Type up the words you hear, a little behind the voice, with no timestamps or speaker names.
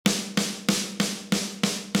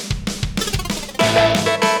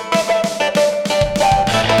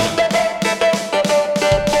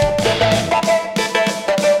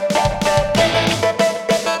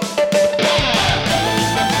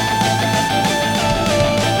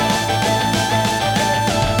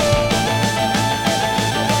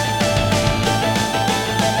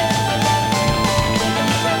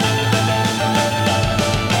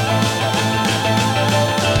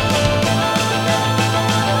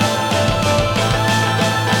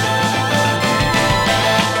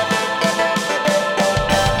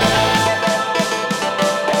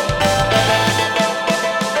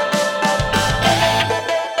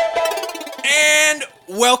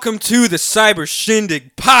Welcome to the Cyber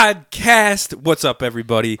Shindig podcast. What's up,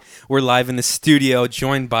 everybody? We're live in the studio,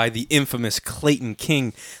 joined by the infamous Clayton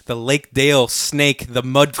King, the Lake Dale snake, the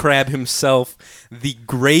mud crab himself, the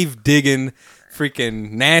grave digging,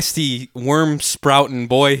 freaking nasty worm sprouting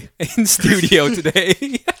boy in studio today.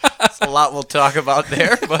 That's a lot we'll talk about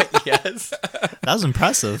there, but yes. That was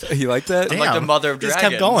impressive. You like that? Damn. I'm like the mother of Just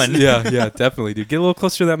dragons. kept going. Yeah, definitely, dude. Get a little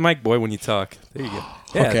closer to that mic, boy, when you talk. There you go.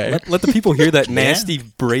 Yeah, Okay. let the people hear that nasty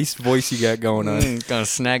braced voice you got going on. Gonna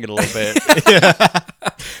snag it a little bit.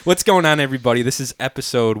 What's going on, everybody? This is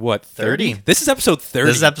episode, what, 30? 30. This is episode 30.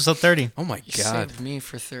 This is episode 30. Oh, my You God. saved me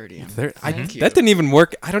for 30. That didn't even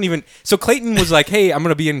work. I don't even... So Clayton was like, hey, I'm going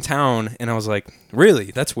to be in town. And I was like,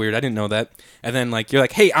 really? That's weird. I didn't know that. And then, like, you're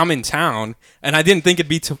like, hey, I'm in town. And I didn't think it'd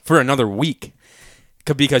be for another week.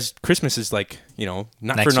 Because Christmas is like, you know,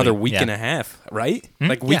 not Next for another week, week yeah. and a half, right?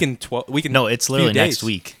 Like Yeah. No, it's literally next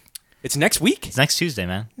week. It's next week? It's next Tuesday,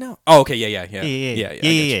 man. No. Oh, okay. Yeah. Yeah.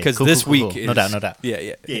 Because Cool, this cool, week cool. is... No doubt.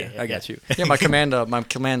 Yeah. Yeah, I got you. Yeah, my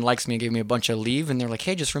command likes me and gave me a bunch of leave, and they're like,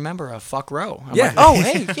 hey, just remember, fuck row. I'm Yeah. like, oh,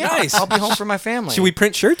 hey, yeah, Nice. I'll be home for my family. Should we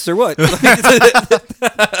print shirts or what?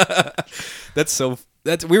 That's so...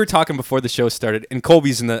 we were talking before the show started, and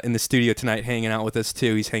Colby's in the studio tonight hanging out with us,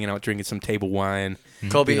 too. He's hanging out drinking some table wine.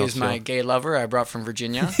 Colby is my gay lover I brought from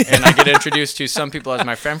Virginia, and I get introduced to some people as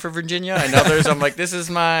my friend from Virginia, and others I'm like, this is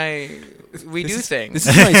my... We do things. This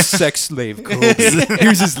is my sex slave, Colby.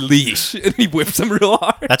 Here's his leash, and he whips him real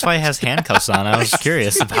hard. That's why he has handcuffs on. I was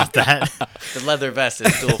curious about that. The leather vest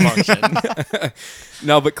is dual function.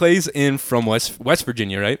 No, but Clay's in from West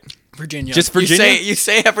Virginia, right? Virginia. Just Virginia? You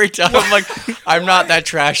say every time, I'm like, I'm not that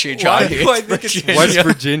trashy, Johnny. Why do I think it's West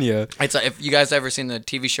Virginia? It's if you guys ever seen the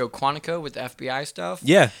TV show Quantico with the FBI stuff?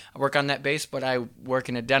 Yeah, I work on that base, but I work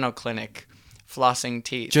in a dental clinic, flossing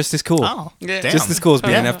teeth. just as cool. Oh, Yeah. damn. Just as cool as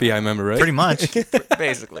being Yeah. an FBI member, right? Pretty much.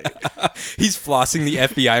 Basically. He's flossing the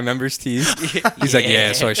FBI members' teeth. He's like,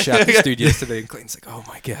 yeah, so I shot this dude yesterday. And Clayton's like, oh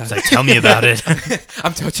my God. Like, tell me about it.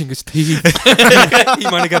 I'm touching his teeth. He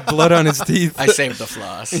might have got blood on his teeth. I saved the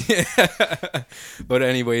floss. But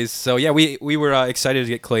anyways, so yeah, we were excited to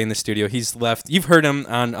get Clay in the studio. He's left. You've heard him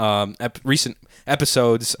on recent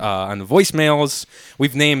episodes on the voicemails.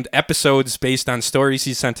 We've named episodes based on stories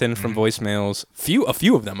he sent in from voicemails. A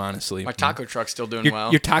few of them, honestly. My taco truck's still doing Your,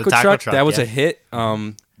 well. your taco, The taco truck, truck, that was yeah. a hit.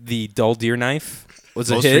 The dull deer knife was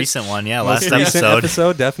a Most hit. recent one, yeah, Most last recent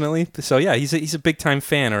episode. definitely. So yeah, he's a big time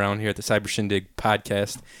fan around here at the Cyber Shindig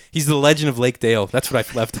podcast. He's the legend of Lake Dale. That's what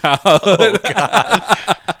I left out. Oh, God.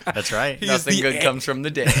 That's right. Nothing the good comes from the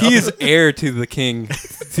day. He is heir to the king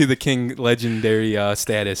legendary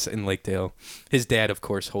status in Lake Dale. His dad, of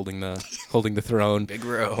course, holding the throne. Big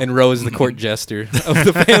Ro. And Rose, the court jester of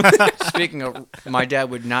the family. Speaking of, my dad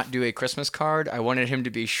would not do a Christmas card. I wanted him to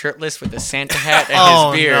be shirtless with a Santa hat and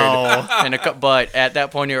Oh, his beard. no. And but at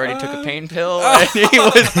that point, he already took a pain pill. And he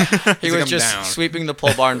was like, "I'm just down." sweeping the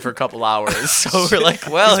pole barn for a couple hours. So we're like,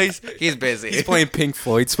 well, he's busy. He's playing Pink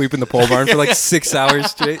Floyd, sweeping the pole barn for like 6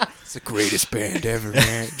 hours straight. It's the greatest band ever,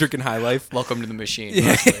 man. Drinking High Life. Welcome to the machine.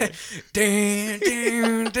 Yeah. mostly.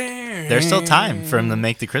 There's still time for him to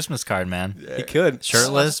make the Christmas card, man. He could.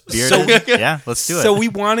 Shirtless, bearded. Yeah, let's do it. So we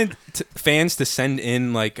wanted fans to send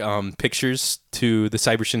in like pictures to the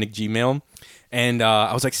Cyber Shindig Gmail. And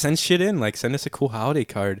I was like, send shit in. Like, send us a cool holiday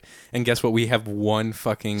card. And guess what? We have one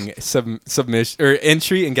fucking submission or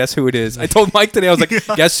entry. And guess who it is? I told Mike today. I was like,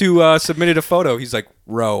 guess who submitted a photo? He's like,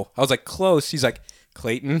 Ro. I was like, close. He's like,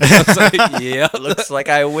 Clayton. I was like, yeah. Looks like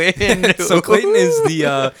I win. So Clayton is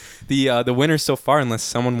the winner so far, unless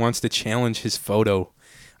someone wants to challenge his photo.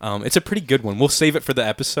 It's a pretty good one. We'll save it for the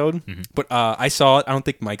episode. But I saw it. I don't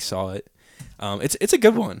think Mike saw it. It's a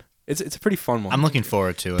good one. It's a pretty fun one. I'm looking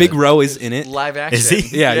forward to it. Big Ro is in it. Live action. Is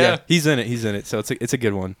he? Yeah. He's in it. So it's a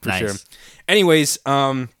good one for Nice. sure. Anyways,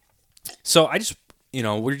 so I just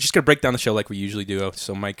we're just gonna break down the show like we usually do.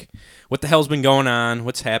 So Mike, what the hell's been going on?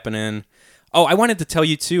 What's happening? Oh, I wanted to tell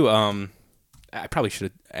you too. I probably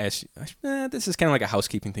should have asked you. This is kind of like a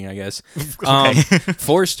housekeeping thing, I guess.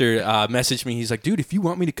 Forrester messaged me. He's like, dude, if you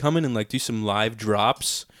want me to come in and like do some live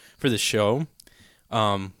drops for the show,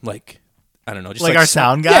 like. I don't know, just Like our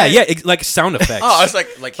sound guy? Yeah, like sound effects. Oh, I was like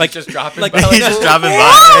he's just dropping. like- by He's just dropping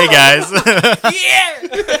by. Hey, guys.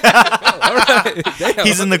 Damn.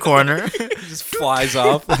 He's in the corner. Just flies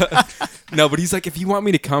off. No, but he's like, if you want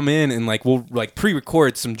me to come in and like we'll like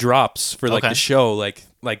pre-record some drops for like Okay. the show, like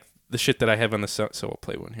the shit that I have on the so I'll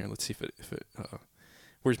play one here. Let's see if it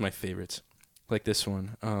where's my favorites? Like this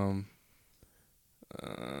one.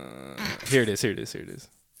 Here it is.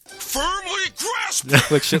 Firmly grasp.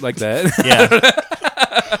 Like shit like that. Yeah.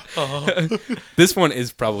 This one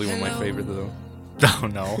is probably one of my favorite though. Oh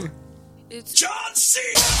no. John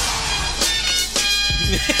Cena.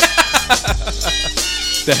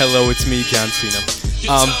 The hello, it's me, John Cena.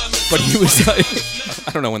 But he was like,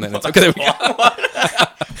 I don't know when that ends. Okay, there we go.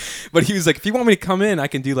 But he was like, if you want me to come in, I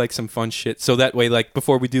can do like some fun shit. So that way, like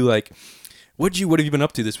before we do like, what have you been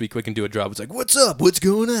up to this week? We can do a drop. It's like, what's up? What's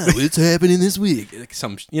going on? What's happening this week? Like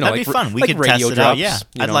some, That'd like be fun. We like could radio test it drops. out. Yeah,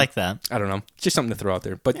 you I'd know? like that. I don't know, just something to throw out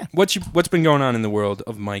there. But Yeah. what's been going on in the world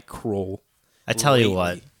of Mike Kroll? I tell you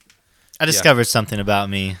what. lately? I discovered something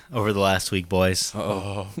about me over the last week, boys.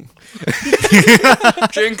 Oh,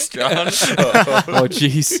 Jinx, John. oh,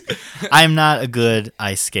 jeez. I'm not a good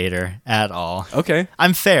ice skater at all. Okay,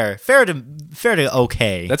 I'm fair to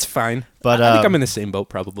okay. that's fine. But, I think I'm in the same boat,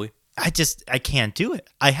 probably. I can't do it.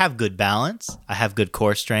 I have good balance. I have good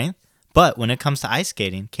core strength. But when it comes to ice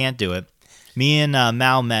skating, can't do it. Me and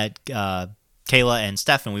Mal met Kayla and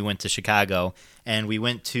Stefan. We went to Chicago, and we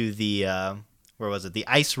went to the where was it? The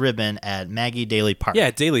ice ribbon at Maggie Daly Park. Yeah,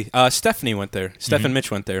 Daily. Stephanie went there. Steph Mitch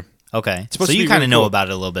went there. Okay. supposed So to you be kind of really know cool. about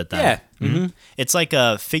it a little bit then. Yeah. Mm-hmm. It's like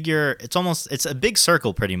a figure. It's a big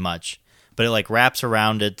circle pretty much, but it like wraps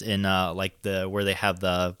around it in like the where they have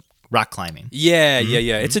the rock climbing. Yeah.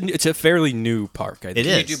 It's a fairly new park. I think. It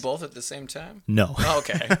Can is. you do both at the same time? No. Oh,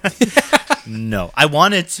 okay. No. I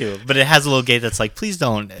wanted to, but it has a little gate that's like, please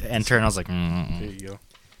don't enter. And I was like, There you go.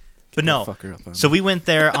 But no. Fucker up on So we went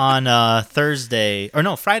there on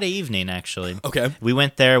Friday evening, actually. Okay. We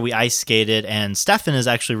went there, we ice skated, and Stefan is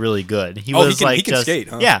actually really good. He Oh, he was can- like he can just, skate,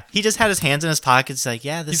 huh? Yeah, he just had his hands in his pockets, like,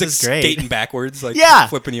 yeah, this He's like is great. skating backwards, like Yeah.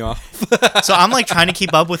 flipping you off. So I'm like trying to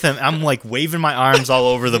keep up with him. I'm like waving my arms all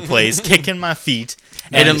over the place, kicking my feet.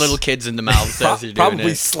 Hitting little kids in the mouth as you're doing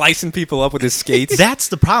Probably it. slicing people up with his skates. That's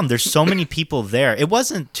the problem. There's so many people there. It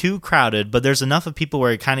wasn't too crowded, but there's enough of people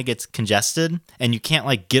where it kind of gets congested and you can't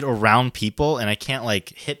like get around people and I can't like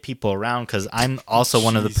hit people around because I'm also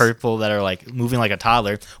one of the Jeez. people that are like moving like a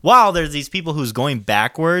toddler. While there's these people who's going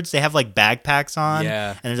backwards. They have like backpacks on.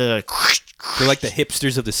 Yeah. And they're like, They're like the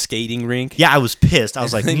hipsters of the skating rink. yeah, I was pissed. I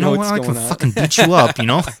was like, They you know know what's what? I can going on. fucking beat you up, you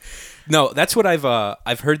know? No, that's what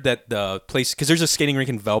I've heard that the place, because there's a skating rink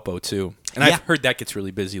in Valpo too, and Yeah. I've heard that gets really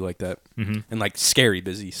busy like that, and like scary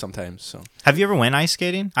busy sometimes. So Have you ever went ice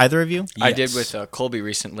skating? Either of you? I did Yes. with Colby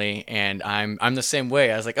recently, and I'm the same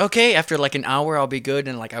way. I was like, okay, after like an hour, I'll be good,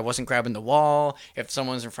 and like I wasn't grabbing the wall. If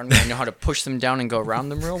someone's in front of me, I know how to push them down and go around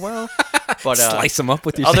them real well. But slice them up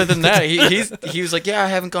with your. other than that, he was like, yeah, I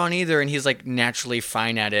haven't gone either, and he's like naturally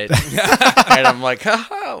fine at it. And I'm like,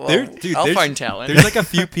 haha, well, I'll there's- find talent. There's like a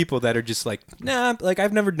few people that are just like, nah, like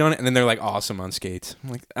I've never done it, and then they're like awesome on skates. I'm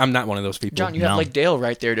like, I'm not one of those people. John, you No. have like Dale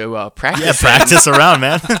right there to practice. Yeah, practice around,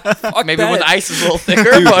 man. Fuck Maybe that. when the ice is a little thicker,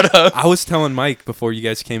 Dude, but I was telling Mike before you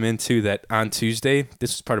guys came in too that on Tuesday,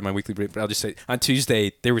 this was part of my weekly break, but I'll just say on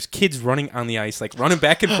Tuesday there was kids running on the ice, like running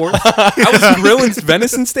back and forth. I was grilling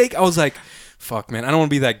venison steak. I was like, fuck, man, I don't want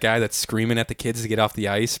to be that guy that's screaming at the kids to get off the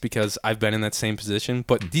ice because I've been in that same position.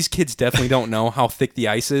 But these kids definitely don't know how thick the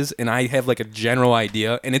ice is, and I have like a general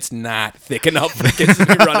idea, and it's not thick enough for the kids to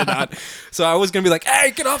be running on. So I was gonna be like,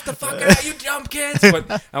 hey, get off the fucking ice, you dumb kids.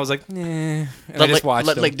 But I was like, nah. And I just watched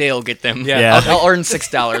let them. Lake Dale get them. Yeah. Yeah. I'll earn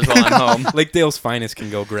 $6 while I'm home. Lake Dale's finest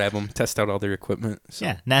can go grab them, test out all their equipment. So.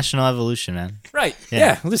 Yeah, national evolution, man. Right. Yeah.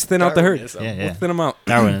 Yeah. We'll just thin out the herd. Darwinism. Yeah, We'll yeah. thin them out.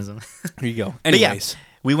 Darwinism. Here you go. But yeah, Anyways.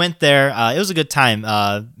 we went there. It was a good time.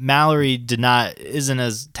 Mallory isn't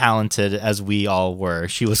as talented as we all were.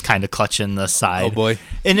 She was kind of clutching the side. Oh, boy.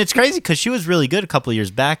 And it's crazy because she was really good a couple of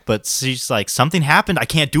years back, but she's like, something happened. I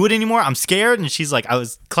can't do it anymore. I'm scared. And she's like, I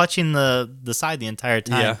was clutching the side the entire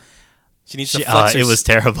time. Yeah. She needs to She, flex. it was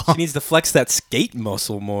terrible. She needs to flex that skate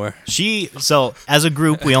muscle more. So as a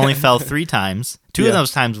group, we only fell 3 times. 2 of Yeah.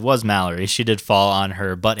 those times was Mallory. She did fall on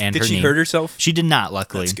her butt and Did her she knee. hurt herself? She did not,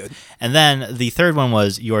 luckily. That's good. And then the third one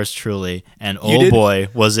was yours truly, and You oh did? boy,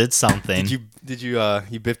 was it something. Did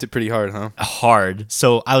you biffed it pretty hard, huh? Hard.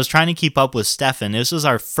 So I was trying to keep up with Stefan. This was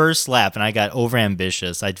our first lap, and I got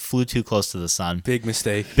overambitious. I flew too close to the sun. Big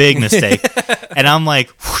mistake. Big mistake. And I'm like,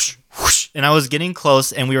 whoosh, whoosh, and I was getting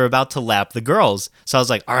close, and we were about to lap the girls. So I was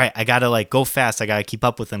like, all right, I gotta like go fast. I gotta keep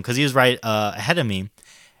up with him because he was right ahead of me.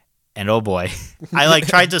 And oh boy, I like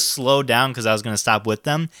tried to slow down because I was gonna stop with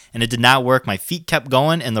them, and it did not work. My feet kept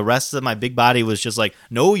going, and the rest of my big body was just like,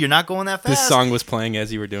 no, you're not going that fast. This song was playing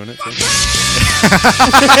as you were doing it. Too.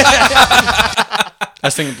 I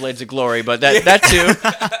was thinking Blades of Glory, but that too.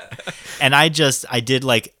 And I did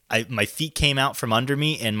like, my feet came out from under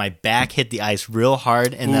me and my back hit the ice real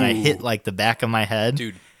hard and then I hit like the back of my head.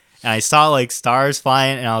 Dude. and I saw like stars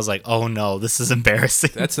flying, and I was like, "Oh no, this is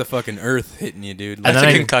embarrassing." That's the fucking earth hitting you, dude. And That's then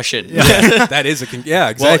a I- concussion. yeah, that is yeah,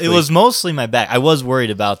 exactly. Well, it was mostly my back. I was worried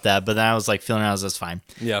about that, but then I was like feeling I was just fine.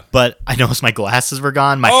 Yeah. But I noticed my glasses were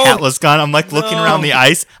gone, my Oh, hat was gone. I'm like looking no. around the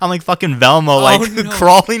ice. I'm like fucking Velma, like no.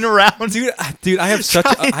 crawling around. Dude, I have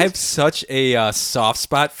such a soft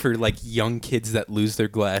spot for like young kids that lose their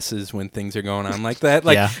glasses when things are going on like that.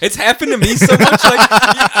 Like Yeah. it's happened to me so much. Like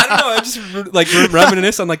I don't know. I just like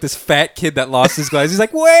reminisce on like this fat kid that lost his glasses. He's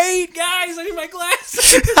like, "Wait, guys, I need my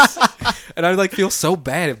glasses," and I like feel so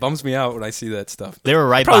bad. It bums me out when I see that stuff. They were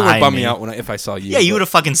right Probably would behind bum me. me out if I saw you. Yeah, you but- would have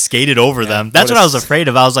fucking skated over them. That's would've what I was afraid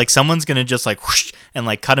of. I was like, someone's gonna just like whoosh and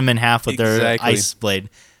like cut them in half with their Exactly. ice blade.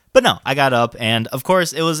 But no, I got up, and of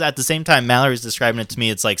course, it was at the same time Mallory's describing it to me.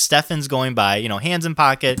 It's like Stefan's going by, hands in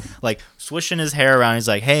pocket, like swishing his hair around. He's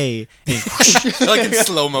like, "Hey," and he's whoosh. like in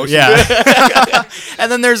slow motion. Yeah.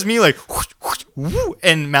 And then there's me like, whoosh, whoosh, woo.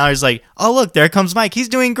 And Mallory's like, "Oh, look, there comes Mike. He's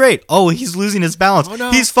doing great. Oh, he's losing his balance. Oh,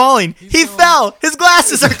 no. He's falling. He fell. His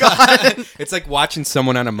glasses are gone." It's like watching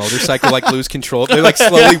someone on a motorcycle like lose control. They're like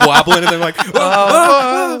slowly wobbling, and they're like,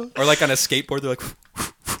 or like on a skateboard, they're like,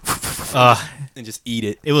 and just eat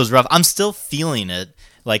it. It was rough. I'm still feeling it,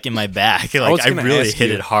 like in my back. Like was I gonna really ask hit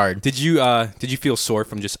you, it hard. Did you feel sore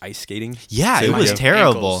from just ice skating? Yeah, Too? it was Yeah.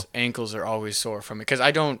 terrible. Ankles are always sore from it because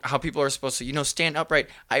I don't. How people are supposed to, stand upright.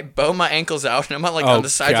 I bow my ankles out and I'm not like Oh, on the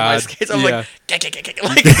sides of my God. skates. I'm Yeah. like, like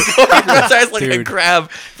going on sides like a Dude. crab.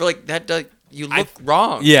 For like that does. You look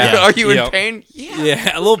wrong. Yeah. Are you Yeah. in pain? Yeah.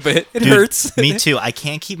 Yeah, a little bit. It Dude, hurts. Me too. I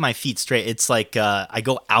can't keep my feet straight. It's like I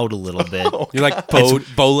go out a little bit. You're like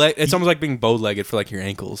bow leg. It's almost like being bow legged for like your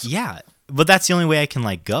ankles. Yeah, but that's the only way I can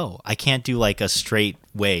like go. I can't do like a straight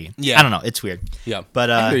way. Yeah. I don't know. It's weird. Yeah. But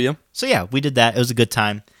I hear you. so yeah, we did that. It was a good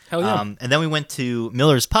time. Hell yeah. And then we went to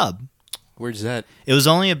Miller's Pub. Where's that? It was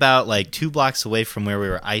only about like 2 blocks away from where we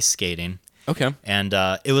were ice skating. Okay. And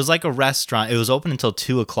it was like a restaurant. It was open until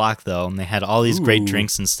 2:00 though, and they had all these great Ooh.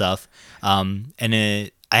 drinks and stuff. And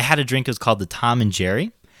I had a drink. It was called the Tom and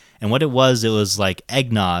Jerry, and what it was like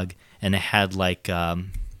eggnog, and it had like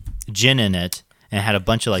gin in it, and it had a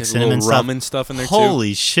bunch of like Like a cinnamon little stuff. rum and stuff in there too.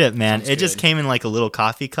 Holy shit, man! Sounds It just good. came in like a little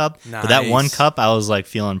coffee cup. But that one Nice. cup, I was like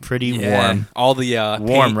feeling pretty Yeah. warm, All the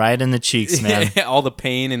pain- right in the cheeks, man. all the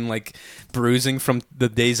pain and like bruising from the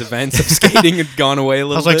day's events of skating had gone away a I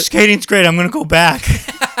little was like, bit. skating's great. I'm gonna go back.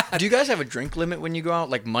 Do you guys have a drink limit when you go out,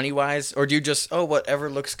 like money wise, or do you just whatever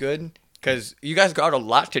looks good? Because you guys go out a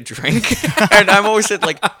lot to drink, and I'm always said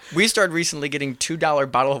like we started recently getting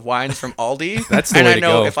 $2 bottle of wines from Aldi. That's the and way I to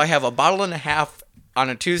know go. if I have a bottle and a half on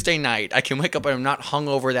a Tuesday night, I can wake up and I'm not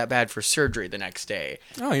hungover that bad for surgery the next day.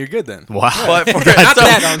 Oh, you're good then. Wow. But for, Not so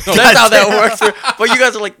that, no. that's how that works. But you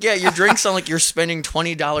guys are like, yeah, your drinks sound like you're spending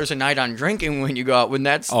 $20 a night on drinking when you go out. When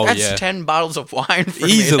that's Oh, yeah. 10 bottles of wine for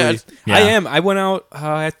Easily. me. That's- Yeah. I am. I went out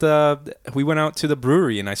we went out to the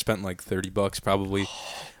brewery and I spent like $30 probably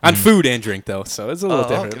on food and drink though. So it's a little Oh,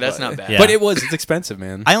 different. okay, that's but- not bad. Yeah. But it's expensive,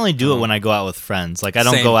 man. I only do it when I go out with friends. Like I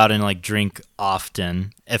don't Same. go out and like drink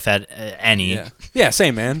often, if at any. yeah,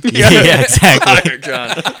 same man. Yeah, exactly. John.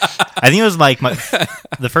 I think it was like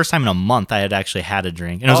the first time in a month I had actually had a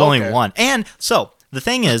drink, and it was Oh, only okay. one. And so the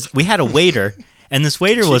thing is, we had a waiter, and this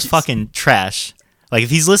waiter was Jeez. fucking trash. Like if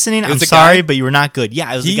he's listening, I'm was a sorry, guy? but you were not good.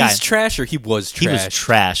 Yeah, it was a guy. He's trash or he was He trash? was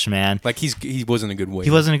trash, man. Like he wasn't a good waiter.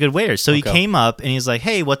 He wasn't a good waiter. So he Okay. came up and he's like,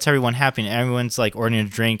 "Hey, what's everyone having?" And everyone's like ordering a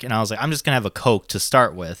drink, and I was like, "I'm just gonna have a Coke to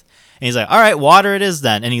start with." And he's like, "All right, water it is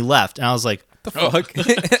then." And he left, and I was like, the fuck.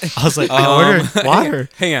 "I was like, I ordered water."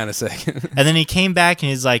 Hang on a second. And then he came back and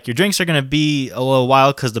he's like, "Your drinks are gonna be a little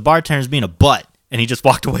while because the bartender's being a butt." And he just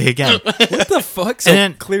walked away again. What the fuck? So And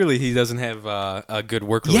then- clearly he doesn't have a good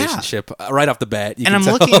work Yeah. relationship right off the bat. You And can I'm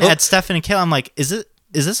tell. looking at Stefan and Kayla. I'm like, is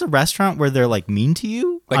this a restaurant where they're like mean to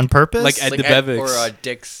you on purpose? like at Like the Ed, Bevix. or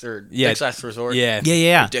Dick's or Yeah. Dick's Last Resort. Yeah.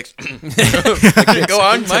 yeah. Dick's. Go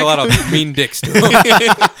on, Said a lot Mike. of mean dicks to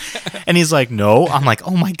him. And he's like, no. I'm like,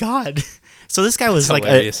 oh my god. So this guy was That's like,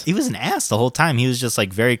 hilarious. he was an ass the whole time. He was just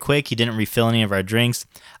like very quick. He didn't refill any of our drinks.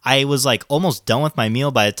 I was like almost done with my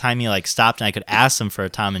meal by the time he like stopped and I could ask him for a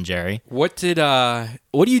Tom and Jerry. What do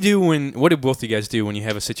you do what did both of you guys do when you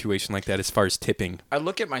have a situation like that as far as tipping? I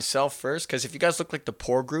look at myself first because if you guys look like the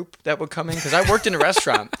poor group that would come in, because I worked in a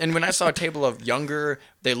restaurant and when I saw a table of younger,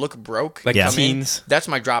 they look broke, Like Yeah. come in, teens? that's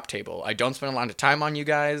my drop table. I don't spend a lot of time on you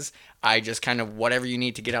guys. I just kind of whatever you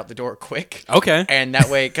need to get out the door quick. Okay. And that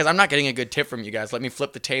way, because I'm not getting a good tip from you guys, let me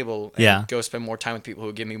flip the table and Yeah. go spend more time with people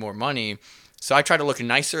who give me more money. So I try to look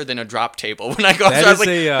nicer than a drop table when I go. That So I was is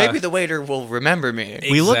like, a, maybe the waiter will remember me.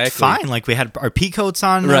 We looked Exactly. fine. Like we had our pea coats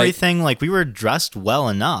on and Right. everything. Like we were dressed well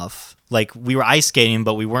enough. like we were ice skating,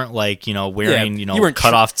 but we weren't like wearing you weren't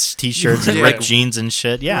cut off t-shirts and Yeah. ripped jeans and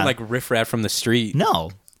shit. Yeah, Like riffraff from the street.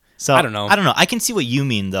 no. So I don't know. I can see what you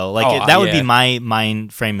mean though. Like Oh, that would yeah. be my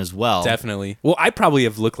mind frame as well. Definitely. Well, I probably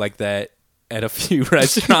have looked like that at a few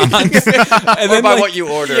restaurants. and Or by what you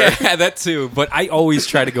order. Yeah, that too. But I always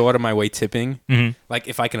try to go out of my way tipping. Mm-hmm. Like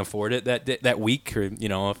if I can afford it that week, or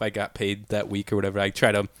if I got paid that week or whatever, I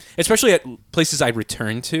try to, especially at places I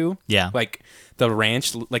return to. Yeah. Like the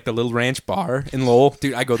ranch, like the Little Ranch bar in Lowell.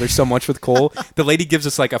 Dude, I go there so much with Cole. The lady gives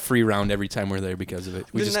us like a free round every time we're there because of it.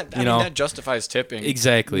 We Isn't just, that, I mean, that justifies tipping.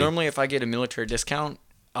 Exactly. Normally, if I get a military discount,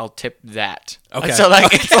 I'll tip that. Okay. So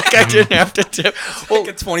like it's like I didn't have to tip. Well,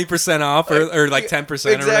 like a 20% off or like 10% or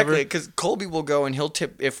whatever. exactly, because Colby will go and he'll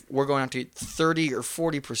tip if we're going out to eat 30 or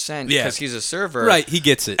 40% Yeah. because he's a server. Right, he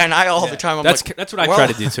gets it. And I all the time I'm That's like, that's what I well, try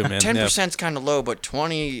to do too, man. 10% is kind of low, but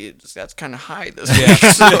 20 that's kind of high this Yeah. week.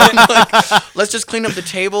 So I'm like, let's just clean up the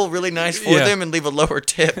table really nice for Yeah. them and leave a lower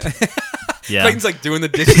tip. Yeah. Clayton's like doing the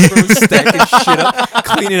dishes for him, stacking shit up,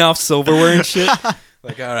 cleaning off silverware and shit.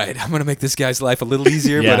 Like, all right, I'm gonna make this guy's life a little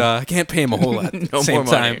easier, Yeah. but I can't pay him a whole lot. At No the same more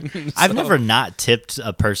money. time. I've never not tipped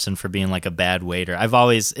a person for being like a bad waiter.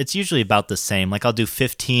 It's usually about the same. Like I'll do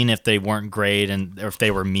 15 if they weren't great or if they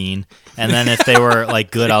were mean. And then if they were like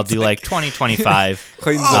good, I'll do like 20, 25.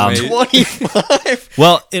 Clayton's Um, amazing. 25.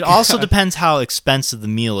 Well, it also depends how expensive the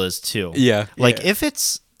meal is too. Yeah. Like if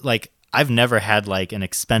it's like I've never had like an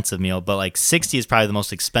expensive meal, but like 60 is probably the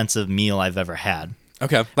most expensive meal I've ever had.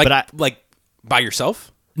 Okay, But like by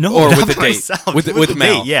yourself? No, Or not with a by date. myself. With a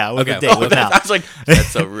Mel. date, yeah, with Okay. a date with Mel. I was like,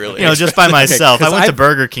 that's a really Just by myself. I 'cause went to I've-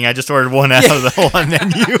 Burger King. I just ordered one out of the one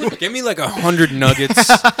menu. Give me like 100 nuggets.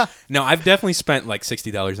 No, I've definitely spent like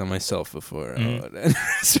 $60 on myself before.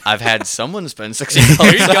 I've had someone spend $60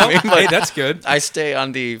 There you on me, go. but Hey, that's good. I stay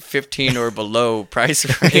on the 15 or below price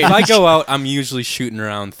range. If I go out, I'm usually shooting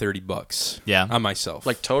around $30 Yeah. on myself.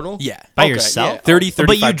 like total? yeah. By Okay, yourself? yeah. 30, 35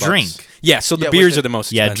 But you bucks. drink. Yeah, so the Yeah, beers what's are the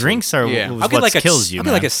most Yeah, expensive. drinks are Yeah. what I'll get like kills you. I'll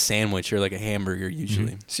get like a sandwich or like a hamburger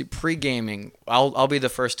usually. See, pre-gaming, I'll be the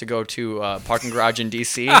first to go to parking garage in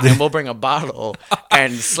DC, and we'll bring a bottle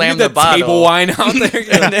and slam Get the bottle. table wine out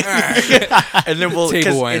there. And then, and then we'll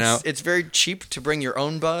Table 'cause wine it's, out. it's very cheap to bring your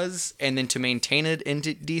own buzz and then to maintain it in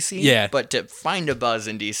DC. Yeah. But to find a buzz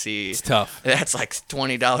in DC, It's tough. that's like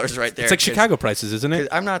 $20 right there. It's like 'cause- Chicago prices, isn't 'cause it?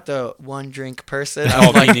 I'm not the one drink person. Oh,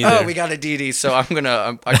 I'm me like, neither. oh, we got a DD, so I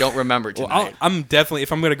don't remember Well, tonight. I'm definitely,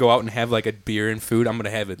 if I'm gonna go out and have like a beer and food, I'm gonna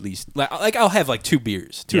have at least like I'll have like two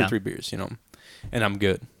Yeah. or three beers, and I'm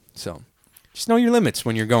good. So just know your limits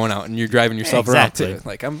when you're going out and you're driving yourself Exactly. around too.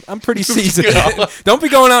 Like I'm pretty seasoned. Don't be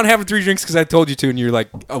going out and having 3 drinks because I told you to, and you're like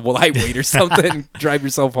a lightweight or something. Drive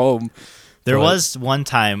yourself home. There But- was one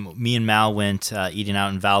time me and Mal went eating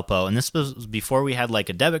out in Valpo, and this was before we had like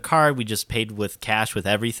a debit card. We just paid with cash with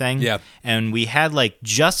everything. Yeah. And we had like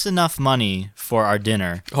just enough money for our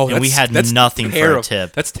dinner, Oh, and we had nothing for a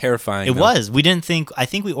tip. That's terrifying. It though. was. We didn't think. I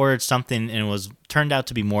think we ordered something, and it was turned out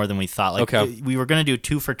to be more than we thought. Like Okay. we were gonna do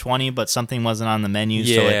 2 for $20, but something wasn't on the menu.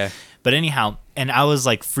 So Yeah. but anyhow, and I was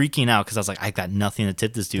like freaking out because I was like, I got nothing to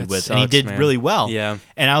tip this dude That with, and he sucks, did man. really well. Yeah.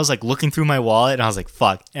 And I was like looking through my wallet, and I was like,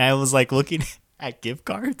 fuck. And I was like looking at gift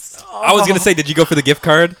cards. I was gonna say, did you go for the gift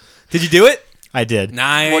card? Did you do it? I did.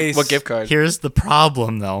 Nice. What gift card? Here's the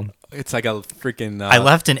problem, though. It's like a freaking. I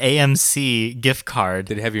left an AMC gift card.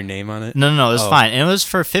 Did it have your name on it? No, it was Oh. fine, and it was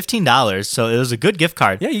for $15, so it was a good gift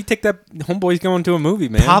card. Yeah, you take that. Homeboy's going to a movie,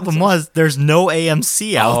 man. Problem was, there's no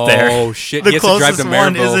AMC out there. Oh shit! The He has to drive closest to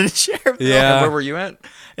one is Maryville. in Cherville. Yeah. And where were you at?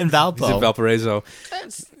 in Valpo. He's in Valparaiso.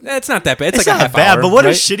 That's not that bad. It's, It's like a not half bad, hour, but what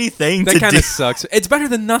right? a shitty thing That to kind do. of sucks. It's better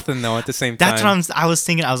than nothing though. At the same time, That's what I was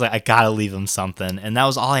thinking. I was like, I gotta leave him something, and that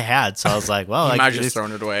was all I had. So I was like, well, I like, might have just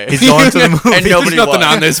thrown it away. he's going to the movie. And nobody There's nothing won.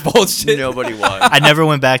 on this bullshit. Nobody won. I never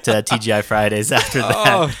went back to that TGI Fridays after that.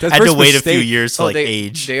 Oh, I that's had to first wait a few mistake. years to like they,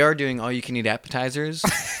 age. They are doing all you can eat appetizers,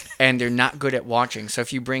 and they're not good at watching. So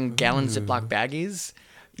if you bring gallon Ziploc baggies,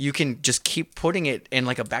 you can just keep putting it in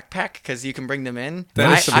like a backpack because you can bring them in.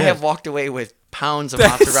 That is some- I have walked away with pounds of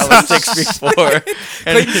mozzarella sticks before.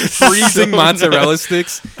 Like freezing mozzarella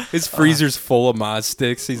sticks. His freezer's full of Moz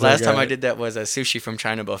sticks. He's Last like, time I did that was a sushi from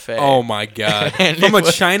China buffet. Oh my god! And From it a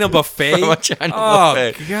was- China buffet. from a China oh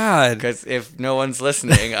buffet. god! Because if no one's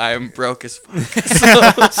listening, I'm broke as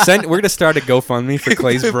fuck. We're gonna start a GoFundMe for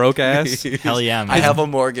Clay's broke ass. Hell yeah, man. I have a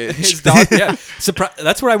mortgage. His dog, yeah.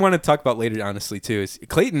 That's what I want to talk about later. Honestly, too, is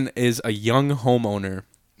Clayton is a young homeowner,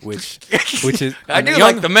 which is I do young-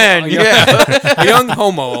 like the man. a young- Yeah. a young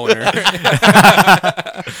homeowner.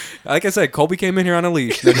 Like I said, Colby came in here on a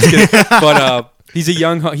leash. No, just kidding. But He's he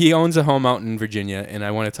owns a home out in Virginia, and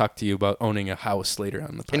I want to talk to you about owning a house later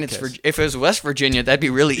on the podcast. And if it was West Virginia, that'd be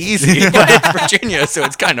really easy. But it's Virginia, so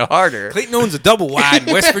it's kind of harder. Clayton owns a double wide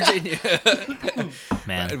in West Virginia.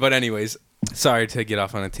 Man. But anyways, sorry to get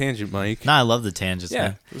off on a tangent, Mike. No, I love the tangents, Yeah,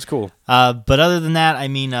 man. it was cool. But other than that, I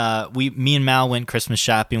mean, me and Mal went Christmas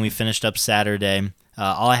shopping. We finished up Saturday.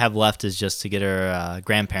 All I have left is just to get her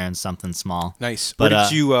grandparents something small. Nice. But, Where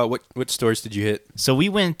did you? What stores did you hit? So we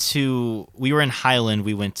were in Highland.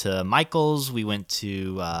 We went to Michael's. We went to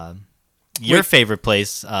your Wait. favorite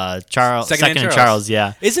place, Charles. Second and and Charles.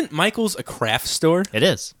 Yeah, Isn't Michael's a craft store? it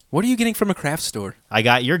is. What are you getting from a craft store? I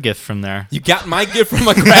got your gift from there. You got my gift from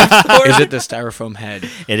a craft store? Is it the styrofoam head?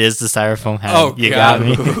 It is the styrofoam head. Oh, you God. got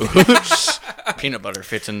me. Peanut butter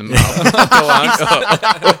fits in the mouth. Go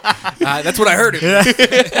on. That's what I heard.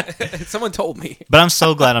 Someone told me. But I'm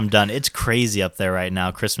so glad I'm done. It's crazy up there right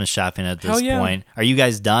now, Christmas shopping at Hell this yeah. point. Are you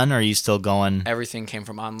guys done, or are you still going? Everything came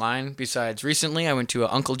from online. Besides, recently I went to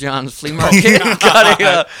Uncle John's flea market and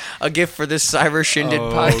got a gift for this Cyber Shindig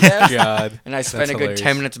podcast. God. And I spent That's a good hilarious.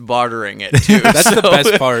 10 minutes bartering it, too. That's the So-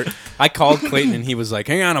 best part. I called Clayton and he was like,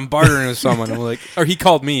 "Hang on, I'm bartering with someone." I'm like, or he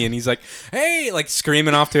called me and he's like, "Hey," like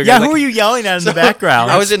screaming off to a guy. Yeah, like, who are you yelling at in the background?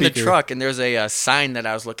 I was in the Speaker. truck, and there's a sign that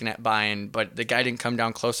I was looking at buying, but the guy didn't come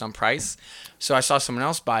down close on price. So I saw someone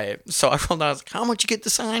else buy it. So I rolled down, I was like, how much you get the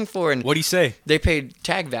sign for? And What'd he say? they paid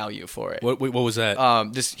tag value for it. What was that?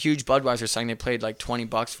 This huge Budweiser sign, they paid like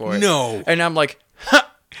 $20 for it. No. And I'm like,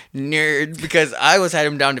 ha, nerd, because I had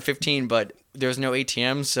him down to 15, but there was no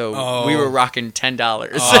ATM, so we were rocking $10.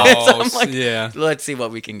 Oh, so I'm like, yeah. let's see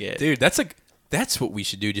what we can get. Dude, that's what we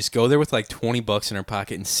should do. Just go there with like $20 in our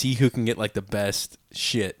pocket and see who can get like the best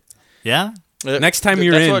shit. Yeah. Next time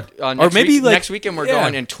you're That's in. what, Or next maybe, like- next weekend we're yeah.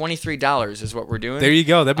 going, and $23 is what we're doing. There you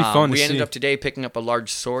go. That'd be fun to We see. ended up today picking up a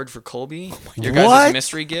large sword for Colby, your God. guys' What?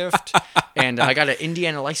 mystery gift, and I got an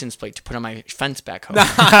Indiana license plate to put on my fence back home.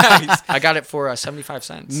 Nice. I got it for 75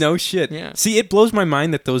 cents. No shit. Yeah. See, it blows my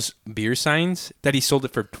mind that those beer signs that he sold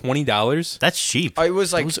it for $20. That's cheap. It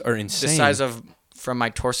was like Those are the insane. size of from my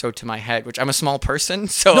torso to my head, which I'm a small person,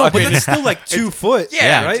 so No, I but mean, it's still like 2 foot.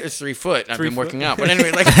 yeah, right. it's 3 foot. I've 3 been foot. working out, but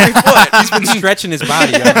anyway, like 3 foot. He's been stretching his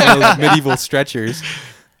body on one of those medieval stretchers.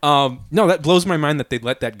 No, that blows my mind that they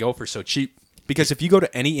let that go for so cheap. Because if you go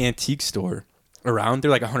to any antique store around,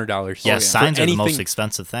 they're like $100. Yeah, For signs are the most anything-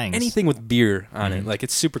 expensive things. Anything with beer on it, like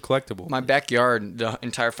it's super collectible. My backyard, the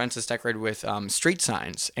entire fence is decorated with street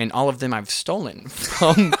signs, and all of them I've stolen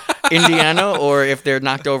from Indiana, or if they're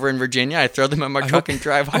knocked over in Virginia, I throw them in my truck and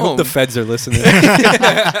drive I hope home. the feds are listening.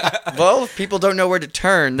 Well, people don't know where to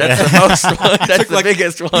turn. That's the most one. That's the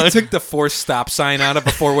biggest He one. took the forced stop sign out of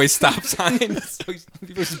a four-way stop sign. So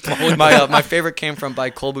people just blowing My favorite came from by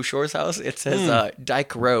Cole Bouchard's house. It says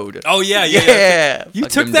Dyke Road. Oh yeah. You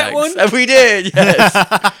took that one? We did.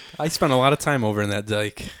 Yes. I spent a lot of time over in that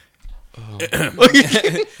dike.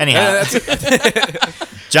 Anyhow,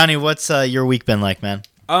 Johnny, what's your week been like, man?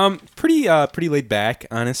 Pretty laid back,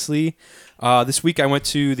 honestly. This week I went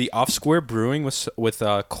to the Off Square Brewing with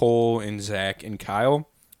Cole and Zach and Kyle,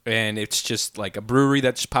 and it's just like a brewery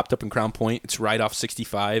that just popped up in Crown Point. It's right off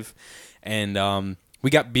 65, and we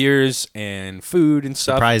got beers and food and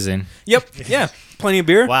stuff. Surprising. Yep, yeah, plenty of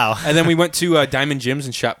beer. Wow. And then we went to Diamond Gyms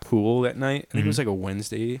and shot pool that night. I think it was like a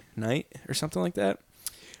Wednesday night or something like that.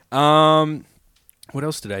 What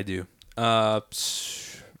else did I do?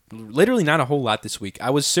 Literally not a whole lot this week.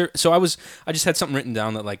 I just had something written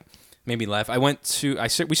down that like made me laugh. We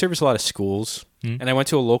service a lot of schools, and I went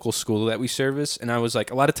to a local school that we service, and I was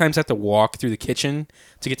like, a lot of times I have to walk through the kitchen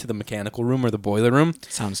to get to the mechanical room or the boiler room.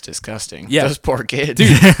 Sounds disgusting. Yeah. Those poor kids.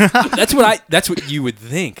 That's what you would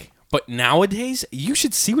think. But nowadays, you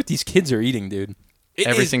should see what these kids are eating, dude. It is-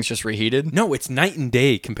 Everything's just reheated. no, it's night and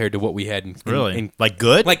day compared to what we had. In, Like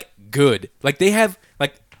good? like good. Like they have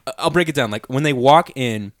like I'll break it down. Like when they walk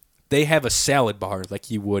in, they have a salad bar like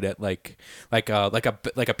you would at like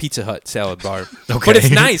a Pizza Hut salad bar. Okay. But it's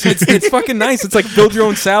nice. It's fucking nice. It's like build your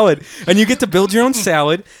own salad, and you get to build your own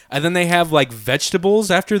salad, and then they have like vegetables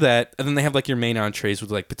after that, and then they have like your main entrees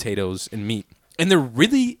with like potatoes and meat, and they're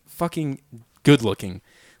really fucking good looking.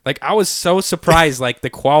 Like I was so surprised, like the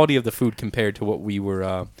quality of the food compared to what we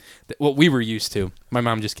were used to. My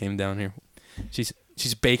mom just came down here.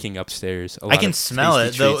 She's baking upstairs. I can smell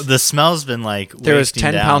it. The smell's been like There was wafting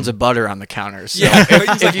 10 down. pounds of butter on the counter. So Yeah.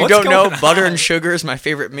 if you What's don't know, going butter on? and sugar is my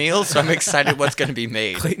favorite meal, so I'm excited what's going to be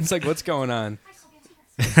made. Clayton's like, what's going on?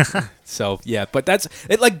 So yeah, but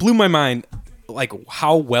it like blew my mind. like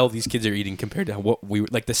how well these kids are eating compared to what we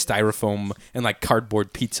like the styrofoam and like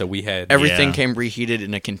cardboard pizza we had. Everything Yeah. came reheated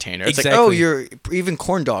in a container. It's Exactly. like, even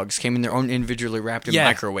corn dogs came in their own individually wrapped in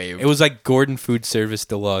microwave. It was like Gordon Food Service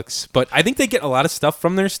Deluxe, but I think they get a lot of stuff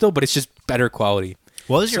from there still, but it's just better quality.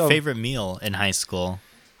 What was your So- favorite meal in high school?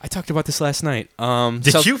 I talked about this last night.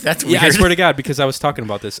 Did you? That's Yeah, I weird. swear to God, because I was talking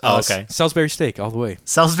about this. Oh, okay. Salisbury steak all the way.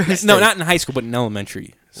 Salisbury steak. No, not in high school, but in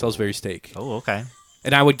elementary. Salisbury steak. Oh, okay.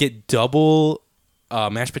 And I would get double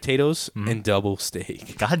mashed potatoes and double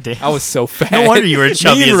steak. God damn. I was so fat. No wonder you were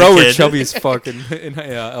chubby Me and as a Ro were kid. chubby as fuck in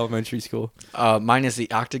elementary school. Mine is the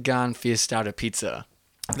Octagon Fiestada pizza.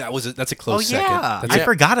 That's a Oh close second. yeah, That's I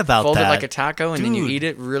forgot about Fold that. it like a taco, and then you Dude. eat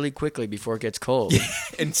it really quickly before it gets cold.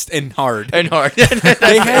 and hard. And hard.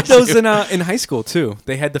 They had those in high school too.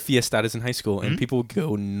 They had the fiestadas in high school, and people would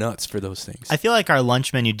go nuts for those things. I feel like our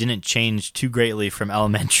lunch menu didn't change too greatly from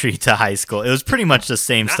elementary to high school. It was pretty much the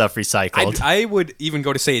same stuff recycled. I would even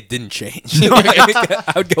go to say it didn't change.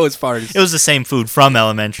 I would go as far as It was the same food from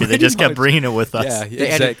elementary. They Pretty just kept much. bringing it with us. yeah, They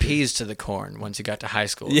added exactly. peas to the corn once you got to high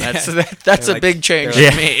school. Yeah. That's They're a big change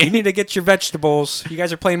they're for like, You me. need to get your vegetables. You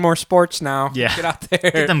guys are playing more sports now. Yeah. Get out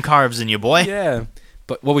there. Get them carbs in you, boy. Yeah.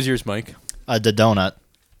 But what was yours, Mike? The donut.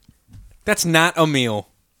 That's not a meal.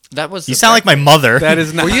 That was. You the sound like my mother. That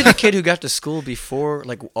is not. Were you the kid who got to school before,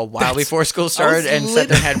 like a while before school started, and sat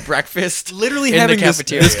there and had breakfast? literally in having the this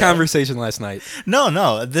cafeteria? conversation last night?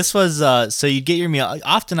 No. This was so you'd get your meal.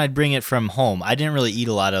 Often I'd bring it from home. I didn't really eat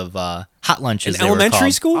a lot of hot lunches. In they were elementary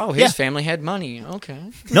called. school? Oh, his Yeah. family had money.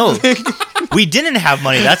 Okay. No, we didn't have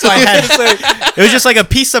money. That's why I had. It was just like a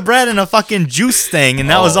piece of bread and a fucking juice thing, and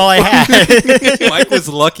that was all I had. Mike was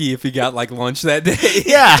lucky if he got like lunch that day.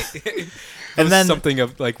 Yeah. And And then something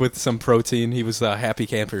of like with some protein. He was a happy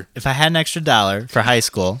camper. if I had an extra $1 for high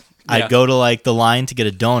school, Yeah. I'd go to like the line to get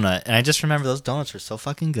a donut, and I just remember those donuts were so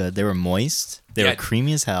fucking good. They were moist. They Yeah. were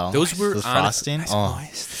creamy as hell. Those were With honest- frosting. nice,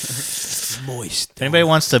 Oh. moist. If anybody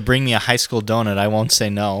wants to bring me a high school donut, I won't say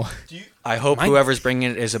no. I hope My- whoever's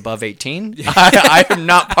bringing it is above 18. I am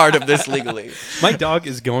not part of this legally. My dog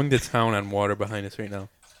is going to town on water behind us right now.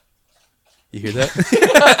 You hear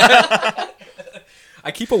that? I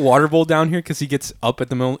keep a water bowl down here because he gets up at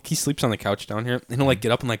the middle. He sleeps on the couch down here, and he'll like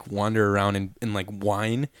get up and like wander around and like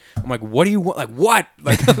whine. I'm like, what do you want? Like what?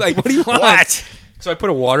 Like what do you want? What? So I put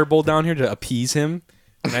a water bowl down here to appease him,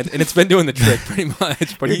 and it's been doing the trick pretty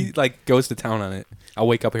much. But he like goes to town on it. I'll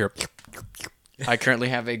wake up here. I currently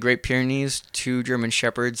have a Great Pyrenees, 2 German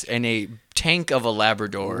Shepherds, and a tank of a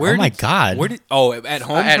Labrador. Oh my God. Where did? At home.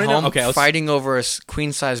 At right now? home, Okay, fighting over a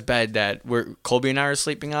queen size bed that Colby and I are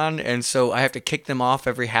sleeping on, and so I have to kick them off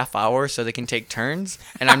every half hour so they can take turns.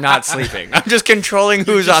 And I'm not sleeping. I'm just controlling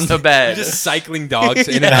who's on the bed. You're just cycling dogs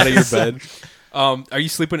in and out of your bed. Are you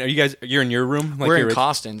sleeping? Are you guys? You're in your room. Like We're you're in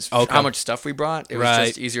Costins. Okay. How much stuff we brought? It was Right.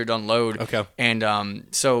 just easier to unload. Okay. And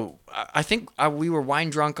so I think we were wine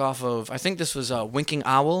drunk off of. I think this was Winking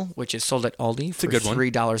Owl, which is sold at Aldi for a good one.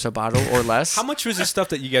 $3 a bottle or less. How much was the stuff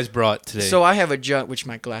that you guys brought today? So I have a jug, which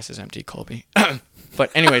my glass is empty, Colby. But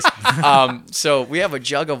anyways, so we have a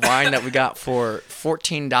jug of wine that we got for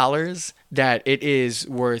 $14. That it is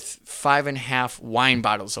worth 5.5 wine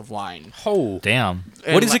bottles of wine. oh, Damn.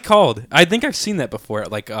 what is it called? I think I've seen that before.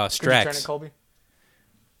 Like Strax. Colby?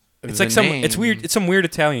 It's The like some. name. It's weird. It's some weird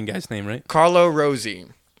Italian guy's name, right? Carlo Rosi.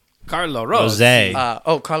 Carlo Rose. Jose.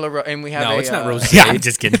 And we have No, a, it's not Rose. Yeah, I'm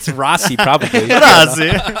just kidding. It's Rossi, probably.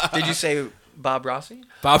 Did you say Bob Rossi?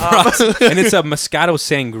 Bob Rossi. And it's a Moscato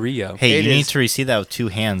Sangria. Hey, It you need is. to receive that with 2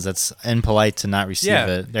 hands. That's impolite to not receive Yeah.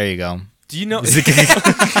 it. There you go. Do you know?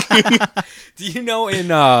 Do you know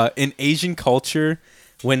in Asian culture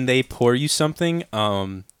when they pour you something,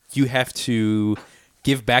 you have to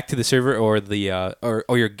give back to the server or the or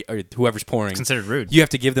whoever's pouring. Considered rude. You have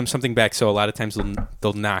to give them something back. So a lot of times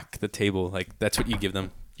they'll knock the table. Like that's what you give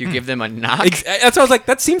them. You give them a knock? That's what I was like.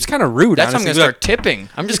 That seems kind of rude. That's how I'm honestly. going to start tipping.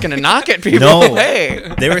 I'm just going to knock at people. No.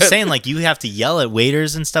 Hey. They were saying like you have to yell at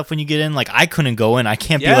waiters and stuff when you get in. Like I couldn't go in. I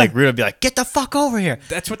can't Yeah. be like rude. I'd be like, get the fuck over here.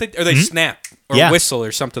 That's what they or they snap or Yeah. whistle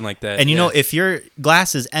or something like that. And you Yeah. know, if your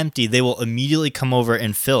glass is empty, they will immediately come over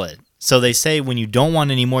and fill it. So they say when you don't want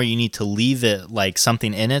any more, you need to leave it like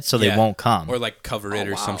something in it so they Yeah. won't come. or like cover it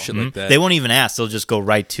or some wow. shit Mhm. like that. They won't even ask. They'll just go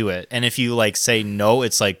right to it. And if you like say no,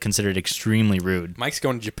 it's like considered extremely rude. Mike's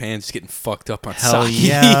going to Japan, just getting fucked up on Hell sake.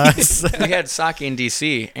 yes. We had sake in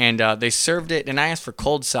DC, and they served it, and I asked for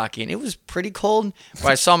cold sake, and it was pretty cold, but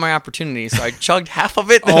I saw my opportunity, so I chugged half of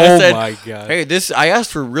it, and I Oh said, my God. hey, I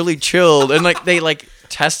asked for really chilled, and like they like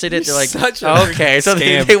tested it, they're like, such a okay, so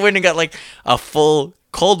scam. they went and got like a full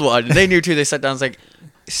cold one, and they knew too, they sat down, and was like,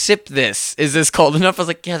 sip this. Is this cold enough? I was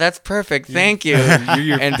like, yeah, that's perfect. Thank you. You're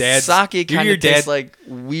your and dad's- sake you're kind your of tastes dad- like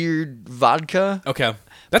weird vodka. Okay.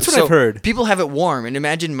 That's what So I've heard. People have it warm, and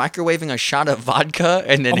imagine microwaving a shot of vodka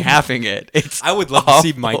and then having it. It's I would love to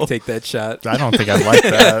see awful. Mike take that shot. I don't think I'd like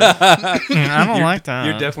that. I don't like that.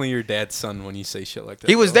 You're definitely your dad's son when you say shit like that.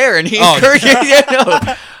 He was though. there, and he Oh. encouraged. Yeah, no.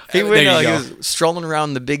 He, There you he go. was strolling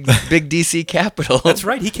around the big DC Capitol. That's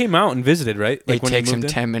right. He came out and visited, right? It when he takes him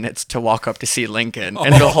moved in? 10 minutes to walk up to see Lincoln.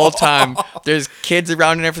 And the whole time, there's kids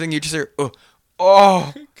around and everything. You just hear,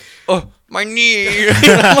 oh, my knee.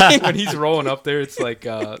 When he's rolling up there, it's like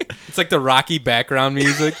the Rocky background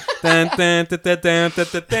music. But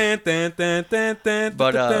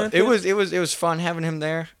it was fun having him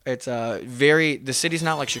there. It's the city's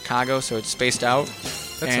not like Chicago, so it's spaced out.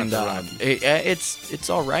 That's and not the Rocky. it's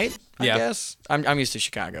all right, I Yeah. guess. I'm used to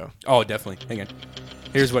Chicago. Oh, definitely. Hang on.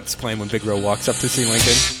 Here's what's playing when Big Ro walks up to see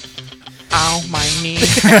Lincoln. Ow, my knee.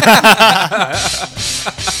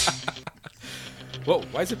 Whoa,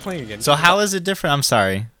 why is it playing again? So how is it different? I'm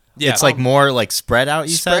sorry. Yeah. It's like more like spread out.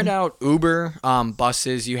 You Spread said. out Uber,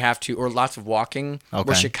 buses, you have to, or lots of walking. Okay.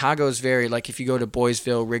 Where Chicago's very, like if you go to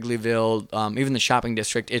Boysville, Wrigleyville, even the shopping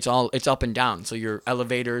district, it's up and down. So your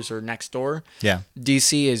elevators are next door. Yeah.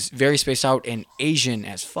 DC is very spaced out and Asian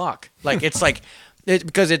as fuck. Like it's like,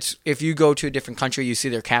 because it's, if you go to a different country, you see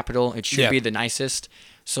their capital, it should Yeah. be the nicest.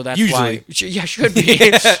 So that's Usually. why, yeah, should be.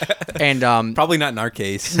 And Probably not in our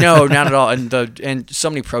case. no, not at all. And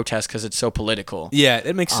so many protests because it's so political. Yeah,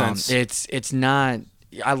 it makes sense. It's not.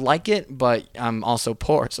 I like it, but I'm also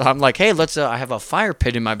poor, so I'm like, hey, let's. I have a fire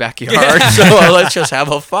pit in my backyard, so let's just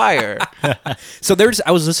have a fire. So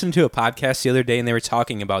I was listening to a podcast the other day, and they were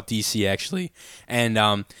talking about DC actually, and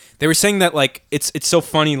they were saying that like it's so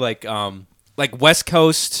funny, like West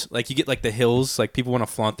Coast, like you get like the hills, like people want to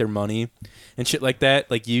flaunt their money and shit like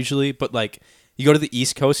that, like usually, but like you go to the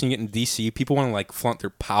East Coast and you get in DC, people want to like flaunt their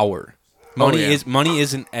power. Money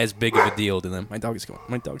isn't as big of a deal to them. My dog is going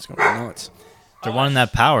nuts. They're wanting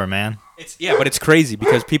that power, man. But it's crazy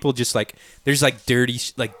because people just like there's like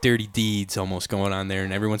dirty deeds almost going on there,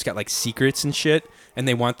 and everyone's got like secrets and shit, and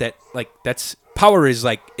they want that, like that's power is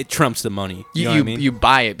like it trumps the money. You know what I mean? You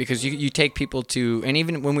buy it because you take people to, and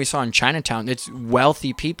even when we saw in Chinatown, it's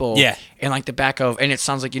wealthy people. Yeah. And like the back of, and it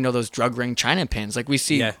sounds like, those drug ring China pins. Like we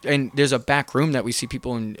see, Yeah. and there's a back room that we see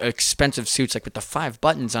people in expensive suits, like with the 5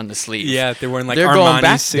 buttons on the sleeve. Yeah, they're wearing like They're Armani going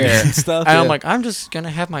back suits there. and stuff. And yeah. I'm like, I'm just going to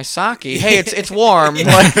have my sake. Hey, it's warm.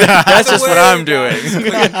 Like, that's just what I'm doing.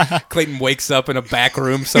 Clayton wakes up in a back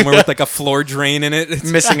room somewhere with like a floor drain in it. It's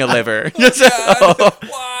Missing a liver.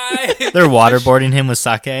 why? They're waterboarding him with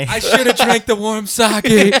sake. I should have drank the warm sake.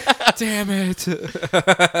 Damn it.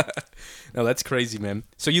 No, that's crazy, man.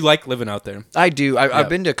 So you like living out there? I do. Yeah. I've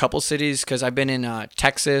been to a couple cities because I've been in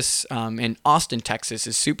Texas. In Austin, Texas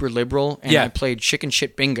is super liberal, and Yeah. I played chicken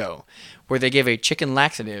shit bingo, where they give a chicken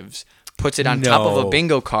laxatives, puts it on top of a No.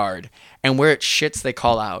 bingo card, and where it shits, they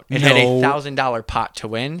call out. It had a No. $1,000 pot to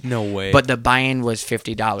win. No way. But the buy-in was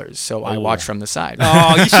 $50, so I watched from the side.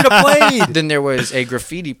 Oh, you should have played. Then there was a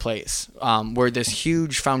graffiti place where this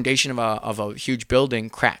huge foundation of a huge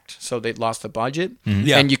building cracked, so they lost the budget.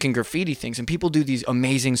 Yeah. And you can graffiti things, and people do these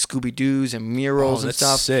amazing Scooby Doos and murals Oh, and that's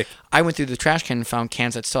stuff. sick. I went through the trash can and found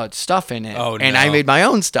cans that still had stuff in it, Oh, and no. I made my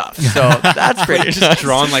own stuff. So that's pretty. Just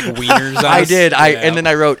drawing like wieners on I us? did. Yeah. And then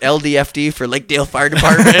I wrote LDFD for Lakedale Fire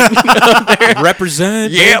Department.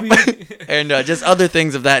 represent. Yep. baby. And just other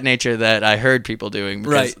things of that nature that I heard people doing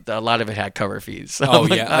because Right. a lot of it had cover fees. So Oh I'm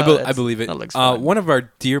like, yeah, I that's- believe it. That looks fun. One of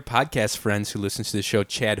our dear podcast friends who listens to the show,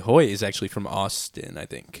 Chad Hoy, is actually from Austin, I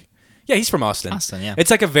think. Yeah, he's from Austin. Austin, yeah.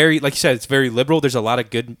 It's like a very, like you said, it's very liberal. There's a lot of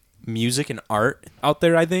good music and art out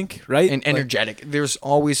there, I think, right? And energetic. There's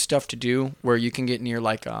always stuff to do where you can get near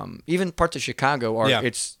like even parts of Chicago are Yeah.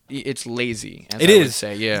 it's lazy. As It I would is.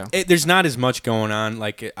 say, yeah. There's not as much going on.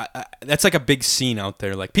 Like that's like a big scene out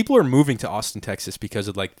there. Like people are moving to Austin, Texas because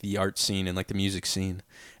of like the art scene and like the music scene.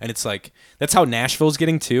 And it's like that's how Nashville's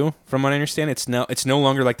getting too, from what I understand. It's no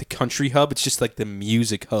longer like the country hub. It's just like the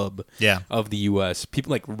music hub Yeah. of the U.S.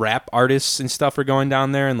 People like rap artists and stuff are going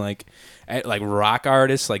down there, and like rock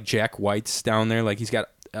artists like Jack White's down there. Like he's got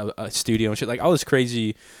a studio and shit. Like all this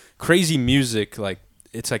crazy music. Like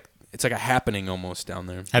it's like a happening almost down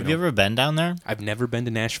there. Have you know? ever been down there? I've never been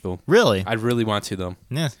to Nashville. Really? I really want to though.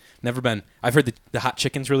 Yeah. Never been. I've heard the hot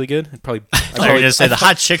chicken's really good. I'd probably. I was going to say the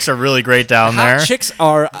hot chicks are really great down there. Hot chicks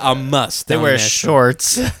are a must. They down wear in Nashville.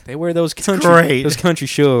 shorts. They wear those great. country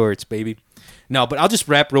shorts, baby. No, but I'll just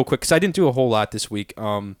wrap real quick because I didn't do a whole lot this week.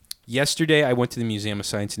 Yesterday I went to the Museum of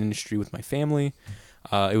Science and Industry with my family.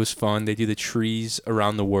 It was fun. They do the trees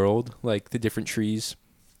around the world, like the different trees.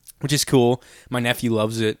 which is cool. My nephew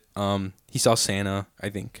loves it. He saw Santa, I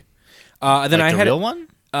think. Then Like I the had real one?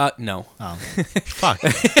 no. Oh, fuck.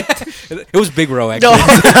 It was Big Bro actually.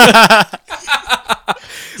 No.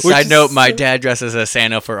 Which Side is note: my dad dresses as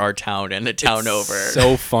Santa for our town and the town over.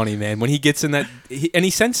 So funny, man. When he gets in that, and he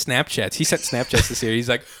sends Snapchats. He sent Snapchats this year. He's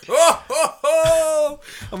like, oh, ho, ho.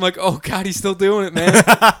 I'm like, oh God, he's still doing it, man.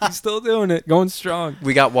 He's still doing it, going strong.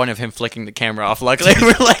 We got one of him flicking the camera off. Luckily,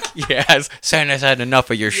 we're like, yes, Santa's had enough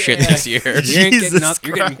of your shit this year. You ain't Jesus getting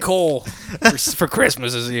you're getting coal for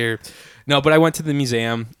Christmas this year. No, but I went to the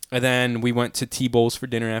museum, and then we went to T-Bowls for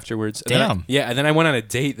dinner afterwards. And Damn. And then I went on a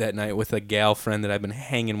date that night with a gal friend that I've been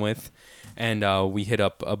hanging with, and we hit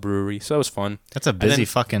up a brewery, so that was fun. That's a busy then-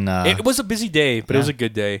 fucking. It was a busy day, but it was Yeah. a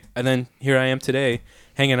good day. And then here I am today,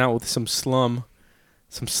 hanging out with some slum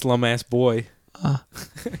ass boy.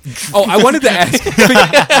 Oh, I wanted to ask.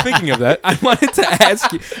 Speaking of that, I wanted to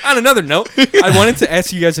ask you. On another note, I wanted to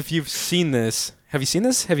ask you guys if you've seen this. Have you seen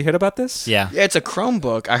this? Have you heard about this? yeah. Yeah, it's a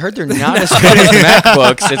Chromebook. I heard they're not as good as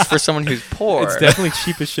MacBooks. It's for someone who's poor. It's definitely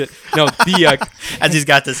cheap as shit. No, the As he's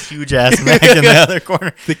got this huge ass Mac in the other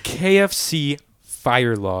corner. the KFC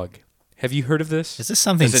Fire Log. Have you heard of this? Is this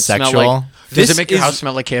something Does it smell sexual? like- Does This it make your is- house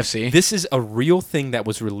smell like KFC? This is a real thing that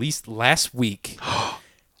was released last week.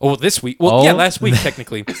 Oh, this week. Well, yeah, Oh. last week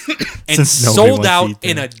technically, and Since nobody sold wants to out eat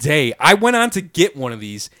in them. a day. I went on to get one of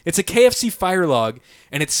these. It's a KFC Fire Log,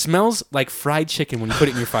 and it smells like fried chicken when you put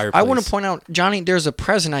it in your fireplace. I want to point out, Johnny, there's a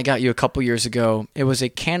present I got you a couple years ago. It was a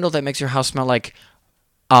candle that makes your house smell like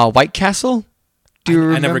White Castle. Do you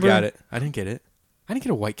remember? I never got it. I didn't get it. I didn't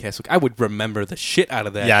get a White Castle. I would remember the shit out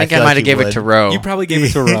of that. Yeah, I think I I, feel might like have you gave it would. to Ro. You probably gave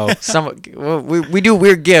it to Ro. Well, we do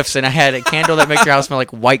weird gifts, and I had a candle that makes your house smell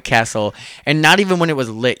like White Castle, and not even when it was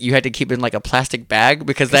lit, you had to keep it in like a plastic bag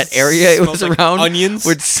because that area it was smells like around onions?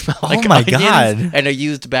 would smell like my onions God. and a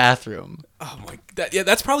used bathroom. Oh my, yeah,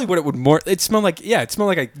 that's probably what it would more. It smelled like, it smelled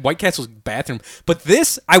like a White Castle's bathroom. But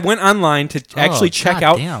this, I went online to actually check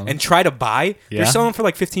out goddamn. and try to buy. Yeah. They're selling for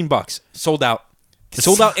like $15. Sold out.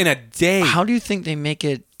 Sold out in a day. How do you think they make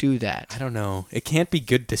it do that? I don't know. It can't be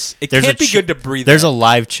good to. It There's can't a be chi- good to breathe. There's a in.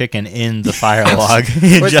 live chicken in the fire log.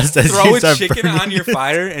 Or just as throw you a start chicken burning on your it.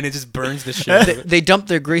 fire and it just burns the shit. They dump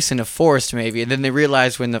their grease in a forest, maybe, and then they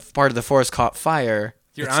realize when the part of the forest caught fire,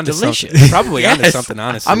 You're it's onto delicious. something. Probably onto Yes. something.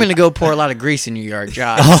 Honestly, I'm gonna go pour a lot of grease in your yard,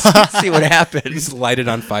 Josh. See what happens. just light it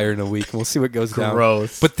on fire in a week. We'll see what goes down.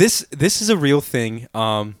 Gross. But this is a real thing.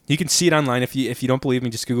 You can see it online if you don't believe me.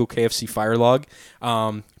 Just Google KFC Fire Log.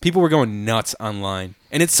 People were going nuts online,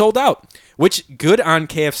 and it's sold out. Which good on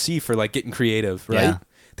KFC for like getting creative, right? Yeah.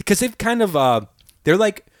 Because they've kind of they're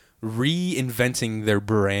like reinventing their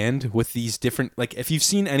brand with these different, like if you've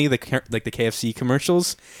seen any of the KFC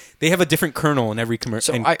commercials, they have a different kernel in every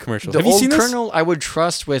commercial. The Have you old seen this? kernel I would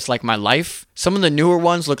trust with like my life. Some of the newer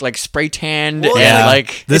ones look like spray tanned Well, and Yeah.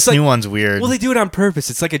 like This It's like- new one's weird. Well, they do it on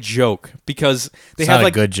purpose. It's like a joke because they It's have not a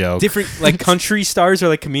like good joke. different like country stars or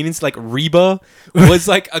like comedians. Like Reba was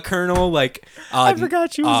like a kernel. Like I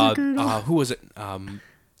forgot she was a kernel. Who was it?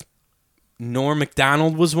 Norm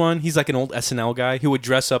Macdonald was one. He's like an old SNL guy who would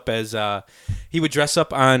dress up as he would dress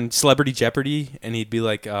up on Celebrity Jeopardy, and he'd be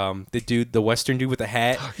like the Western dude with the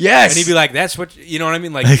hat. Yes! and he'd be like, "That's what you know what I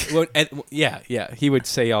mean." Like, yeah. He would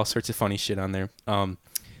say all sorts of funny shit on there.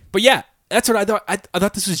 But yeah, that's what I thought. I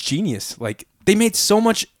thought this was genius. Like they made so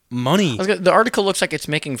much money. the article looks like it's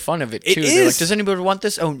making fun of it It too. They're like, is. does anybody want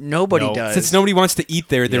this? Oh, nobody No. does. Since nobody wants to eat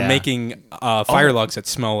there, they're Yeah. making fire logs that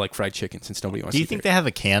smell like fried chicken. Since nobody wants Do to you eat think there. they have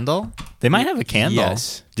a candle? They might have a candle.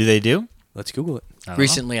 Yes. Do they do? Let's Google it. I don't know.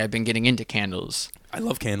 Recently, I've been getting into candles. I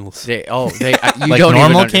love candles. You Like don't normal even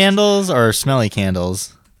understand. candles or smelly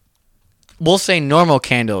candles? We'll say normal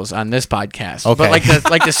candles on this podcast, Okay. but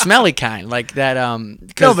like the smelly kind, like that. No,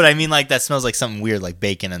 'Cause- but I mean like that smells like something weird, like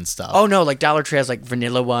bacon and stuff. oh no, like Dollar Tree has like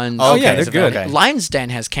vanilla ones. Oh, yeah, okay, they're good. Okay. Lion's Den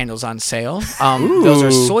has candles on sale. Those are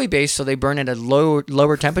soy based, so they burn at a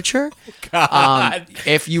lower temperature.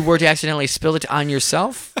 If you were to accidentally spill it on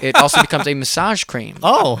yourself, it also becomes a massage cream.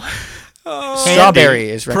 Oh,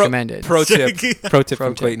 Strawberry is recommended. Pro tip. Pro tip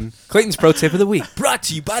from tip. Clayton. Clayton's pro tip of the week. Brought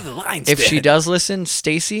to you by the Lions. If she does listen,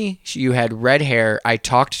 Stacy, you had red hair. I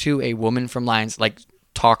talked to a woman from Lions, like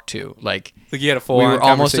like you had a full. we were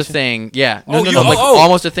almost a thing. Yeah, no, Oh, like oh.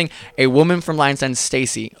 almost a thing. A woman from Lions Den,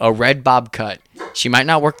 Stacy, a red bob cut. She might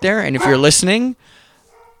not work there, and if you're listening,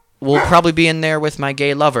 we'll probably be in there with my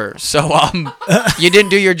gay lover. So you didn't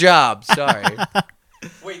do your job. Sorry.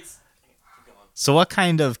 Wait. So what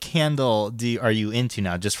kind of candle are you into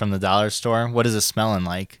now? Just from the dollar store? What is it smelling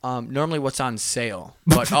like? Normally what's on sale,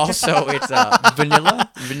 but also it's vanilla.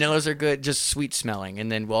 Vanillas are good, just sweet smelling.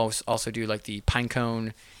 And then we'll also do like the pine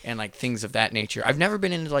cone and like things of that nature. I've never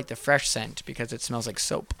been into like the fresh scent because it smells like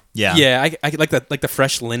soap. Yeah. Yeah, I like the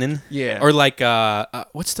fresh linen. Yeah. Or like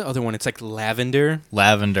what's the other one? It's like lavender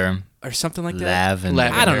Lavender. or something like that. Lavender.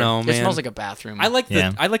 I don't know, It man. smells like a bathroom. I like Yeah.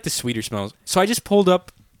 the sweeter smells. So I just pulled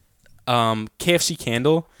up KFC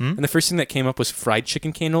candle, and the first thing that came up was fried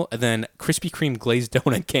chicken candle, and then Krispy Kreme glazed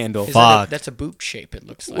donut candle. Is Fuck. that's a boot shape. It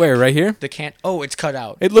looks like. Where, right here? The can? Oh, it's cut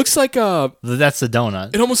out. It looks like That's the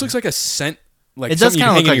donut. it almost looks like a scent, like It does something you kind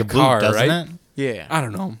of hang look in like a your car, boot, doesn't right? it? Yeah. I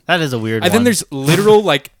don't know. That is a weird And one. then there's literal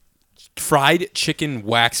like fried chicken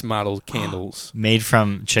wax model candles. made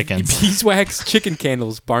from chickens. Beeswax chicken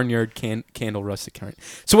candles, barnyard candle rustic current.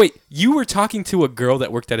 So wait, you were talking to a girl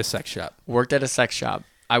that worked at a sex shop. Worked at a sex shop.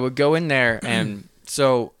 I would go in there and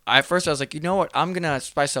so at first I was like, you know what? I'm gonna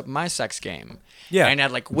spice up my sex game. Yeah. And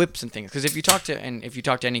add like whips and things. Because if you talk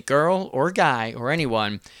to any girl or guy or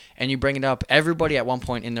anyone, and you bring it up, everybody at one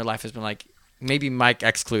point in their life has been like, maybe Mike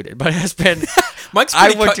excluded, but has been. Mike's I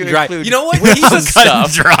pretty want cut to and dry. include You know what? whips He's a and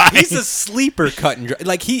stuff. dry. He's a sleeper cut and dry.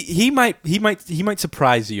 Like he might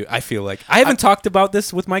surprise you. I feel like I haven't talked about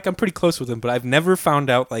this with Mike. I'm pretty close with him, but I've never found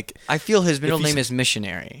out like. I feel his middle If he's- name is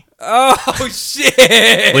missionary. Oh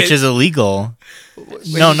shit! Which is illegal.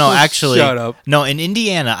 No, actually. Shut up. No, in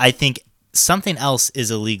Indiana, I think something else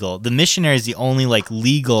is illegal. The missionary is the only like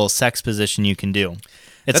legal sex position you can do.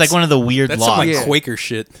 It's That's- like one of the weird that's laws. some like Yeah. Quaker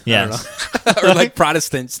shit. Yes. I don't know. Or like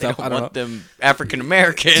Protestant They stuff. don't I don't want know. them African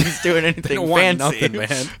Americans doing anything They don't want fancy. nothing,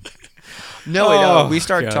 man. No, Oh, we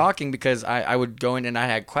started God. talking because I would go in and I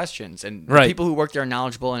had questions, and the Right. people who work there are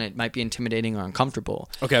knowledgeable, and it might be intimidating or uncomfortable.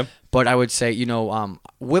 Okay. But I would say,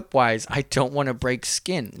 whip wise, I don't want to break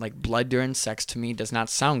skin. Like blood during sex to me does not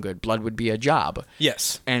sound good. Blood would be a job,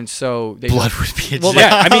 Yes. and so they Blood would be a well, job.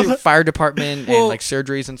 Yeah, I like, mean- fire department Well, and like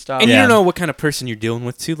surgeries and stuff. And you Yeah. don't know what kind of person you're dealing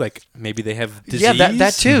with too. Like maybe they have disease. yeah,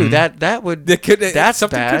 that too. That would That could- that's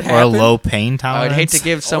something bad. could or a happen. low pain I tolerance. would hate to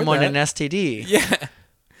give someone that. an STD. Yeah.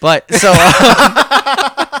 But so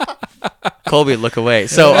Colby, look away.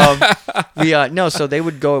 So so they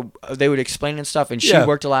would explain and stuff, and she Yeah.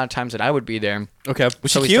 worked a lot of times that I would be there. Okay.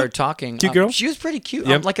 Was So she we cute? started talking. Cute girl? She was pretty cute.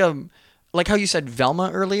 Yep. Like how you said Velma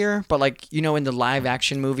earlier, but like in the live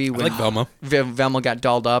action movie when like Velma. Velma got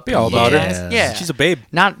dolled up. Yeah, all and- about Yeah. her. Yeah, She's a babe.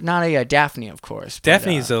 not a Daphne, of course. but,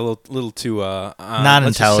 Daphne's a little too Not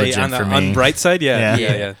let's just say intelligent on the for me. on bright side. Yeah,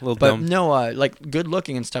 Yeah. yeah. A little But dumb. no, like good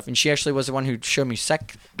looking and stuff. And she actually was the one who showed me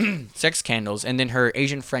sex candles. And then her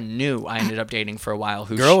Asian friend knew I ended up dating for a while.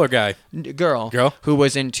 Who Girl or guy? girl Girl? who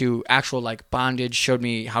was into actual like bondage, showed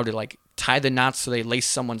me how to like tie the knots so they lace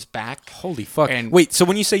someone's back. Holy fuck! And- Wait, so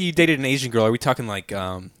when you say you dated an Asian girl, are we talking like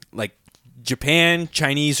Japan,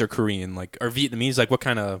 Chinese, or Korean, like or Vietnamese? Like what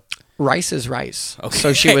kind of? Rice is rice. Okay.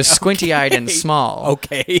 So she was squinty eyed and small.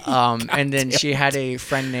 Okay. And then she had a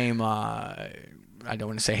friend named I don't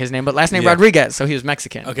want to say his name, but last name Yeah. Rodriguez, so he was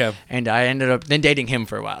Mexican. Okay. And I ended up then dating him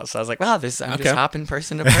for a while. So I was like, wow, I'm Okay. just hopping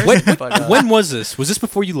person to person. when, but, when was this? Was this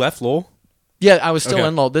before you left Lowell? yeah, I was still Okay.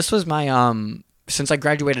 in Lowell. This was my since I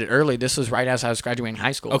graduated early, this was right as I was graduating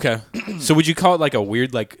high school. Okay. So would you call it like a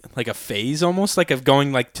weird like a phase almost like of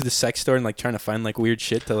going like to the sex store and like trying to find like weird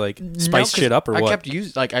shit to like No, spice 'cause shit up or I what?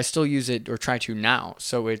 kept I still use it or try to now.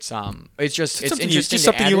 So it's just it's something interesting. just to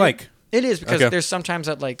something add you it. like. It is because Okay. there's sometimes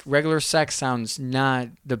that like regular sex sounds not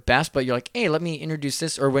the best, but you're like, hey, let me introduce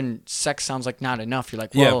this. Or when sex sounds like not enough, you're like,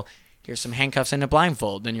 Yeah. well, here's some handcuffs and a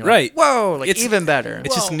blindfold. Then you're Right. like, whoa, like It's- even better.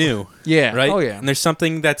 It's just new. Yeah. Right. Oh yeah. And there's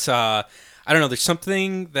something that's I don't know. There's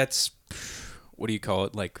something that's what do you call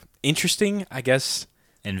it? Like interesting, I guess.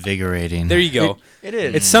 Invigorating. There you go. It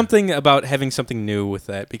is. It's something about having something new with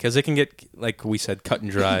that because it can get like we said cut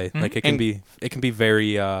and dry. Like it can be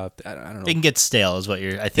very I don't know. It can get stale, is what I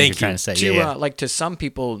think Thank you're you. trying to say. to Yeah. like to some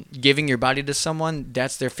people, giving your body to someone,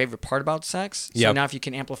 that's their favorite part about sex. So Yep. now if you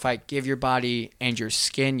can amplify, give your body and your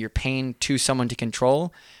skin, your pain to someone to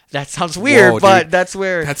control, that sounds weird, Whoa, but dude. that's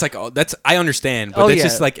where That's like that's I understand, but Oh, it's yeah.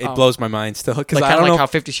 just like it blows my mind still because like I kind don't of like know. how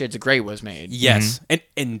 50 Shades of Grey was made. Yes,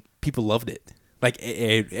 and people loved it. Like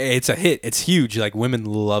it's a hit. It's huge. Like women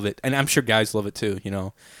love it, and I'm sure guys love it too.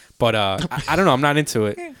 But I don't know. I'm not into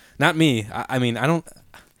it. Not me. I mean, I don't.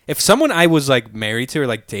 If someone I was like married to or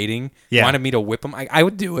like dating Yeah. wanted me to whip them, I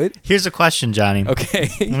would do it. Here's a question, Johnny. Okay,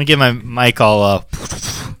 Let me get my mic all up.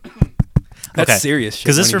 that's serious. shit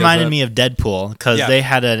Because when this he does reminded that. me of Deadpool. Because Yeah. they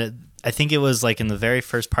had I think it was like in the very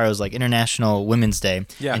first part, it was like International Women's Day.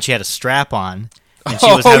 Yeah. And she had a strap on, and she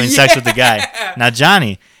was having sex with the guy. Now,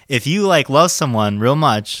 Johnny, if you like love someone real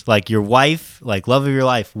much, like your wife, like love of your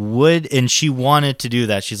life, and she wanted to do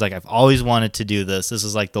that. She's like, I've always wanted to do this. This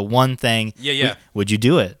is like the one thing. Yeah. Would you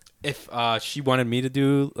do it? If she wanted me to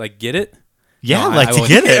do like get it, Yeah, No, like I to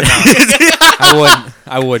wouldn't. get it.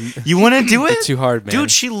 I wouldn't. You wouldn't do it? It's too hard, man.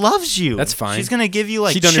 Dude, she loves you. That's fine. She's gonna give you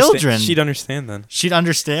like She'd children. She'd understand then. She'd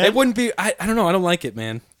understand. It wouldn't be. I don't know. I don't like it,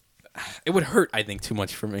 man. It would hurt. I think too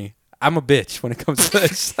much for me. I'm a bitch when it comes to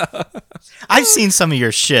this. I've seen some of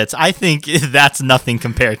your shits. I think that's nothing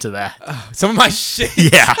compared to that. Some of my shit.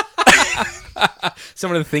 Yeah,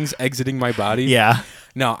 Some of the things exiting my body. yeah.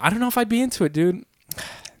 No, I don't know if I'd be into it, dude.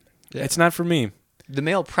 It's not for me. The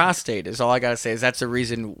male prostate is all I gotta say. Is that's the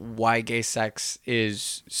reason why gay sex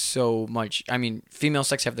is so much. I mean, female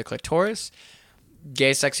sex you have the clitoris.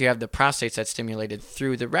 Gay sex you have the prostate that's stimulated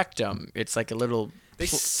through the rectum. It's like a little. They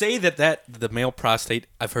say that the male prostate.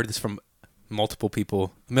 I've heard this from multiple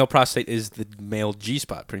people. The male prostate is the male G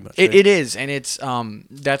spot, pretty much. Right? It is, and it's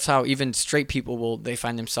that's how even straight people they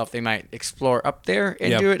find themselves. They might explore up there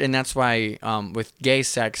and Yep. do it, and that's why with gay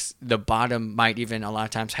sex, the bottom might even a lot of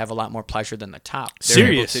times have a lot more pleasure than the top.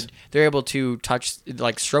 Serious? They're able to touch,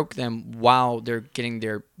 like stroke them while they're getting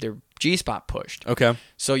their G spot pushed. Okay.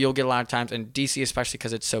 So you'll get a lot of times, and DC especially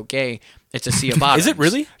because it's so gay, it's a sea of bottoms. Is it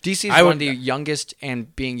really? DC is I one would- of the youngest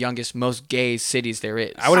and being youngest most gay cities there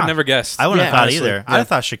is. I would have never guessed. I wouldn't Yeah, have thought honestly. either. I'd have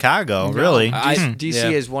thought Chicago. Really? DC yeah.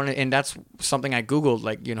 is one, and that's something I googled,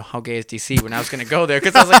 like how gay is DC when I was gonna go there,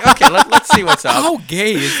 because I was like, okay, let's see what's up. How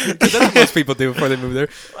gay is? That's what most people do before they move there.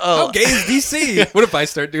 Oh. How gay is DC? What if I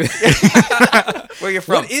start doing? Where you're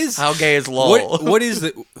from? What is how gay is LOL? What is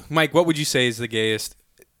the Mike? What would you say is the gayest?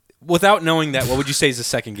 Without knowing that, what would you say is the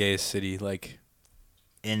second gayest city? Like,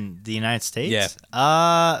 In the United States?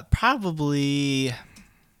 Yeah. Probably.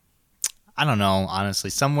 I don't know, honestly.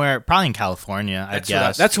 Somewhere, probably in California, I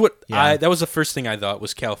guess. That's what Yeah. that was the first thing I thought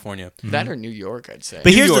was California. That or New York, I'd say.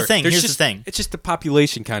 But New here's the York. thing. There's Here's just- the thing. It's just the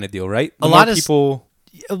population kind of deal, right? The A lot more of people.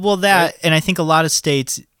 Well, that, and I think a lot of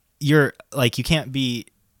states, you're like, you can't be,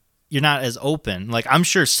 you're not as open. Like, I'm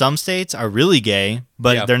sure some states are really gay,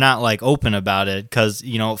 but Yeah. they're not like open about it because,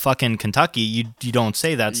 fucking Kentucky, you don't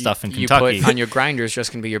say that stuff in you Kentucky. put on your grinder is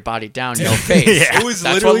just gonna be your body down, no face. Yeah. It was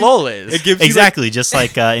That's literally- what LOL is. It gives you Exactly, just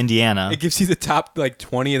like Indiana. It gives you the top like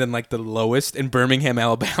 20 and then like the lowest in Birmingham,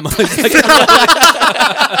 Alabama. It's like-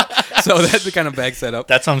 so that kind of backs that up.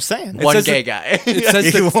 That's what I'm saying. One says gay guy. It says,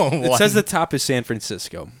 You the, want it one. says the top is San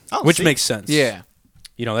Francisco, Oh, which see? makes sense. Yeah.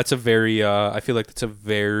 That's a very. I feel like that's a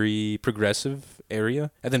very progressive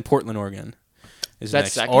area, and then Portland, Oregon, is That's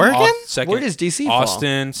next. second? Oregon? Second. Where does DC fall?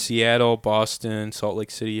 Austin, Seattle, Boston, Salt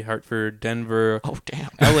Lake City, Hartford, Denver, Oh damn.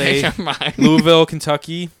 LA, Never mind. Louisville,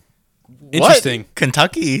 Kentucky. Interesting. What?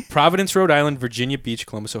 Kentucky? Providence, Rhode Island, Virginia Beach,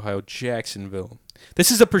 Columbus, Ohio, Jacksonville.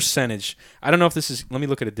 This is a percentage. I don't know if this is. Let me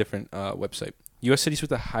look at a different website. U.S. cities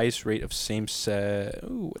with the highest rate of same-sex.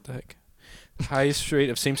 Ooh, what the heck? Highest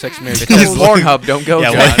rate of same-sex marriage. Pornhub, don't go.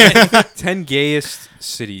 Yeah, John. 10 gayest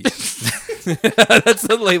cities. That's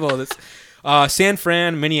the label of this. San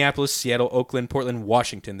Fran, Minneapolis, Seattle, Oakland, Portland,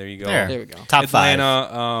 Washington. There you go. There. There we go. Top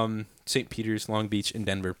Atlanta, St. Peters, Long Beach, and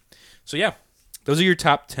Denver. So yeah, those are your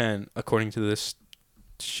top 10 according to this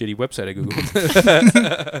shitty website I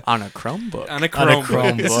googled. On a Chromebook. On a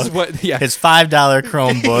Chromebook. This is Chromebook. what. Yeah. 5. His $5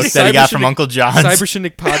 Chromebook that he got from Cybersonic- Uncle John's.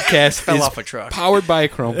 Cybersonic podcast Fell is off a truck. powered by a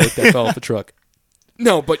Chromebook that fell off a truck.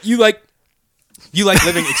 No, but you like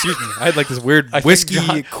living. Excuse me. I had like this weird I think whiskey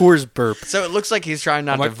John- Coors burp. So it looks like he's trying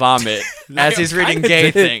not I'm to like- vomit as he's reading kinda gay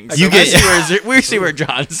did. things. You We get- we see where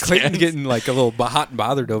John Clayton stands. getting like a little hot and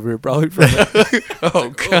bothered over it, probably from it. Oh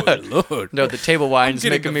god. Oh, Lord. No, the table wine's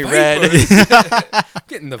getting making the me red. vipers.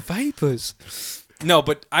 Getting the vipers. No,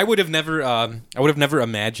 but I would have never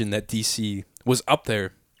imagined that DC was up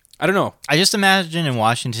there. I don't know. I just imagine in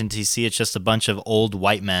Washington, D.C., it's just a bunch of old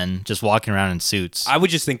white men just walking around in suits. I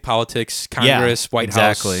would just think politics, Congress, White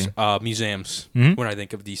exactly. House, museums Mhm. when I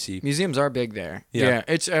think of DC. Museums are big there. Yeah.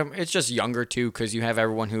 Yeah, it's just younger too because you have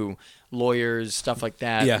everyone who lawyers stuff like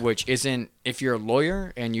that. Yeah. Which isn't if you're a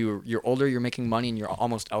lawyer and you're older, you're making money and you're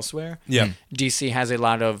almost elsewhere. Yeah. DC has a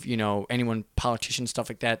lot of anyone politicians stuff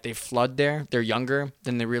like that. They flood there. They're younger.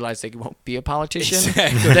 Then they realize they won't be a politician.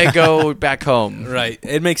 Exactly. They go back home. Right.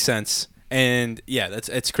 It makes sense. And yeah,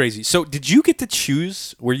 it's crazy. So did you get to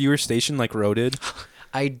choose where you were stationed like Ro did?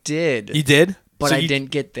 I did, You did? but So I you- didn't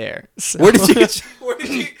get there. So. Where did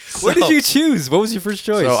you choose? What was your first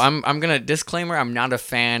choice? So I'm gonna disclaimer. I'm not a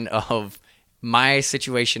fan of my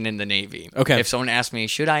situation in the Navy. Okay. If someone asks me,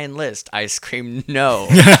 should I enlist? I scream no.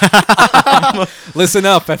 Listen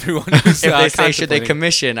up, everyone. Who's, If they say should they contemplating.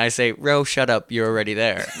 commission, I say, Ro, shut up. You're already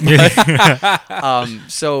there.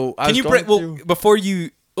 So I Can was you going break? Well, through- before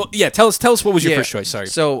you Well, yeah, tell us what was your Yeah. first choice? Sorry.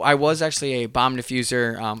 So I was actually a bomb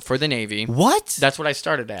diffuser for the Navy. What? That's what I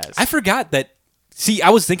started as. I forgot that. See, I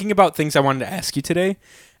was thinking about things I wanted to ask you today,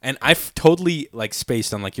 and I've totally like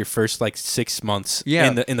spaced on like your first like 6 months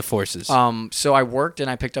Yeah. in the forces. So I worked and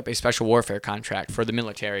I picked up a special warfare contract for the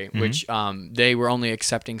military, which they were only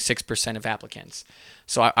accepting 6% of applicants.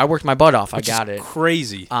 So I worked my butt off. Which I got is it.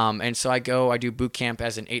 crazy. And so I do boot camp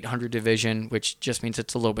as an 800 division, which just means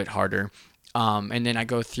it's a little bit harder. And then I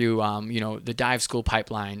go through, the dive school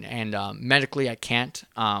pipeline. And medically, I can't.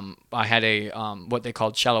 I had a what they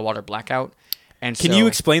called shallow water blackout. And Can you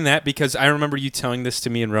explain that? Because I remember you telling this to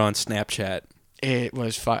me and Ro on Snapchat. It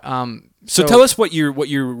was fun. So tell us what your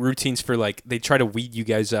routines for, like, they try to weed you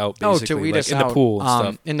guys out, basically. To weed like, us in out. the pool and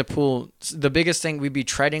stuff. In the pool, the biggest thing, we'd be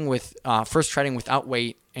treading without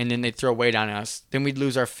weight, and then they'd throw weight on us. Then we'd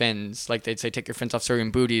lose our fins. Like, they'd say, take your fins off so you're in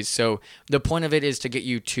booties. So the point of it is to get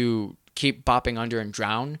you to keep bopping under and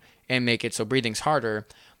drown and make it so breathing's harder.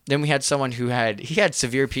 Then we had someone who had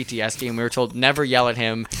severe PTSD, and we were told never yell at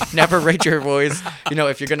him, never raise your voice.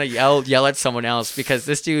 If you're gonna yell at someone else, because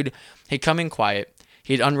this dude, he'd come in quiet,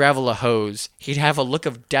 he'd unravel a hose, he'd have a look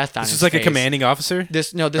of death on his face. This is like a commanding officer?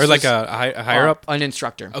 This or like was, a higher up? an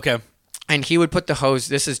instructor. Okay. And he would put the hose,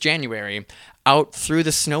 this is January, out through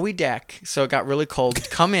the snowy deck, so it got really cold,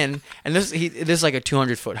 come in, and this is like a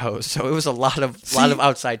 200-foot hose, so it was a lot of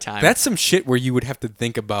outside time. That's some shit where you would have to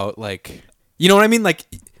think about, like, you know what I mean? Like,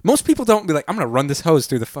 most people don't be like, I'm going to run this hose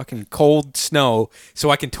through the fucking cold snow so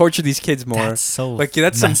I can torture these kids more. That's so like,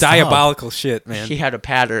 that's some messed up. diabolical shit, man. He had a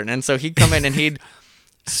pattern, and so he'd come in and he'd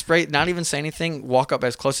spray, not even say anything, walk up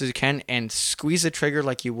as close as you can and squeeze the trigger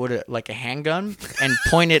like you would like a handgun and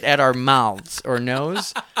point it at our mouths or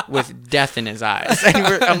nose with death in his eyes. And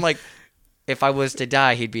I'm like, if I was to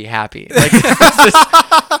die, he'd be happy. Like,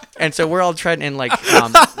 and so we're all treading in like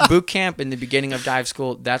boot camp in the beginning of dive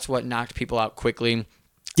school. That's what knocked people out quickly.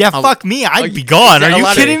 Yeah, fuck me. I'd be gone. Are you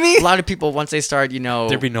kidding me? A lot of people, once they start,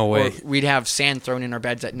 There'd be no way. We'd have sand thrown in our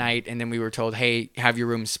beds at night, and then we were told, hey, have your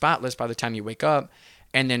room spotless by the time you wake up.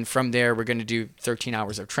 And then from there, we're going to do 13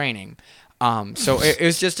 hours of training. So it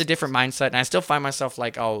was just a different mindset. And I still find myself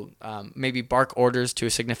like, I'll maybe bark orders to a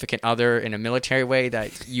significant other in a military way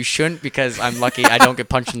that you shouldn't, because I'm lucky I don't get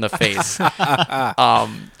punched in the face.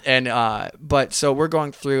 But so we're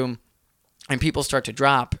going through, and people start to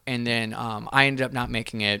drop, and then I ended up not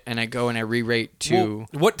making it, and I go and I re-rate to...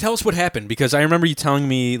 Well, tell us what happened, because I remember you telling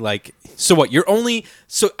me, like, so what,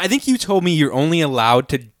 so I think you told me you're only allowed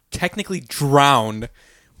to technically drown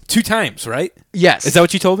 2 times, right? Yes. Is that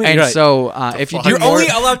what you told me? And Right. so if you do You're more... only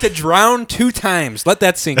allowed to drown 2 times. Let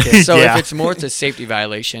that sink in. So Yeah. if it's more, it's a safety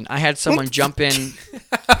violation. I had someone jump in.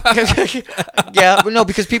 Yeah, but no,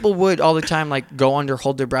 because people would all the time like go under,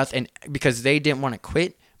 hold their breath, and because they didn't want to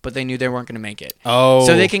quit, but they knew they weren't going to make it. Oh.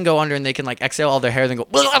 So they can go under and they can like exhale all their hair, then go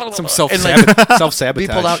Some and, like, self-sabotage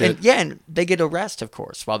be pulled out, shit. and they get a rest, of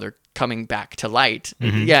course, while they're coming back to light.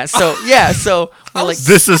 Mm-hmm. So we're like,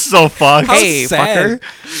 This is so fucked. hey, sad.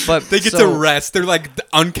 fucker. But They get so- to rest. They're like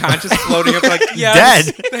unconscious, floating up, like, yes,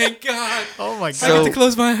 Dead. thank God. Oh my I So- get to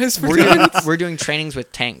close my eyes for we're 2 doing, minutes. we're doing trainings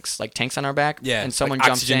with tanks on our back. Yeah, and someone like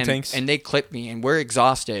jumps oxygen in tanks? and they clip me, and we're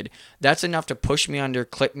exhausted. That's enough to push me under,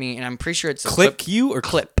 clip me, and I'm pretty sure it's a Clip you or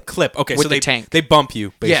clip. Clip. Okay, With so the they tank. they bump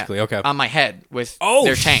you basically. Yeah, Okay. on my head with Oh,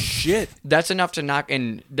 their tank. shit. That's enough to knock,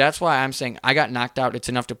 and that's why I'm saying I got knocked out. It's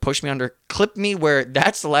enough to push me under, clip me where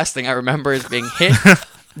that's the last thing I remember is being hit.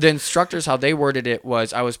 The instructors, how they worded it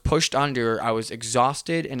was I was pushed under, I was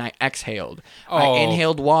exhausted, and I exhaled. Oh. I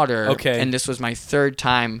inhaled water, Okay. and this was my 3rd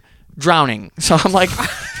time drowning. So I'm like,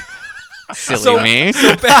 silly So- me.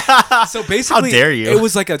 So basically, How dare you. It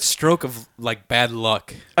was like a stroke of like bad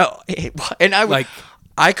luck. And Like-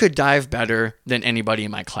 I could dive better than anybody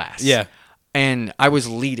in my class. Yeah. And I was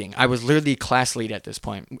leading. I was literally class lead at this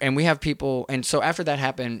point. And we have people, and so after that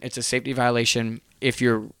happened, it's a safety violation. If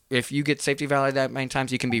you get safety violated that many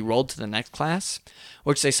times, you can be rolled to the next class,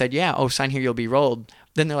 which they said, yeah, sign here, you'll be rolled.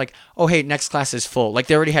 Then they're like, oh, hey, next class is full. Like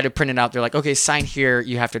they already had it printed out. They're like, okay, sign here,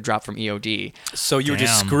 you have to drop from EOD. So you were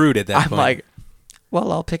just Damn. screwed at that I'm point. like,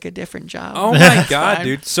 well, I'll pick a different job. oh my That's God, fine.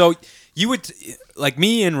 dude. So you would, like,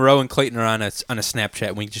 me and Ro and Clayton are on a Snapchat,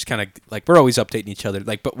 and we just kind of like, we're always updating each other.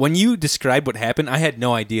 Like, but when you described what happened, I had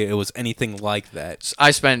no idea it was anything like that.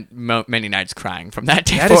 I spent many nights crying from that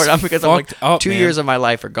day That forward is because I'm like, fucked up, 2 man. years of my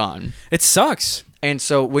life are gone. It sucks. And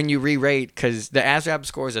so when you re-rate, because the ASVAB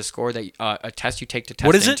score is a score that a test you take to test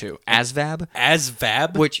What is it? into. ASVAB,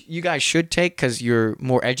 ASVAB. which you guys should take because you're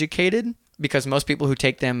more educated. because most people who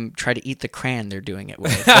take them try to eat the crayon they're doing it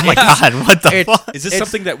with. Oh my god, what the It's- fuck? Is this It's-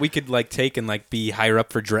 something that we could like take and like be higher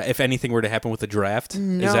up for draft if anything were to happen with the draft?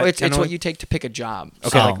 No, it's what you take to pick a job. Okay.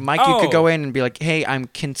 So like Mike, you could Oh. go in and be like, "Hey, I'm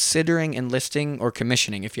considering enlisting or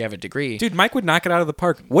commissioning if you have a degree." Dude, Mike would knock it out of the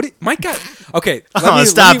park. Mike got okay.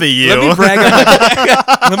 Stop it, you. Let me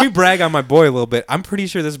brag. Let me brag on my boy a little bit. I'm pretty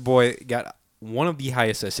sure this boy got one of the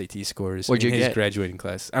highest SAT scores What'd in you his get? graduating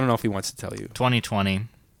class. I don't know if he wants to tell you. 2020.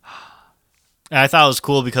 And I thought it was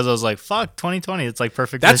cool because I was like, fuck, 2020. It's like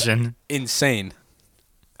perfect That's vision. insane.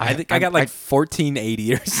 I think I got like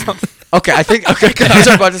 1480 or something. Okay, I think okay. 'Cause I was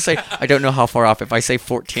about to say I don't know how far off. If I say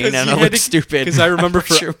 14, I don't look stupid. Because I remember I'm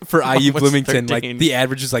sure for IU mine was Bloomington, 13. like the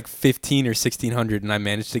average is like 15 or 1600, and I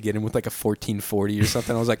managed to get in with like a 1440 or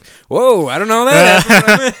something. I was like, whoa, I don't know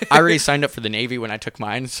that. I already signed up for the Navy when I took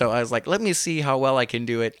mine, so I was like, let me see how well I can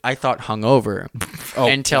do it. I thought hungover Oh,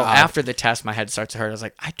 until God. after the test, my head starts to hurt. I was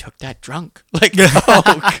like, I took that drunk. Like,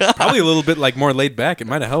 oh god. Probably a little bit like more laid back. It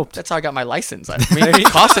might have helped. That's how I got my license. I mean,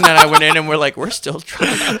 Costin and I went in and we're like, we're still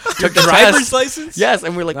drunk. Took the Driver's test. license? Yes,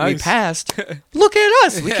 and we're like, we Nice. passed. Look at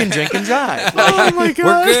us. We can drink and drive. Like, Oh my We're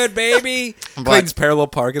good, baby. But- Clayton's parallel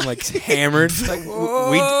parking like hammered. Like, we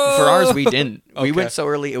for ours we didn't. We Okay. went so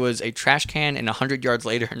early. It was a trash can, and 100 yards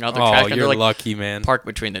later, another oh, trash can. you're They're like lucky, man. parked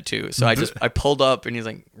between the two. So I pulled up, and he's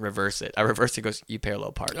like, reverse it. I reversed it. He goes, you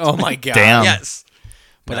parallel parked. Oh my god. Damn. yes.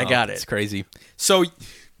 But I No, got It's it. crazy. So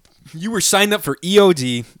you were signed up for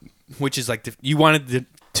EOD, which is like you wanted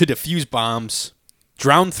to defuse bombs,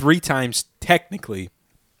 drown 3 times technically,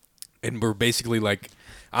 and we're basically like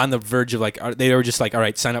on the verge of like they were just like, all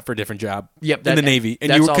right, sign up for a different job. Yep, in the Navy,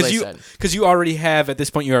 and that's you all they you said. because you already have at this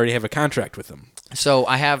point you already have a contract with them. So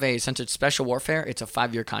I have since it's special warfare, it's a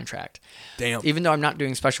 5-year contract. Damn. Even though I'm not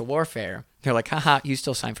doing special warfare, they're like, haha, you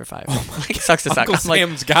still signed for 5. Like, sucks to suck. Uncle I'm like,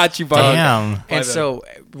 Sam's got you, bud. Damn. By and the- so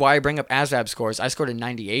why I bring up ASVAB scores, I scored a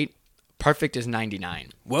 98. Perfect is 99.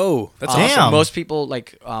 Whoa, that's Damn. awesome. Most people,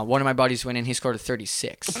 like one of my buddies went in, he scored a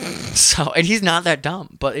 36. So, and he's not that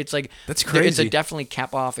dumb, but it's like That's It's crazy. a definitely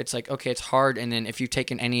cap off. It's like, okay, it's hard, and then if you've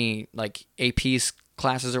taken any like APs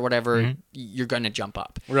classes or whatever, you're gonna jump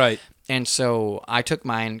up. Right. And so I took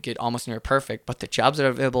mine, get almost near perfect, but the jobs that are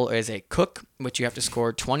available is a cook, which you have to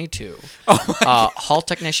score 22. Hall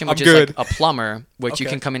technician, which I'm is good. like a plumber, which you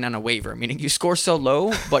Okay. can come in on a waiver, meaning you score so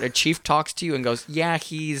low, but a chief talks to you and goes, yeah,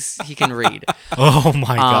 he can read. Oh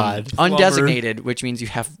my god. Undesignated, which means you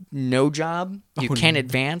have no job, you Oh, can't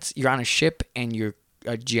advance, you're on a ship, and you're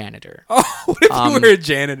a janitor. Oh, what if you were a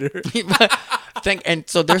janitor? And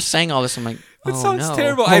so they're saying all this. I'm like, That oh, sounds no.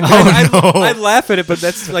 terrible. no. I laugh at it, but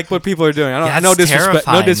that's like what people are doing. I don't. Yeah, no it's disrespect.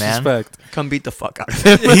 No terrifying, man. disrespect. Come beat the fuck out of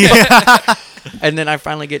him. Yeah. And then I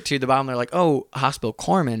finally get to the bottom. They're like, oh, hospital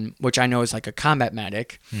corpsman, which I know is like a combat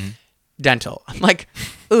medic. Dental. I'm like,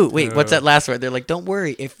 ooh, wait, what's that last word? They're like, don't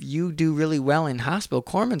worry. If you do really well in hospital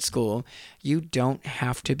corpsman school, you don't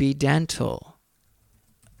have to be dental.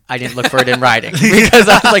 I didn't look for it in writing because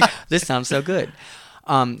I was like, this sounds so good.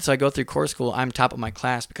 So I go through core school. I'm top of my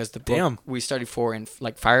class because the book Damn. we studied for in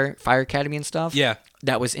like fire academy and stuff. Yeah.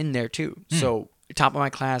 that was in there too. So top of my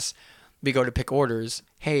class, we go to pick orders.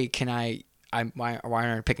 Hey, can why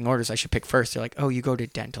aren't I picking orders? I should pick first. They're like, oh, you go to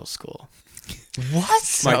dental school. What?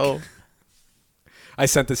 So I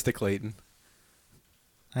sent this to Clayton.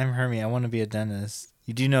 I'm Hermie. I want to be a dentist.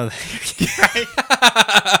 You do know that.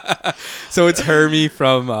 So it's Hermie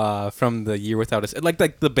from the Year Without a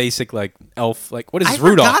like the basic like elf like what is I this,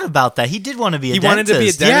 Rudolph? forgot about that. He did want to be a He dentist. wanted to be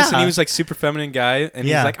a dentist, Yeah. and he was like super feminine guy, and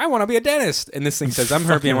Yeah. he's like, I want to be a dentist, and this thing says, I'm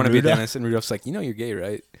Herbie, I want to be a Rudolph. dentist, and Rudolph's like, you know, you're gay,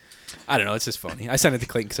 right? I don't know, it's just funny. I sent it to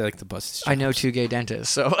Clayton because I like to bust his I know 2 gay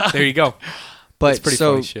dentists. So There you go. But That's pretty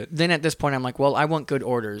so funny shit. then at this point, I'm like, well, I want good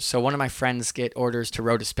orders. So one of my friends get orders to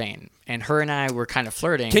row to Spain, and her and I were kind of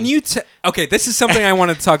flirting. Can you? Okay, this is something I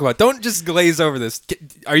wanted to talk about. Don't just glaze over this.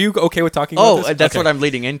 Are you okay with talking? Oh, about this? that's Okay. what I'm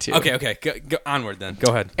leading into. Okay. Go onward then. Go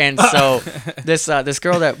ahead. And so this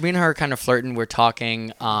girl that me and her are kind of flirting, we're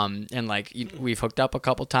talking, and like we've hooked up a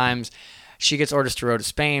couple times. She gets orders to row to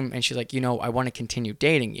Spain, and she's like, I want to continue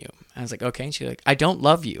dating you. I was like, okay. And she's like, I don't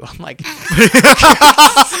love you. I'm like,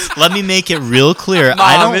 Let me make it real clear.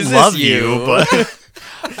 I Mom, don't is this love you? you, but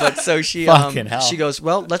but so she Fucking hell. she goes,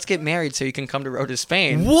 well, let's get married so you can come to row to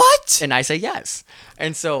Spain. what? And I say yes.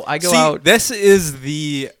 And so I go See, out. this is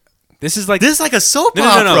like This is like a soap no.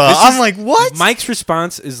 opera. This I'm is- like, what? Mike's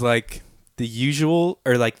response is like the usual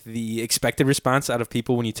or like the expected response out of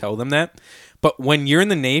people when you tell them that. But when you're in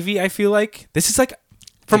the Navy, I feel like this is like,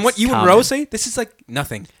 from what It's you and common. Rose say, this is like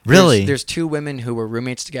nothing. Really? There's 2 women who were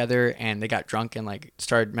roommates together, and they got drunk and like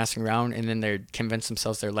started messing around, and then they convinced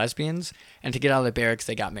themselves they're lesbians, and to get out of the barracks,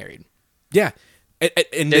 they got married. Yeah.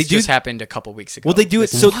 And This they do. just happened a couple weeks ago. Well, they do it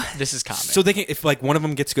so. This is common. So they can, if like one of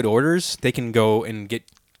them gets good orders, they can go and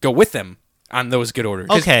go with them on those good orders.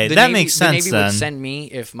 Okay, The that Navy- makes sense The Navy then. would send me,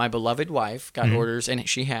 if my beloved wife got orders and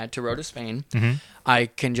she had to row to Spain, Mm-hmm. I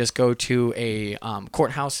can just go to a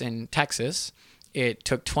courthouse in Texas. It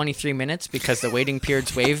took 23 minutes because the waiting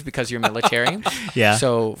periods waived because you're military. Yeah.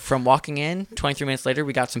 So from walking in, 23 minutes later,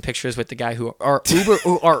 we got some pictures with the guy who our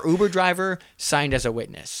Uber driver signed as a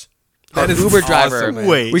witness. That Our is Uber awesome, driver. man.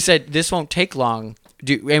 Wait. We said this won't take long,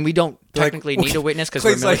 and we don't technically need a witness because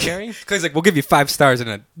we're military. Clay's like, we'll give you 5 stars and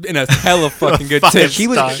a hell of fucking good 5 tips. He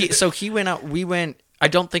was Stars. so he went out. We went. I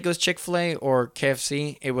don't think it was Chick-fil-A or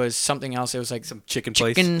KFC. It was something else. It was like Some chicken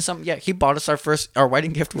place. Something. Yeah, he bought us our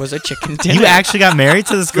wedding gift was a chicken dinner. You actually got married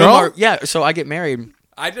to this Girl, girl? yeah. So I get married,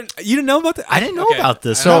 You didn't know about that? I didn't know about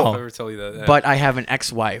this. I don't know No. if I ever told you that. but I have an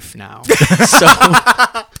ex-wife now. So,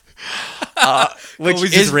 which Colby's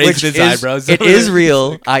is just raising which his is, eyebrows. It is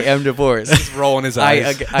real. I am divorced. He's rolling his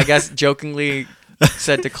eyes. I guess jokingly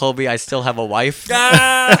said to Colby, I still have a wife,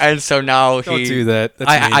 Ah! and so now Don't he. do that. That's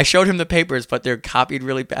mean. I showed him the papers, but they're copied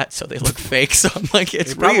really bad, so they look fake. So I'm like,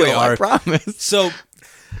 it's They probably real. I are. promise. So,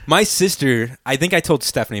 my sister, I think I told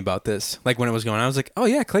Stephanie about this. Like when it was going on, I was like, "Oh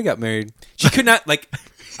yeah, Clay got married." She could not like.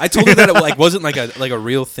 I told her that it like wasn't like a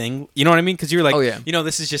real thing. You know what I mean? Because you're like, Oh, yeah.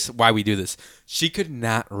 this is just why we do this. She could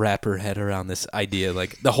not wrap her head around this idea,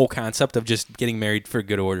 like the whole concept of just getting married for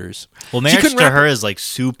good orders. Well, She marriage couldn't to wrap- her is like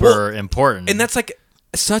super Well, important. and that's like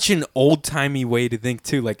such an old timey way to think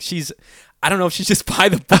too. Like I don't know if she's just by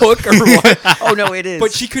the book or what. Oh no, it is.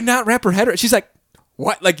 But she could not wrap her head around. She's like,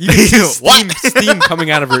 "What?" Like you can see steam coming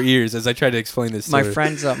out of her ears as I tried to explain this. To my her.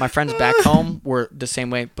 friends back home were the same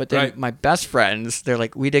way. But then Right. my best friends, they're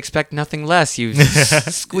like, we'd expect nothing less. You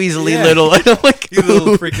squeezely little. And I'm like, You little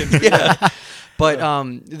 "Ooh." freaking yeah. But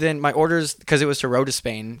then my orders, because it was to row to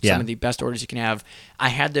Spain, Yeah. some of the best orders you can have. I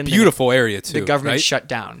had them. beautiful area too. The government right? shut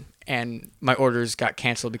down, and my orders got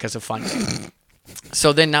canceled because of funding.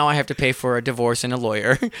 So then now I have to pay for a divorce and a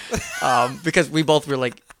lawyer, because we both were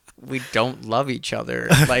like, we don't love each other.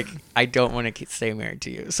 Like, I don't want to stay married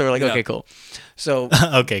to you. So we're like, Yeah. okay, cool. So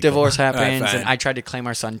Okay, cool. divorce happens, All right, fine. and I tried to claim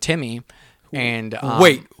our son Timmy, and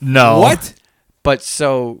Wait, No. what? But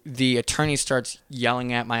so the attorney starts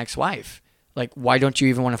yelling at my ex-wife. Like, why don't you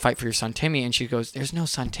even want to fight for your son Timmy? And she goes, "There's no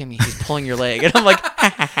son Timmy. He's pulling your leg." And I'm like,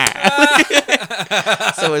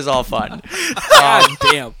 so it was all fun. God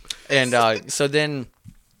damn. And so then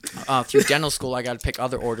through dental school, I got to pick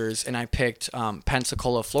other orders, and I picked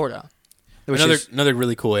Pensacola, Florida, which is Another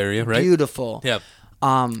really cool area, right? beautiful. Yeah.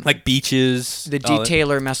 Like beaches. The all that.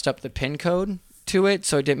 detailer messed up the pin code to it,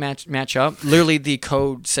 so it didn't match up. Literally, the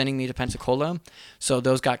code sending me to Pensacola, so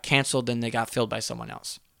those got canceled, then they got filled by someone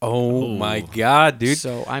else. Oh my god, dude.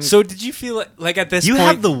 So did you feel like at this You point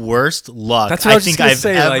have the worst luck That's what I I was just think gonna I've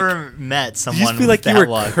say, like, ever met did someone you just feel like with you were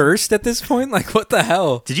that luck. cursed at this point? Like what the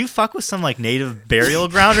hell? Did you fuck with some like native burial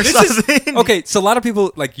ground or This something? is okay. So a lot of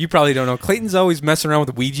people like you probably don't know. Clayton's always messing around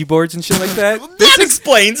with Ouija boards and shit like that. That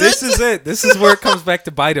explains This is it. This is where it comes back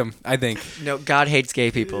to bite him. I think. no, God hates gay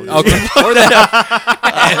people. Okay. Or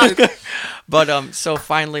that. But so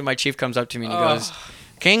finally, my chief comes up to me and he goes,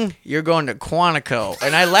 "King, you're going to Quantico,"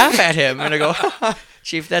 and I laugh at him and I go,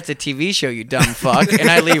 "Chief, that's a TV show, you dumb fuck," and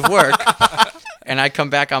I leave work. And I come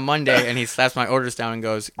back on Monday, and he slaps my orders down and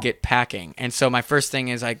goes, "Get packing." And so my first thing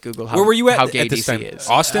is I Google how, Where were you at how gay this DC time? is.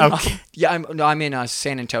 Austin. Okay. Yeah, I'm in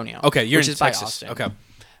San Antonio. Okay, you're which in is Texas. by Austin. Okay.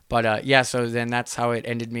 But yeah, so then that's how it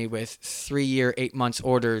ended me with 3 year, 8 months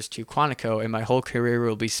orders to Quantico, and my whole career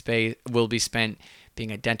will be spent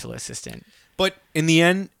being a dental assistant. But in the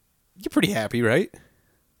end, you're pretty happy, right?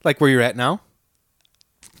 Like where you're at now.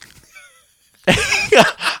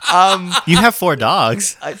 You have 4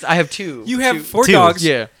 dogs. I have two. You have Two- 4 Two. dogs.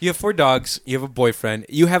 Yeah. You have 4 dogs. You have a boyfriend.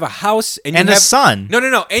 You have a house, and And you a have, son.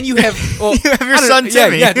 No. And you have. Well, You have your I don't son, know.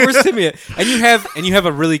 Timmy. Yeah. Where's Timmy? At? And you have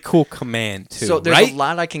a really cool command too. So there's right? a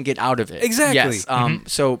lot I can get out of it. Exactly.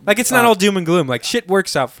 Yes. So Like it's not all doom and gloom. Like shit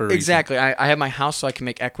works out for a reason. exactly. I have my house, so I can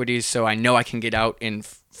make equities, so I know I can get out in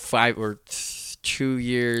 5 or 2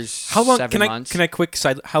 years. How long 7 can I months. quick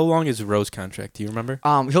side? How long is Rose's contract? Do you remember?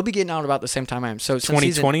 He'll be getting out about the same time I am. So since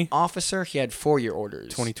he's 2020? an officer, he had 4-year orders.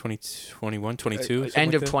 2020, 21, 22?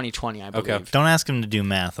 End of 2020, I believe. Okay. Don't ask him to do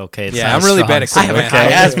math, okay? It's Yeah, not I'm really strong bad at suit, quick math. I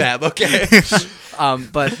okay? have ASVAB, okay.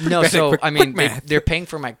 But no, Quick- so quick- I mean, quick math. they're paying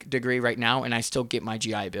for my degree right now, and I still get my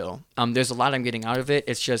GI Bill. There's a lot I'm getting out of it.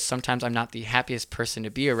 It's just sometimes I'm not the happiest person to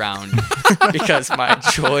be around because my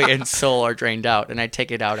joy and soul are drained out, and I take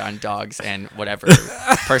it out on dogs and whatever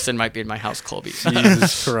person might be in my house, Colby.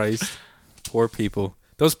 Jesus Christ. Poor people.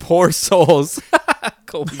 Those poor souls.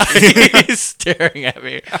 Colby. He's staring at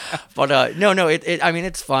me. But no, I mean,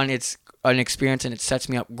 it's fun. It's an experience, and it sets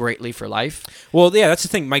me up greatly for life. Well, yeah, that's the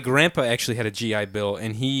thing. My grandpa actually had a GI Bill,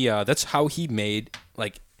 and he that's how he made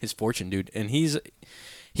like his fortune, dude. And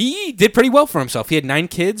he did pretty well for himself. He had 9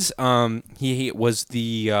 kids. He was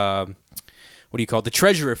the what do you call it? The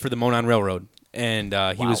treasurer for the Monon Railroad, and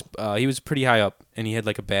he was pretty high up, and he had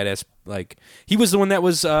like a badass he was the one that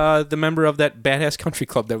was the member of that badass country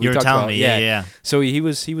club that we You were talked telling about. me, yeah. So he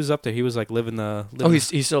was up there. He was like living the. Oh,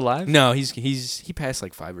 he's still alive? No, he passed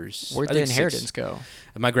like 5 years. Where'd I the think 6. inheritance go?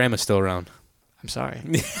 My grandma's still around. I'm sorry. I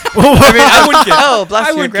mean, I wouldn't get. Oh, bless I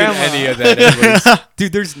your wouldn't get grandma. any of that. Anyways.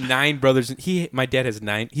 Dude, there's 9 brothers. My dad has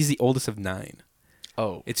 9. He's the oldest of 9.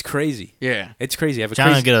 Oh, It's crazy. yeah. It's crazy. I have a John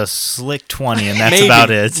will crazy. get a slick 20, and that's maybe, about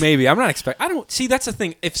it. Maybe I'm not expect. I don't see. That's the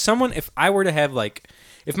thing. If I were to have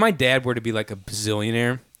if my dad were to be like a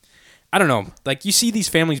bazillionaire, I don't know. Like you see these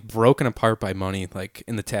families broken apart by money, like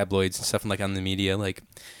in the tabloids and stuff, and like on the media, like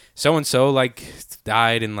so and so like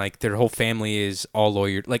died, and like their whole family is all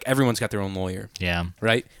lawyer. Like everyone's got their own lawyer, Yeah.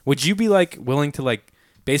 right? Would you be like willing to like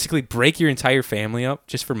basically break your entire family up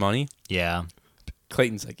just for money? Yeah.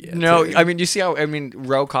 Clayton's like, yeah. No, totally. I mean, you see how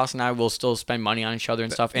Ro, Costin, and I will still spend money on each other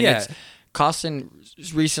and stuff. And Yeah. it's Costin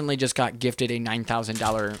recently just got gifted a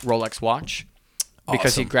 $9,000 Rolex watch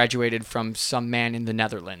because he Awesome. graduated from some man in the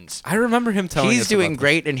Netherlands. I remember him telling He's us doing about this.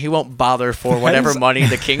 great, and he won't bother for whatever money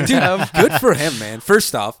the Kings have. Good for him, man.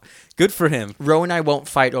 First off, good for him. Ro and I won't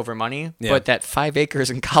fight over money, Yeah. but that 5 acres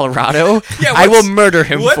in Colorado, Yeah, I will what's- murder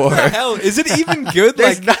him What for. the hell? Is it even good?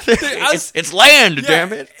 There's like nothing. I was- It's land, yeah,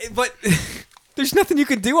 damn it. But there's nothing you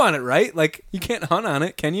can do on it, right? Like you can't hunt on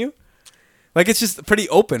it, can you? Like it's just pretty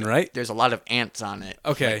open, right? There's a lot of ants on it.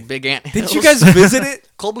 Okay. Like big ant. Did you hills. guys visit it?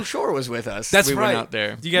 Cole Bouchard was with us. That's we right. went out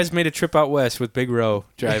there. You guys made a trip out west with Big Ro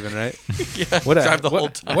driving, right? Yeah, What a drive the what, whole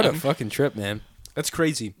time. What a fucking trip, man. That's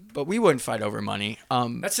crazy. But we wouldn't fight over money.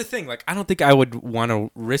 That's the thing. Like I don't think I would want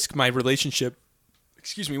to risk my relationship,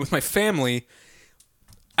 with my family.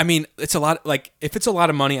 I mean, it's a lot. Like if it's a lot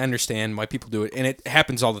of money, I understand why people do it, and it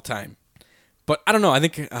happens all the time. But I don't know. I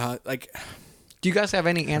think Do you guys have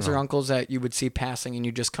any aunts or uncles that you would see passing and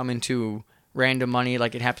you just come into random money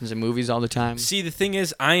like it happens in movies all the time? see, the thing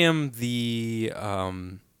is, I am the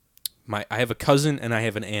I have a cousin and I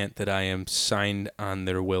have an aunt that I am signed on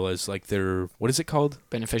their will as like their what is it called?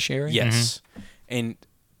 Beneficiary? Yes, and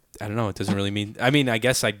I don't know. It doesn't really mean. I mean, I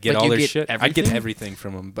guess I'd get Like all you their get shit. I'd get everything? everything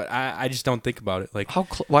from them, but I just don't think about it. Like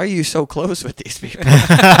Why are you so close with these people?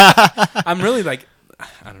 I'm really like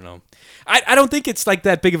I don't know. I don't think it's like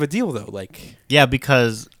that big of a deal though. Like Yeah,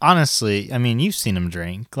 because honestly, I mean, you've seen him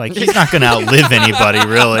drink. Like, he's not going to outlive anybody,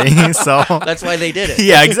 really. So, That's why they did it.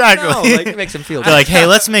 yeah, exactly. No, like, It makes him feel They're like, hey,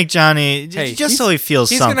 let's make Johnny Hey, just so he feels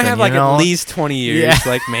he's something. gonna have you like know? at least 20 years. Yeah.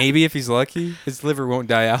 Like maybe if he's lucky, his liver won't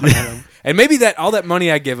die out on him. And maybe that all that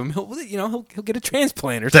money I give him, he'll get a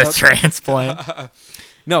transplant or the something. transplant.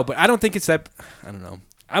 No, but I don't think it's that. I don't know.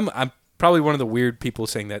 I'm probably one of the weird people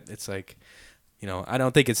saying that it's like, I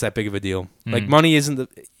don't think it's that big of a deal. Like money isn't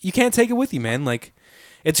you can't take it with you, man. Like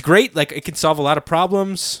it's great. Like it can solve a lot of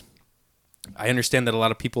problems. I understand that a lot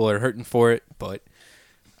of people are hurting for it, but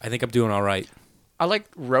I think I'm doing all right. I like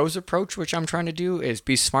Ro's approach, which I'm trying to do, is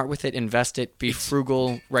be smart with it, invest it, be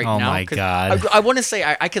frugal right Oh now. my 'Cause God. I want to say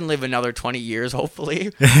I can live another 20 years,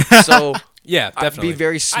 hopefully. So Yeah, definitely. be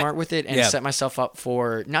very smart with it and yeah. set myself up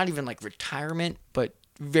for not even like retirement, but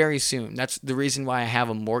very soon. That's the reason why I have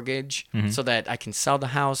a mortgage, so that I can sell the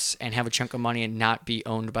house and have a chunk of money and not be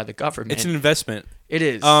owned by the government. It's an investment. It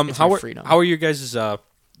is. It's How my are freedom. how are your guys'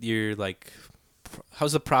 your like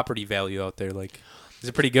how's the property value out there? Like is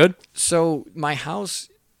it pretty good? So my house,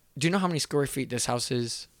 do you know how many square feet this house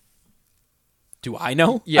is? Do I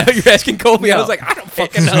know? Yeah. You're asking Colby. I No. was like, I don't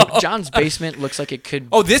fucking know. John's basement looks like it could.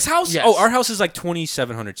 Oh, this house? Yes. Oh, our house is like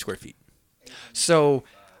 2,700 square feet. So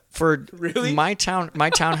for Really? my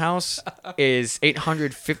townhouse is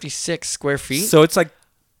 856 square feet, So it's like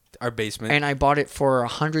our basement. and I bought it for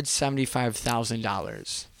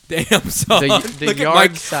 $175,000. Damn, son. The Look at yard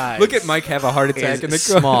Mike. size Look at Mike have a heart attack in the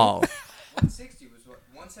It's car. small. 160 was what?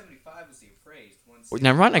 175 was the appraised. 160.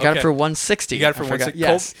 Never mind, I got Okay. it for 160. You got it for I forgot. 160.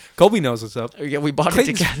 Yes. Colby knows what's up. Yeah, we bought it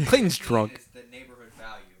Clayton's, together. Clayton's drunk. Is the neighborhood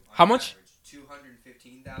value. on How much? Average,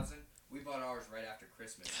 215,000. We bought ours right after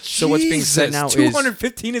Christmas. So what's being said now is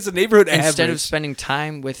 215 is a neighborhood instead average. of spending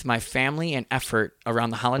time with my family and effort around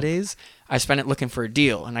the holidays, I spent it looking for a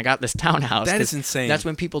deal, and I got this townhouse. That is 'cause insane. That's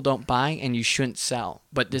when people don't buy, and you shouldn't sell.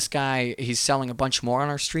 But this guy, he's selling a bunch more on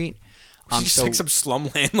our street. Just So like some slum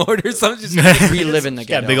landlord or something. Just we live in the Got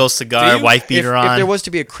ghetto. a big old cigar, Do you? wife beater if on. there was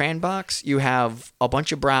to be a crayon box, you have a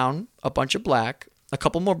bunch of brown, a bunch of black, a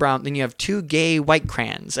couple more brown, then you have 2 gay white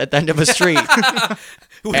crayons at the end of a street.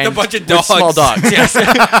 With and a bunch of with dogs. small dogs. Yes.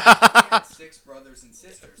 Had 6 brothers and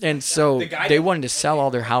sisters. And so The guy they that- wanted to sell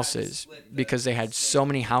all their houses because they had so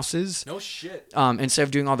many houses. No shit. Instead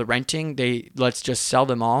of doing all the renting, let's just sell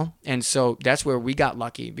them all. And so that's where we got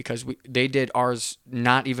lucky because they did ours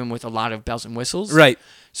not even with a lot of bells and whistles. Right.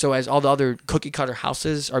 So as all the other cookie cutter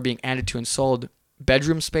houses are being added to and sold,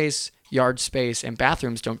 bedroom space, yard space, and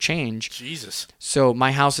bathrooms don't change. Jesus. So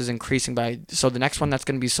my house is increasing so the next one that's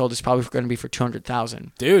going to be sold is probably going to be for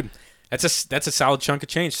 $200,000. Dude, that's a solid chunk of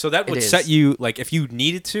change. So that would is. set you like if you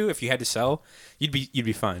needed to, if you had to sell, you'd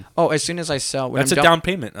be fine. Oh, as soon as I sell, when That's I'm a done- down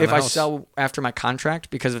payment on If the I house. sell after my contract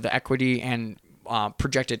because of the equity and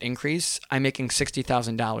projected increase, I'm making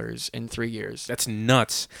 $60,000 in 3 years. That's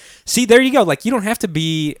nuts. See, there you go. Like you don't have to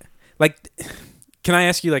be like. Can I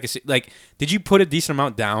ask you like did you put a decent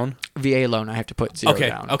amount down? VA loan, I have to put 0 Okay,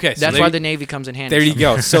 down. okay, so That's there why you- the Navy comes in handy. There you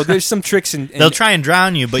go. So there's some tricks in. They'll try and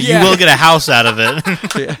drown you, but Yeah. you will get a house out of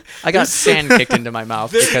it. Yeah. I got sand kicked into my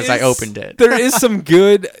mouth because I opened it. There is some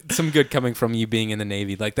good coming from you being in the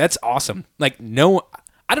Navy. Like that's awesome. Like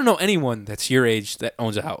I don't know anyone that's your age that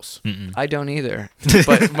owns a house. I don't either,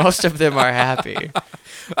 but most of them are happy.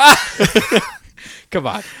 Come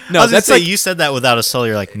on. I No, was that's say like you said that without a soul.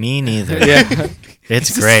 You're like me neither. yeah.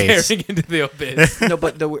 It's great. Staring into the abyss. No,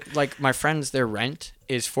 but like my friends, their rent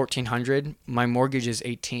is $1,400. My mortgage is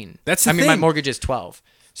 $18. That's the I mean, my thing. mortgage is $12.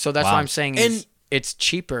 So that's Wow. what I'm saying And- is it's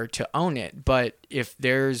cheaper to own it. But if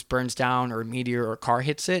theirs burns down or a meteor or a car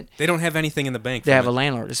hits it, They don't have anything in the bank. they from have a it.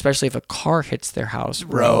 landlord. Especially if a car hits their house,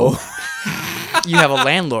 bro. You have a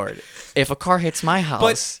landlord. If a car hits my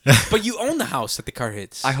house, but you own the house that the car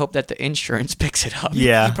hits. I hope that the insurance picks it up.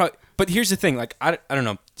 Yeah. You probably, but here's the thing, like I don't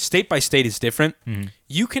know, state by state is different.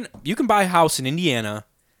 You can buy a house in Indiana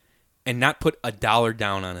and not put $1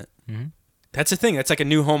 down on it. That's the thing. That's like a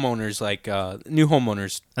new homeowners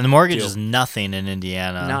And the mortgage Deal. is nothing in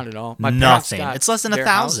Indiana. Not at all. My parents Nothing. got It's less than their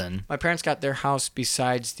house- $1,000. My parents got their house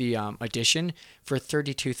besides the addition for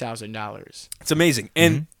 $32,000. It's amazing.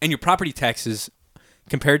 And your property taxes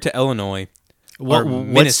compared to Illinois What- are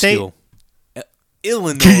what state? minuscule.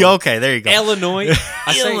 Illinois. Okay, there you go. Illinois.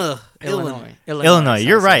 I say Illinois.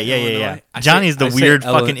 You're right. Yeah, Illinois. yeah, I yeah. say- Johnny's the I say weird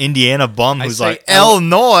Illinois. fucking Indiana bum I who's say like, Ill-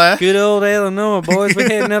 Illinois. Good old Illinois, boys. We're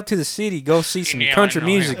heading up to the city. Go see some country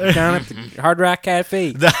music down at the Hard Rock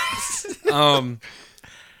Cafe.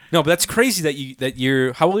 No, but that's crazy that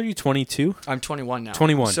you're. How old are you? 22. I'm 21 now.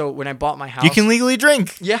 21. So when I bought my house, You can legally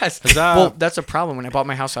drink. Yes. Huzzah. Well, that's a problem. When I bought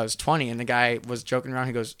my house, I was 20, and the guy was joking around.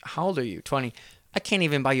 He goes, "How old are you?" 20. I can't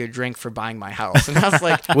even buy you a drink for buying my house, and I was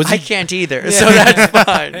like, I can't either. So that's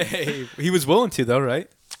fine. Hey, he was willing to though, right?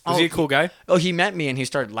 Was he a cool guy? Oh, he met me and he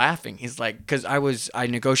started laughing. He's like, because I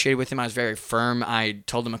negotiated with him. I was very firm. I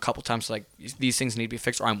told him a couple times, like, these things need to be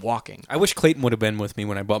fixed or I'm walking. I wish Clayton would have been with me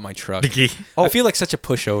when I bought my truck. Oh. I feel like such a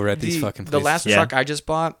pushover at these fucking places. The last Yeah. truck I just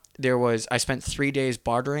bought, I spent 3 days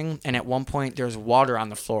bartering, and at one point there was water on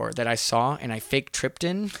the floor that I saw, and I fake tripped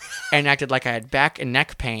in and acted like I had back and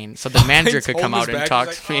neck pain so the manager could come out and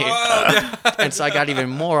talk to me. And so I got even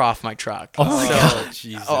more off my truck. Oh my God.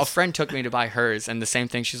 Jesus. A friend took me to buy hers, and the same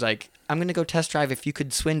thing. She's like, I'm going to go test drive if you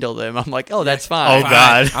could swindle them. I'm like, oh, that's fine. Oh,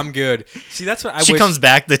 God. I'm good. See, that's what I She wish. comes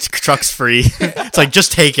back, the truck's free. It's like,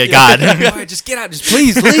 just take it, God. All right, just get out. Just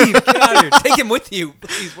please leave. Get out of here. Take him with you,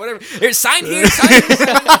 please. Whatever. Here, sign here. Sign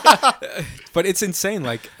here. But it's insane.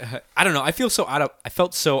 Like I don't know. I felt so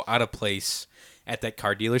out of place at that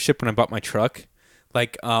car dealership when I bought my truck.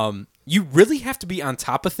 Like you really have to be on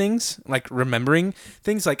top of things, like remembering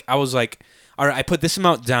things. Like I was like, all right, I put this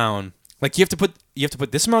amount down. Like you have to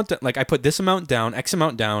put this amount. Like I put this amount down, X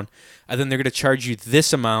amount down, and then they're gonna charge you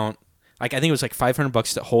this amount. Like I think it was like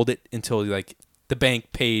 $500 to hold it until like the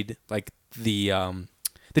bank paid like the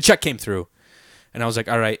check came through, and I was like,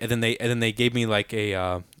 all right. And then they gave me like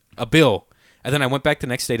a bill, and then I went back the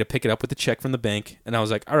next day to pick it up with the check from the bank, and I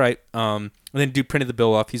was like, all right. And then dude printed the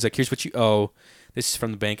bill off. He's like, here's what you owe. This is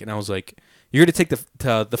from the bank, and I was like, you're gonna take the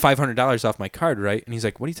 $500 off my card, right? And he's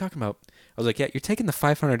like, what are you talking about? I was like, yeah, you're taking the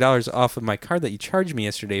 $500 off of my card that you charged me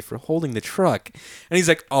yesterday for holding the truck. And he's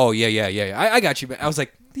like, oh, yeah. I got you. I was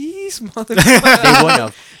like, these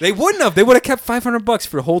motherfuckers. They wouldn't have. They would have kept $500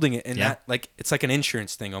 for holding it. And Yeah. that, like, it's like an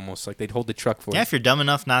insurance thing almost. Like, they'd hold the truck for Yeah, you. if you're dumb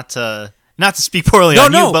enough not to speak poorly No,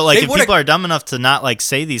 on no, you, but like they if would've- people are dumb enough to not like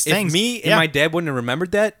say these If things, me and yeah. my dad wouldn't have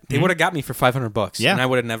remembered that, they would have got me for $500. Yeah. And I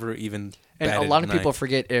would have never even And a batted lot of an people eye.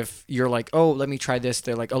 forget if you're like, oh, let me try this.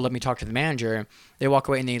 They're like, oh, let me talk to the manager. They walk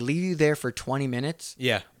away and they leave you there for 20 minutes.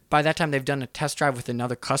 Yeah. by that time they've done a test drive with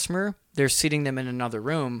another customer, they're seating them in another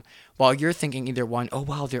room while you're thinking either one, oh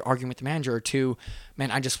wow, they're arguing with the manager, or two,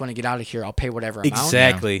 man, I just want to get out of here. I'll pay whatever amount.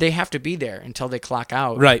 Exactly. They have to be there until they clock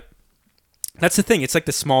out. Right. That's the thing. It's like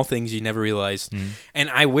the small things you never realized. And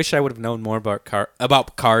I wish I would have known more about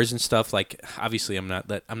cars and stuff. Like, obviously, I'm not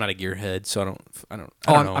a gearhead, so I don't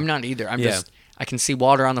know. I'm not either. I'm Yeah. just, I can see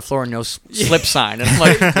water on the floor and no slip sign, and I'm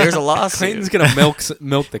like, there's a lawsuit. Clayton's gonna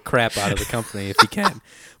milk the crap out of the company if he can.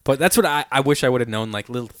 But that's what I wish I would have known, like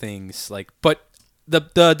little things. Like, but the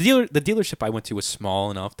dealership I went to was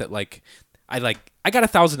small enough that like I got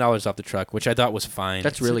 $1,000 off the truck, which I thought was fine.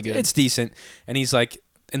 That's really good. It's decent. And he's like,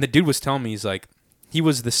 and the dude was telling me, he's like, he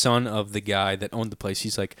was the son of the guy that owned the place.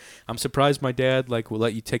 He's like, I'm surprised my dad like will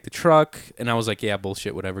let you take the truck. And I was like, yeah,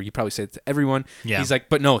 bullshit, whatever. You probably say it to everyone. Yeah. He's like,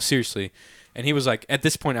 but no, seriously. And he was like, at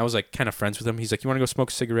this point, I was like kind of friends with him. He's like, you want to go smoke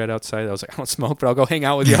a cigarette outside? I was like, I don't smoke, but I'll go hang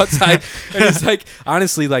out with you outside. And it's like,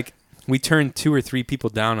 honestly, like we turned 2 or 3 people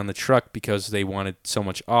down on the truck because they wanted so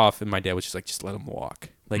much off. And my dad was just like, just let them walk.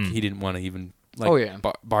 Like he didn't want to even like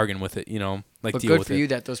bargain with it, you know, like But deal good with for it. you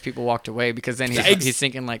that those people walked away, because then he's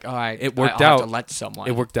thinking like, all right, It worked I'll out. have to let someone.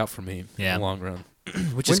 It worked out for me in Yeah. the long run,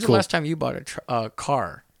 which When's is cool. the last time you bought a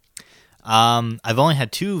car? I've only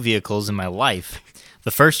had 2 vehicles in my life.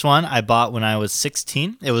 The first one I bought when I was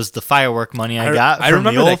 16. It was the firework money I got I from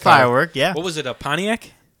remember the that old car. firework. Yeah. What was it, a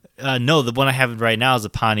Pontiac? No, the one I have right now is a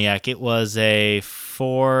Pontiac. It was a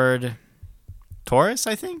Ford Taurus,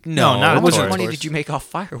 I think. No, not it a How much wasn't Taurus. money did you make off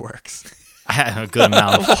fireworks? I had a good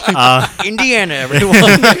amount. Indiana, everyone.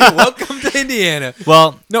 Welcome to Indiana.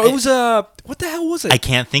 Well, No, it was a what the hell was it? I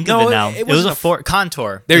can't think No, of it now. it It was wasn't a Ford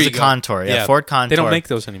Contour. There it was you a go. Contour. Yeah, Ford Contour. They don't make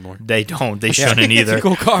those anymore. They don't. They shouldn't It's either. a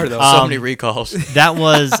cool car though. So many recalls. That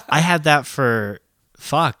was. I had that for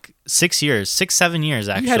 6 years, 7 years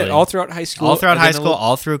actually. you had it all throughout high school. all throughout and high then a school, little-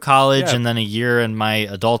 all through college, Yeah. and then a year in my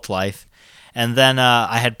adult life. And then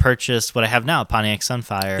I had purchased what I have now, a Pontiac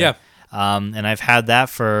Sunfire. Yeah. And I've had that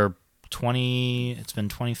for it's been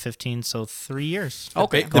 2015, so 3 years.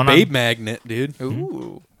 Okay. the Going on- Babe Magnet, dude.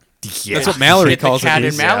 Ooh. Yeah. That's what Mallory Hit the calls cat it.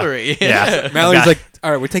 and Mallory. Yeah. Mallory's Got- like,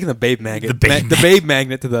 all right, we're taking the Babe Magnet, The Babe the Babe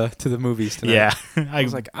Magnet to the movies tonight. Yeah. I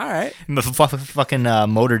was like, all right. the fucking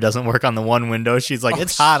motor doesn't work on the one window. She's like,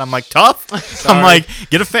 it's hot. I'm like, tough. I'm like,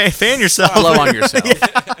 get a fan yourself. Blow on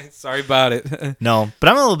yourself. Sorry about it. No, but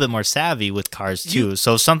I'm a little bit more savvy with cars too.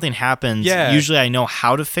 So if something happens, Yeah. usually I know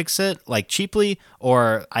how to fix it, like cheaply,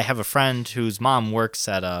 or I have a friend whose mom works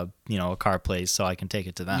at a car place, so I can take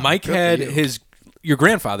it to them. Mike Good for had you. your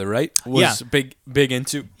grandfather, right? Was Yeah. big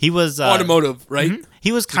into he was automotive, right?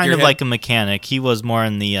 He was kind of gearhead? like a mechanic. He was more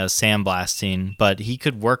in the sandblasting, but he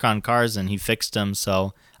could work on cars and he fixed them.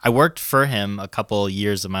 So I worked for him a couple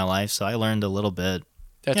years of my life, so I learned a little bit.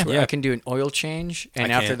 That's where Yeah. I can do an oil change,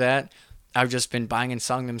 and I after can't. that, I've just been buying and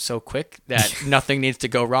selling them so quick that nothing needs to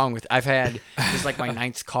go wrong with. I've had this is like my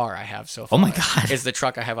 9th car I have so far. Oh my God. Is the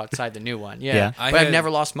truck I have outside the new one? Yeah, Yeah. I but I've had- never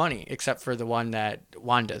lost money except for the one that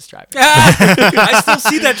Wanda's driving. I still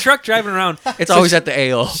see that truck driving around. It's always at the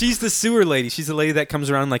ale. She's the sewer lady. She's the lady that comes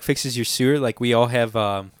around and, like, fixes your sewer. Like we all have,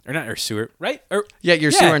 or not our sewer, right? Or Yeah,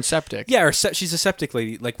 your Yeah. sewer and septic. yeah, she's a septic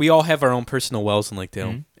lady. Like we all have our own personal wells in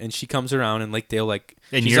Lakedale, and she comes around in Lakedale, like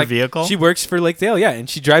In she's your like- vehicle? She works for Lakedale, yeah, and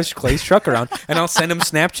she drives Clay's truck around, and I'll send him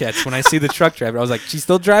Snapchats when I see the truck driver. I was like, she's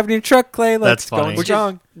still driving your truck, Clay. Let's That's funny. go Which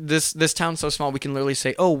strong. This town's so small we can literally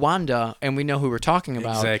say, "Oh, Wanda," and we know who we're talking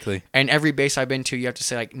about. Exactly. And every base I've been to, you have to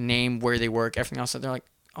say like name where they work, everything else. And they're like,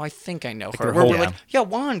 "Oh, I think I know her." their We're whole- like, "Yeah,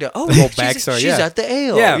 Wanda. Oh, whole she's, backstory, she's yeah. at the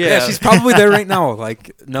ale." Yeah, she's probably there right now.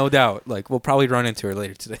 Like, no doubt. Like, we'll probably run into her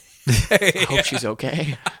later today. I hope she's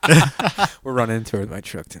okay. We're running into her with my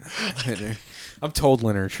truck tonight. I'm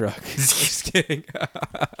totaling her truck. Just kidding.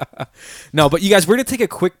 No, but you guys, we're gonna take a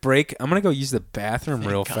quick break. I'm gonna go use the bathroom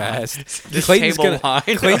real fast. This Clayton's table gonna,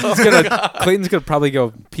 wine. Clayton's gonna probably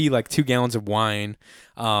go pee like 2 gallons of wine.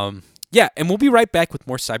 Yeah, and we'll be right back with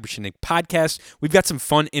more Cyber Shindig podcast. We've got some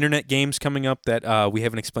fun internet games coming up that we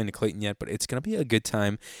haven't explained to Clayton yet, but it's gonna be a good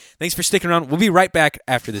time. Thanks for sticking around. We'll be right back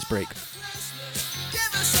after this break. Give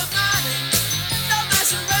us some money. Don't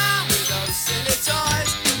mess around with those silly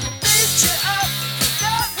toys. Beat you up.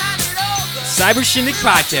 Don't hand it over. Cyber Shindig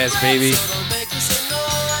podcast, baby. So don't make us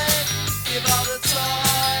annoyed. Give all the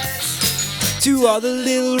toys. To all the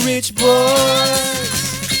little rich boys.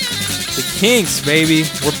 The Kinks, baby.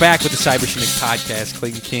 We're back with the Cyber Shindig podcast.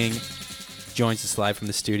 Clayton King joins us live from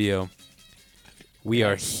the studio. We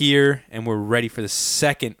are here, and we're ready for the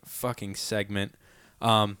second fucking segment.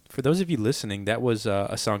 For those of you listening, that was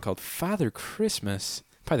a song called Father Christmas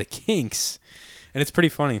by the Kinks. And it's pretty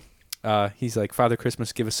funny. He's like, Father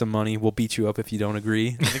Christmas, give us some money. We'll beat you up if you don't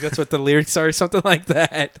agree. I think that's what the lyrics are, something like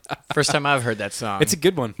that. First time I've heard that song. It's a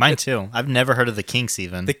good one. Mine too. I've never heard of the Kinks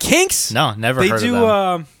even. The Kinks? No, never They heard do,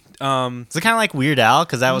 of them. Is it kind of like Weird Al?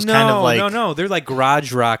 Because that was no, kind of like no. They're like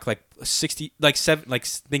garage rock, like 60, like seven, like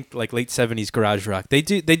think like late 70s garage rock. They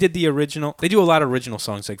did the original. They do a lot of original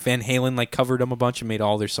songs. Like Van Halen like covered them a bunch and made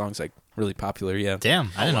all their songs like really popular. Yeah, Damn,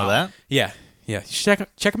 I didn't know that. yeah. You should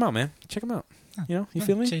check them out, man. Check them out. You know, you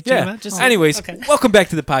feel me? check 'em Yeah. out, just- Anyways, okay. welcome back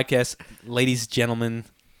to the podcast, ladies, gentlemen.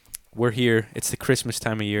 We're here. It's the Christmas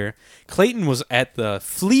time of year. Clayton was at the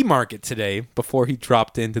flea market today before he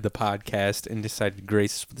dropped into the podcast and decided to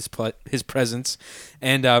grace his presence.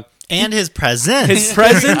 And And his present. his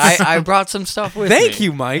presence. I brought some stuff with me. Thank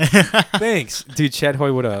you, Mike. Thanks, dude. Chad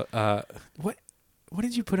Hoy, what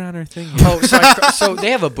did you put on our thing? Oh, so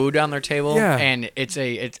they have a Buddha on their table, Yeah. and it's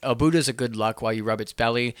a Buddha's a good luck while you rub its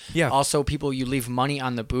belly. Yeah. Also, people, you leave money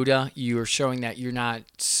on the Buddha, you are showing that you're not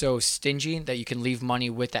so stingy that you can leave money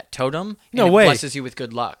with that totem. No and way. It blesses you with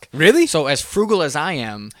good luck. Really? So as frugal as I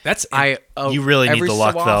am, That's You really need every the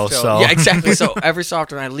luck, so though, often- so- yeah, exactly. So every so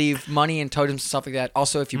often I leave money and totems and stuff like that.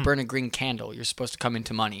 Also, Hmm. if you burn a green candle, you're supposed to come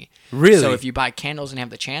into money. Really? So if you buy candles and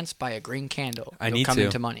have the chance, buy a green candle. I You'll need come to.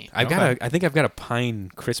 into money. I think I've got a pine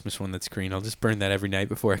Christmas one that's green. I'll just burn that every night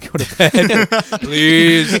before I go to bed.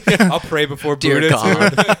 Please, I'll pray before Dear Buddha. God.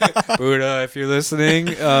 too. Buddha, if you're listening,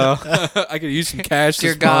 I could use some cash.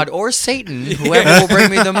 Dear this God, month. or Satan, whoever will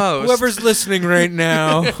bring me the most. Whoever's listening right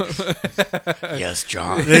now. Yes,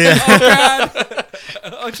 John. Oh God.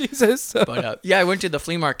 Oh Jesus. But yeah, I went to the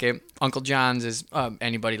flea market. Uncle John's is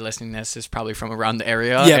anybody listening to this is probably from around the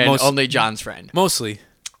area. Yeah, and most- only John's friend. Mostly.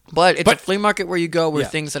 But it's a flea market where you go where Yeah.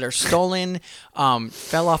 things that are stolen,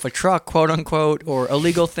 fell off a truck, quote unquote, or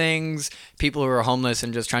illegal things, people who are homeless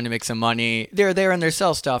and just trying to make some money, they're there and they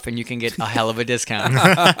sell stuff and you can get a hell of a discount.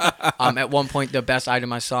 At one point, the best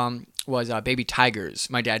item I saw was baby tigers.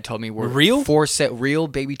 My dad told me were Real? for sale. Real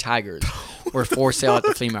baby tigers were for sale at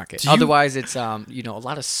the flea market. Otherwise, it's a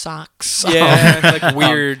lot of socks. Yeah, like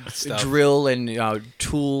weird stuff. Drill and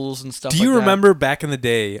tools and stuff. Do you like that. remember back in the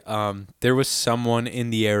day, there was someone in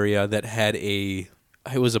the area that had it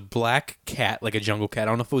was a black cat, like a jungle cat.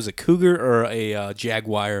 I don't know if it was a cougar or a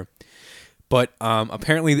jaguar, but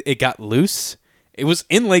apparently it got loose. It was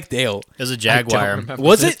in Lake Dale. It was a Jaguar. remember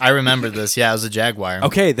Was it? I remember this. Yeah, it was a Jaguar.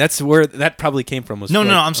 Okay, that's where that probably came from. Was No,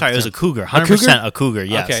 like- I'm sorry. It was a cougar. 100% cougar? a cougar.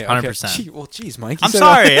 Yes, Okay, 100%. Gee, well, geez, Mike. you I'm said-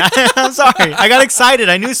 sorry. I'm sorry. I got excited.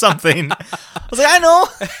 I knew something. I was like, I know.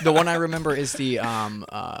 The one I remember is the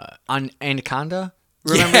Anaconda.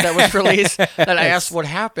 Remember that was released? That I asked what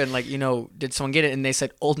happened. Like, did someone get it? And they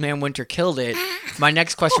said Old Man Winter killed it. My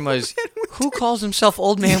next question was, who calls himself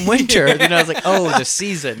Old Man Winter? And then I was like, oh, the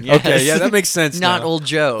season. Yes. Okay, yeah, that makes sense. Not now. Old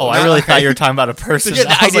Joe. Oh, I really thought you were talking about a person. Yeah,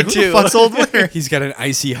 I was I like, did who the too. fuck's Old Winter? He's got an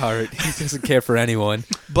icy heart. He doesn't care for anyone.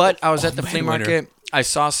 But I was at the Man flea Winter. market. I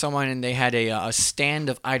saw someone and they had a stand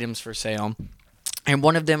of items for sale. And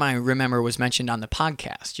one of them I remember was mentioned on the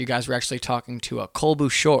podcast. You guys were actually talking to Cole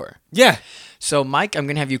Bouchard. Yeah. So, Mike, I'm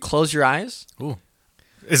going to have you close your eyes.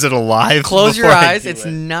 Is it alive? Close your before I eyes. do It's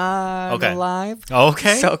it? not Okay. alive.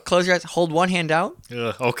 Okay. So, close your eyes. Hold one hand out.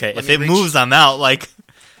 Ugh, okay. If me it reach- moves, I'm out. Like,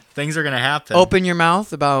 things are going to happen. Open your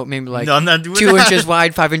mouth about maybe like No, I'm not doing 2 that. inches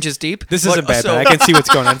wide, 5 inches deep. This But- isn't bad. so- I can see what's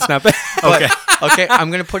going on. It's not bad. Okay. Okay,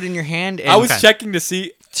 I'm going to put it in your hand and I was Okay. checking to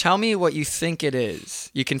see. tell me what you think it is.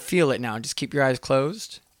 You can feel it now. Just keep your eyes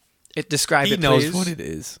closed. Describe He it, knows please. what it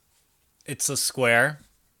is. It's a square.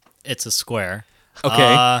 It's a square.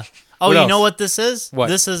 Okay. Oh, What you else? know what this is? What?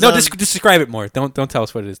 This is no. Describe it more. Don't tell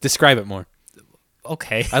us what it is. Describe it more.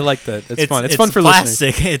 okay. I like that. It's fun. It's It's fun for listeners.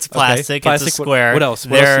 plastic. It's plastic. Plastic, It's a what- square. what else?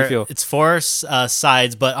 What else do you feel? It's four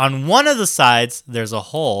sides, but on one of the sides there's a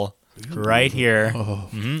hole right here.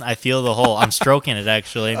 I feel the hole. I'm stroking it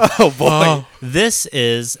actually. Oh boy. This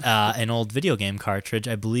is an old video game cartridge,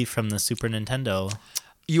 I believe, from the Super Nintendo.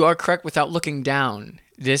 You are correct without looking down.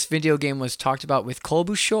 This video game was talked about with Cole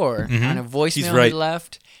Bouchard on a voicemail right. he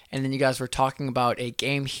left, and then you guys were talking about a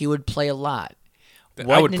game he would play a lot. I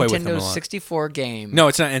What would play with him a Nintendo lot. 64 game? No,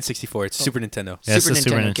 it's not N64. It's Super Nintendo. Yeah, it's the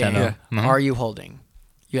Super game Nintendo. Mhm. are you holding?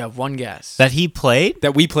 You have one guess. That he played.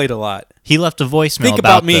 That we played a lot. He left a voicemail. Think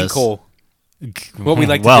about me this. and Cole. What we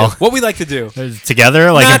like to Well, do. What we like to do.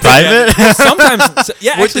 together, like Not in private. together. Sometimes.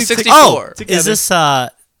 Yeah, With the actually, 64. Oh, Is this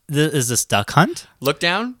is this Duck Hunt? Look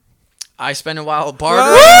down. I spent a while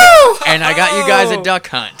bartering, and I got you guys a duck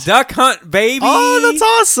hunt. Duck Hunt, baby. Oh, that's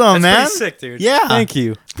awesome, That's man. pretty sick, dude. Yeah. Thank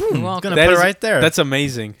you. You're welcome. Gonna That put is- it right there. That's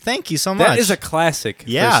amazing. Thank you so much. That is a classic. First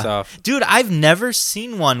yeah, off. dude. I've never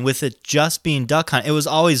seen one with it just being Duck Hunt. It was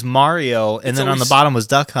always Mario, and then on the always- bottom was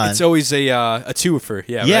Duck Hunt. It's always a twofer.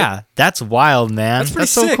 Yeah. yeah, Right? that's wild, man. That's pretty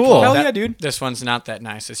so sick. cool. Hell yeah, dude. This one's not that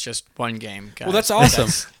nice. It's just one game. Guys. Well, that's awesome.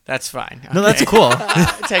 That's fine. No, that's cool.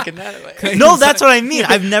 Taking that away. No, that's what I mean.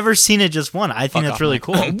 I've never seen it just one. I think Fuck that's off, really Mike.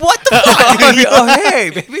 cool. What the fuck? Oh, hey,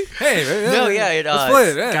 baby. Hey, No, yeah, it let's play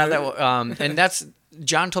it. Yeah. got that. And that's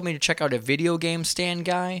John told me to check out a video game stand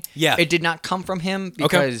guy. Yeah. it did not come from him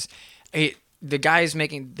because the guy is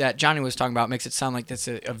making that Johnny was talking about makes it sound like that's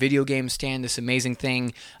a video game stand, this amazing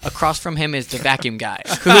thing. Across from him is the vacuum guy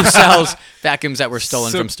who sells vacuums that were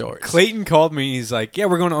stolen So from stores. Clayton called me. He's like, "Yeah,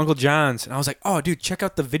 we're going to Uncle John's," and I was like, "Oh, dude, check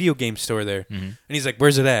out the video game store there." Mm-hmm. And he's like,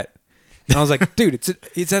 "Where's it at?" And I was like, "Dude,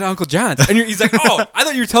 it's at Uncle John's." And he's like, "Oh, I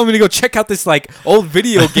thought you were telling me to go check out this like old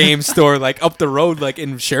video game store like up the road like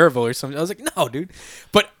in Cherville or something." I was like, "No, dude."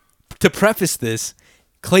 But to preface this,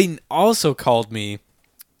 Clayton also called me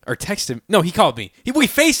or texted him. No, he called me. We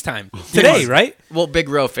FaceTime today, right? Well, Big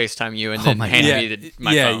Ro FaceTime you and then my handed yeah, me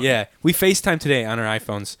my yeah, phone. yeah. We FaceTime today on our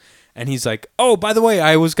iPhones, and he's like, "Oh, by the way,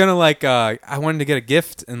 I was gonna like, I wanted to get a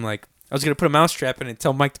gift, and like, I was gonna put a mousetrap in it, and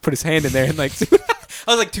tell Mike to put his hand in there, and like."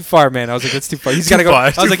 I was like, too far, man. I was like, that's too far. He's got to go. far, I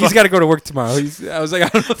was too like, he's far. got to go to work tomorrow. I was like, I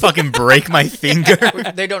don't know. Fucking break my finger.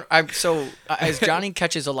 They don't. As Johnny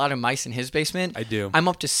catches a lot of mice in his basement, I do. I'm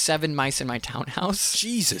up to 7 mice in my townhouse,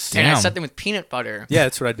 Jesus. and I Damn. set them with peanut butter. Yeah,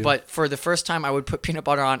 that's what I do. But for the first time, I would put peanut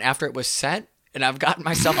butter on after it was set, and I've gotten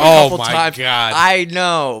myself a Oh couple my times. God. I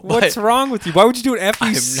know. what's but wrong with you? Why would you do it after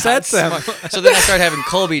you I'm set not them? smart. So then I started having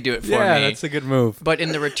Colby do it for Yeah, me. that's a good move. But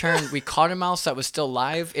in the return, we caught a mouse that was still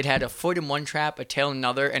live. It had a foot in one trap, a tail in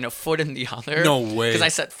another, and a foot in the other. No way. Because I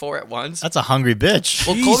set 4 at once. That's a hungry bitch.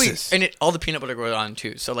 Well, Colby, Jesus. and all the peanut butter goes on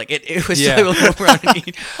too. So like it was Yeah. still a little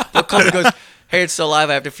runny. But Colby goes, "Hey, it's still alive.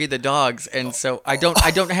 I have to feed the dogs." And so I don't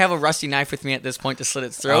have a rusty knife with me at this point to slit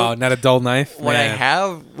its throat. Oh, not a dull knife. What I Man.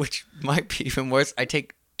 have, which might be even worse, I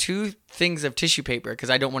take 2 things of tissue paper because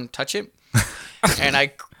I don't want to touch it, and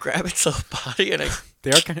I grab its little body and I They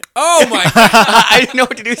are kind of. Oh my god! I didn't know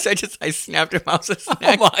what to do, so I snapped a mouse's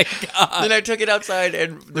neck. Oh my god! Then I took it outside,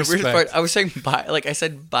 and the weirdest Respect. part, I was saying bye, like I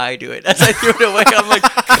said bye to it as I threw it away. I'm like,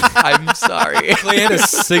 I'm sorry. Clay had a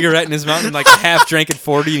cigarette in his mouth and like half drank at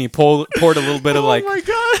 40, and he poured a little bit of like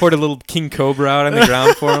poured a little King Cobra out on the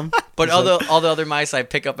ground for him. But all the other mice I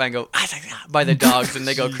pick up and go by the dogs, and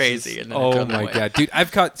they go crazy. And then I throw Oh them my away. god, dude!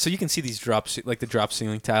 I've caught so you can see these like the drop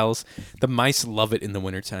ceiling tiles. The mice love it in the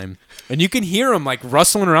wintertime, and you can hear them like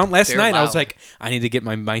rustling around. Last They're night I was loud. like, I need to get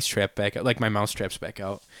my mice trap back, like my mouse traps back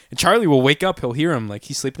out. And Charlie will wake up, he'll hear him like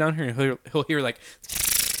he's sleeping down here, and he'll hear like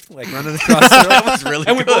running across the room. That was really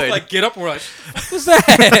And we both good. like get up and we're like, what was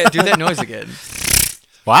that? Do that noise again,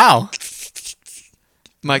 Wow.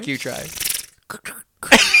 Mike. You try.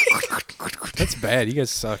 That's bad. You guys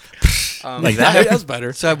suck. Like That that. was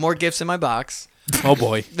better. So I have more gifts in my box. Oh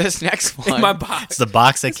boy, This next in one my box. It's the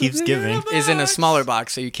box that keeps giving. is in a smaller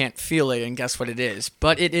box, so you can't feel it and guess what it is.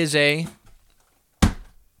 But it is a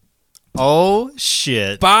Oh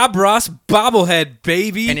shit. Bob Ross bobblehead,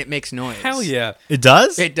 baby. and it makes noise. Hell yeah. It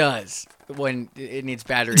does? It does when it needs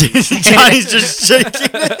batteries. Johnny's just shaking.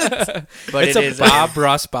 But It's it a is Bob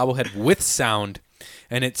Ross bobblehead with sound,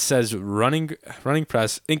 and it says running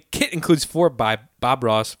press. And kit includes 4-inch Bob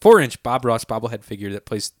Ross bobblehead figure that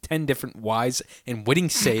plays 10 different wise and witty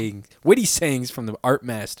sayings from the art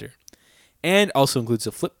master, and also includes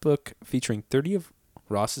a flip book featuring 30 of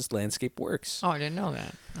Ross's landscape works. Oh, I didn't know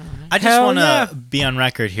that. I just Hell want to yeah. be on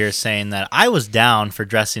record here saying that I was down for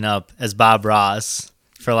dressing up as Bob Ross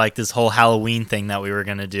for like this whole Halloween thing that we were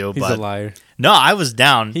going to do. He's but a liar. no, I was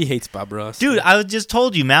down. He hates Bob Ross. Dude, I just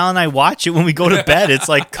told you, Mal and I watch it when we go to bed. It's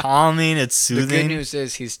like calming, it's The good soothing. news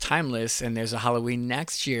is he's timeless, and there's a Halloween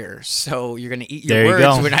next year. So you're gonna eat There your you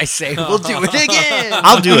words go. when I say we'll do it again.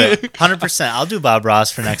 I'll do it. 100%. I'll do Bob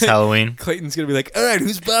Ross for next Halloween. Clayton's gonna be like, all right,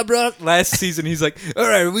 who's Bob Ross? Last season, he's like, all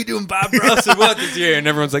right, are we doing Bob Ross or what this year? And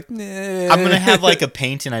everyone's like, nah. I'm going to have like a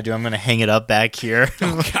painting I do. I'm going to hang it up back here.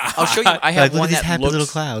 I'll show you. I have Like, look one at these that happy looks. little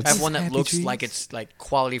clouds. I have one that Happy looks trees. like it's like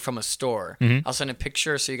quality from a store. Mm-hmm. I'll send a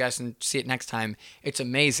picture so you guys can see it next time. It's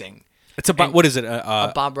amazing. It's about And- what is it?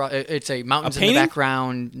 A Bob Ross. It's a mountains in the painting?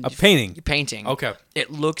 background. A painting. Painting. Okay.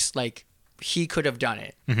 It looks like he could have done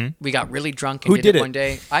it. We got really drunk and Who did, did it it? one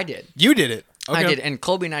day. I did. You did it. Okay. I did, and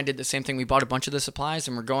Colby and I did the same thing. We bought a bunch of the supplies,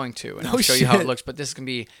 and we're going to, and No I'll show you how shit. it looks. But this is gonna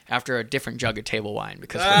be after a different jug of table wine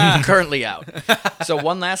because we're currently out. So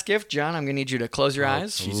one last gift, John. I'm gonna need you to close your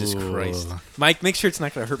eyes. Jesus Christ, Mike, make sure it's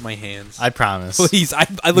not gonna hurt my hands. I promise. Please, I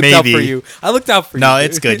looked out Maybe. for you. I looked out for you. No, dude.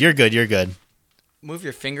 it's good. You're good. You're good. move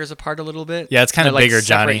your fingers apart a little bit. Yeah, it's kinda Or, like, bigger, separate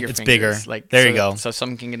Johnny. your It's fingers, bigger. There you go. So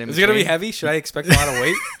someone can get in Is it gonna be between. heavy? Should I expect a lot of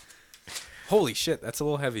weight? Holy shit, that's a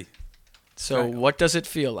little heavy. So what does it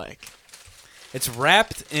feel like? It's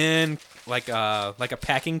wrapped in like a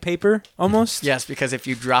packing paper almost. Yes, because if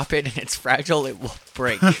you drop it and it's fragile, it will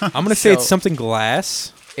break. I'm gonna say it's So- something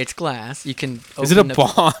glass. It's glass. You can open Is it a the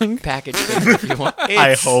bong? package thing if you want. I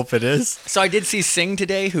It's- hope it is. So I did see Sing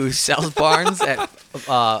today, who sells barns at You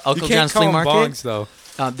Uncle can't John's call flea them market. bongs though.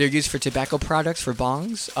 They're used for tobacco products for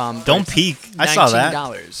bongs. Don't peek. I saw that.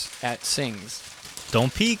 $19 at Sing's.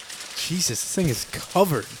 Don't peek. Jesus, this thing is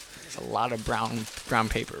covered. There's a lot of brown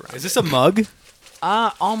paper around. Is this a mug?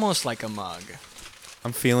 Almost like a mug.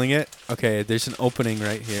 I'm feeling it. Okay, there's an opening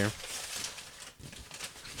right here.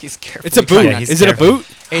 He's careful. It's a boot. Yeah, he's Is it a careful. boot?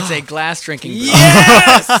 It's a glass drinking boot.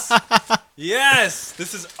 Yes! Yes!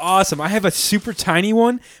 This is awesome. I have a super tiny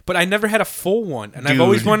one, but I never had a full one, and I've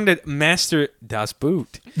always Dude. wanted to master Das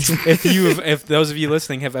Boot. if those of you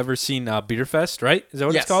listening have ever seen Beerfest, right? Is that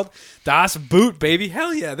what Yes. it's called? Das Boot, baby.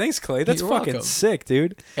 Hell yeah! Thanks, Clay. That's You're fucking welcome. sick,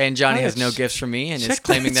 dude. And Johnny I has no sh- gifts from me and is check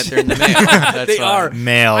claiming that that they're in the mail. That's They fine. are.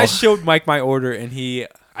 Mail. I showed Mike my order, and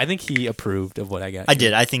I think he approved of what I got. I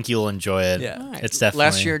did. I think you'll enjoy it. Yeah. All right. It's definitely.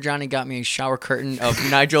 Last year, Johnny got me a shower curtain of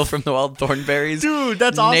Nigel from the Wild Thornberries. Dude,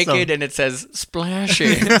 that's awesome. Naked, and it says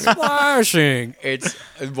splashing. Splashing. It's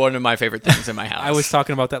one of my favorite things in my house. I was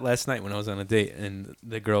talking about that last night when I was on a date, and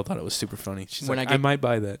the girl thought it was super funny. She's When like, I I get- might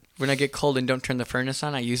buy that. When I get cold and don't turn the furnace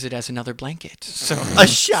on, I use it as another blanket. So A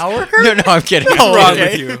shower curtain? no, I'm kidding. No. What's wrong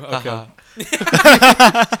okay. with you? Okay.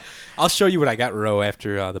 Uh-huh. I'll show you what I got Ro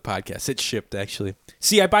after the podcast. It's shipped actually.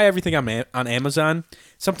 See, I buy everything on Amazon.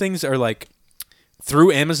 Some things are like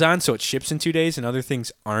through Amazon, so it ships in 2 days, and other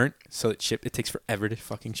things aren't, so it takes forever to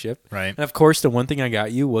fucking ship. Right. And of course, the one thing I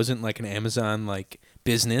got you wasn't like an Amazon like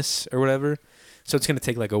business or whatever, so it's gonna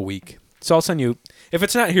take like a week. So I'll send you. If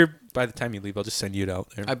it's not here by the time you leave, I'll just send you it out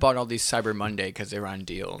there. I bought all these Cyber Monday because they were on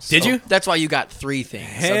deals. Did you? That's why you got 3 things.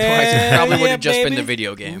 Hell Otherwise, it probably would yeah, have just been baby. the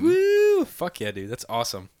video game. Woo! Fuck yeah, dude. That's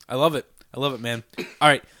awesome. I love it. I love it, man. All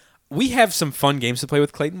right. We have some fun games to play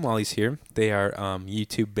with Clayton while he's here. They are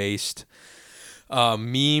YouTube-based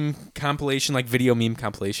meme compilation, like video meme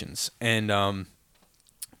compilations. And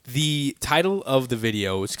the title of the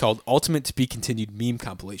video is called Ultimate To Be Continued Meme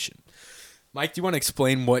Compilation. Mike, do you want to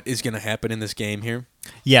explain what is going to happen in this game here?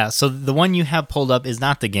 Yeah, so the one you have pulled up is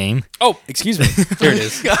not the game. Oh, excuse me. There it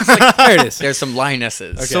is. There it is. There's some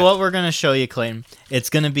lionesses. So what we're going to show you, Clayton, it's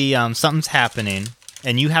going to be something's happening,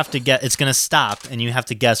 and you have to it's going to stop, and you have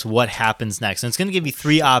to guess what happens next. And it's going to give you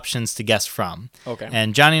 3 options to guess from. Okay.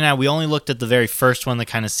 And Johnny and I, we only looked at the very first one to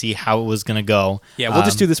kind of see how it was going to go. Yeah, we'll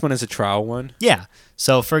just do this one as a trial one. Yeah.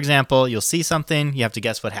 So, for example, you'll see something, you have to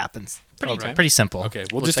guess what happens. Okay. Pretty simple. Okay,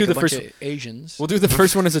 we'll Looks just do like the a bunch first. of Asians. We'll do the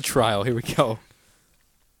first one as a trial. Here we go.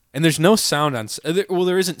 And there's no sound on.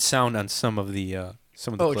 There isn't sound on some of the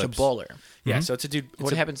some of the Oh, clips. it's a bowler. Yeah, so it's a dude.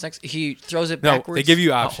 What happens next? He throws it No, backwards. they give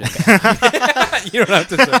you Oh, options. okay. You don't have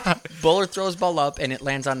to say. Bowler throws ball up and it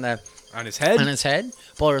lands on On his head. his head.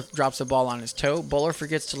 Bowler drops the ball on his toe. Bowler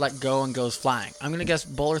forgets to let go and goes flying. I'm gonna guess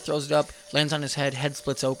Bowler throws it up, lands on his head, head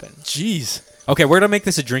splits open. Jeez. Okay, we're gonna make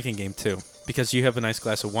this a drinking game too, because you have a nice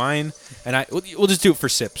glass of wine, and we'll just do it for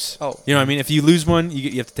sips. Oh. You know what I mean? If you lose one,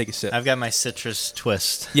 you have to take a sip. I've got my citrus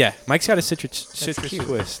twist. Yeah, Mike's got a citrus cute.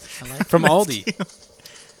 twist I like from Aldi.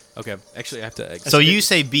 Okay, actually, I have to. So you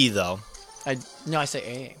say B, though. I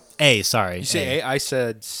say A, sorry. You say A. I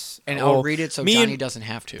said. A, and well, I'll read it so me Johnny and- doesn't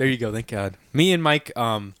have to. There you go. Thank God. Me and Mike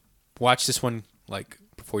watched this one like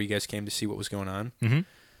before you guys came to see what was going on. Mhm.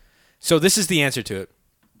 So this is the answer to it.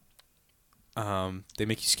 They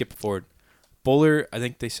make you skip forward. Bowler, I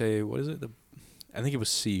think they say what is it? I think it was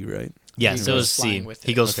C, right? Yes, He it goes was C. flying with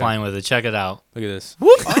He it. goes Okay. flying with it. Check it out. Look at this.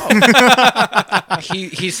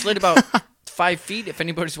 He slid about 5 feet. If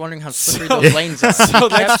anybody's wondering how slippery those lanes are, so he kept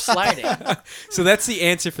that's- sliding. So that's the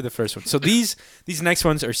answer for the first one. So these next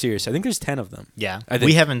ones are serious. I think there's 10 of them. Yeah. I think-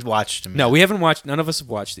 We haven't watched him No, yet. we haven't watched. None of us have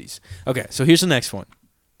watched these. Okay, so here's the next one.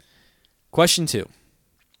 Question 2.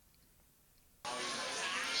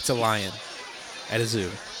 It's a lion at a zoo.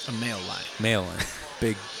 A male lion. Male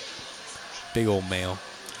lion. Big old male.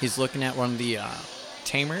 He's looking at one of the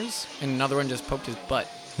tamers, and another one just poked his butt.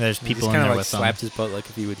 There's He people just in kind there of like with them. slapped his butt like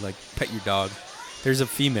if he would like pet your dog. There's a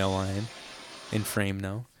female lion in frame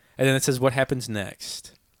now. And then it says what happens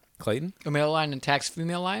next. Clayton? A male lion attacks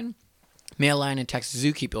female lion. Male lion attacks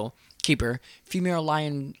zookeeper. Female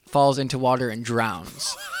lion falls into water and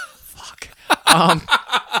drowns. Fuck.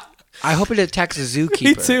 I hope it attacks a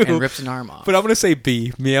zookeeper too. and rips an arm off. But I'm going to say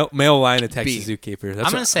B. Male lion attacks B. the zookeeper.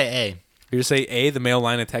 I'm going to say A. You're going to say A, the male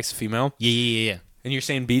lion attacks the female? Yeah. You're And you're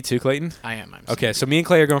saying B too, Clayton? I am. I'm Okay, so me and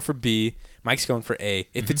Clay are going for B. Mike's going for A.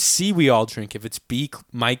 If it's C, we all drink. If it's B,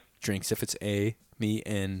 Mike drinks. If it's A, me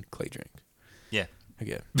and Clay drink. Yeah.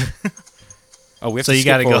 Okay. Oh, we have So to you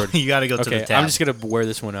skip gotta forward. go. You gotta go to Okay, the tab. I'm just gonna wear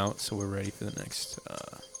this one out so we're ready for the next.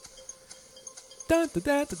 Dun, dun, dun,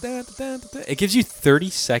 dun, dun, dun, dun, dun. It gives you 30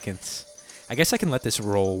 seconds. I guess I can let this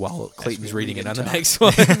roll while Clayton's reading it on the next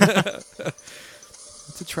one.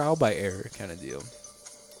 It's a trial by error kind of deal.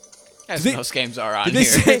 As Did they- most games are on Did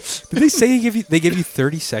here. they say they give you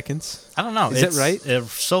 30 seconds? I don't know. Is that right?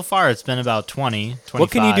 So far, it's been about 20, 25.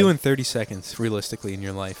 What can you do in 30 seconds realistically in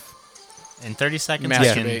your life? in 30 seconds?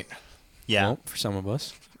 Masturbate. Yeah. Well, for some of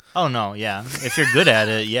us. Oh no, yeah. If you're good at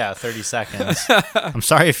it, yeah, 30 seconds. I'm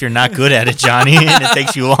sorry if you're not good at it, Johnny, and it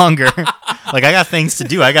takes you longer. Like I got things to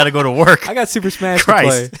do. I got to go to work. I got Super Smash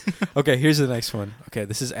Christ. to play. Okay, here's the next one. Okay,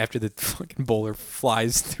 this is after the fucking bowler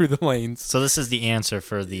flies through the lanes. So this is the answer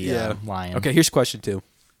for the lion. Okay, here's question 2.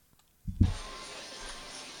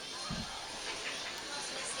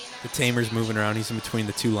 The tamer's moving around. He's in between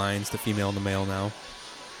the two lions, the female and the male now.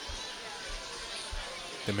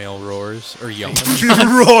 The male roars or yells.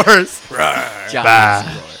 roars. John.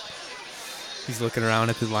 Bah. He's looking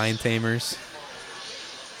around at the lion tamers.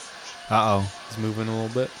 Uh oh. He's moving a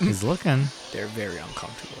little bit. He's looking. They're very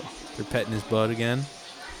uncomfortable. They're petting his butt again.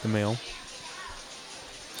 The male.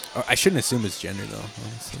 Oh, I shouldn't assume his gender though,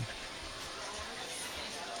 honestly.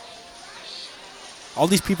 All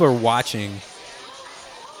these people are watching.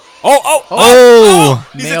 Oh!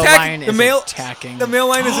 He's Male attacking lion the is male. attacking. The male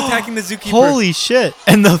lion is attacking the zookeeper. Holy shit.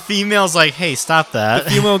 And the female's like, hey, stop that.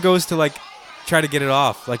 The female goes to like try to get it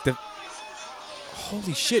off. Like the.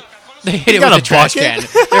 Holy shit! They hit it got with a a trash can.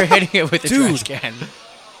 bucket? They're hitting it with a Dude. trash can.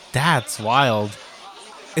 That's wild.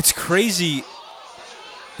 It's crazy.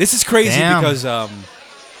 This is crazy Damn. because Huh.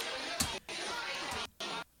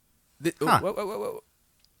 whoa.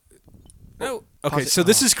 No. Okay, so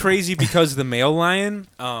this is crazy because the male lion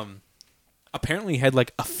apparently had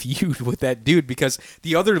like a feud with that dude because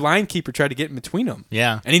the other lion keeper tried to get in between them.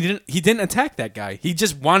 Yeah. And he didn't attack that guy. He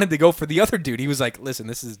just wanted to go for the other dude. He was like, "Listen,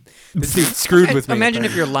 this dude screwed with me." Imagine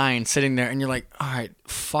if you're lying sitting there and you're like, all right,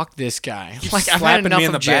 fuck this guy. Keeps Like, I've had slapping enough me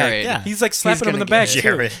in of the Jared. back. Yeah. He's like slapping him in the gonna back. get too.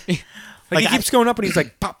 Jared. Like, Like, he keeps going up and he's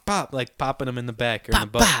like pop, like popping him in the back or in the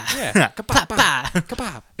butt. Yeah,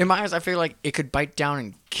 pop. In my eyes, I feel like it could bite down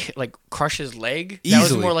and like crush his leg. That was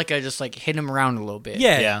Easily. more like I just like hit him around a little bit.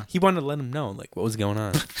 Yeah, Yeah. He wanted to let him know like what was going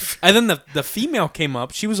on. And then the female came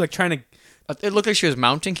up. She was like trying to. It looked like she was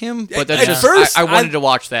mounting him, but At that's just first, I wanted I- to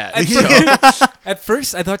watch that. At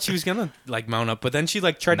first, I thought she was gonna like mount up, but then she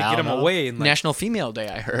like tried to get him Mount up? away and like. National Female Day,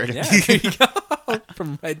 I heard. Yeah, there you go.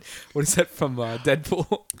 From Red, what is that from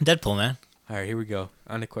Deadpool? Deadpool, man. All right, here we go.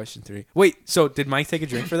 On to question 3. Wait, so did Mike take a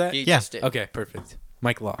drink for that? He Yeah. just did. Okay, perfect.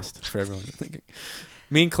 Mike lost for everyone thinking.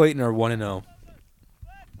 Me and Clayton are 1-0.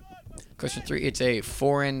 Question 3. It's a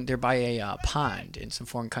foreign. They're by a pond in some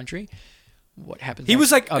foreign country. What happens? He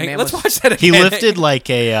was like, a hey, man let's was watch that He again. lifted like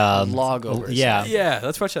a log over his Yeah. Yeah,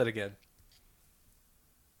 let's watch that again.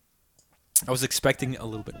 I was expecting a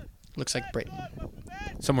little bit. Looks like Britain,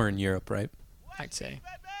 Somewhere in Europe, right? I'd say.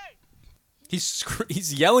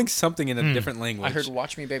 He's yelling something in a different language. I heard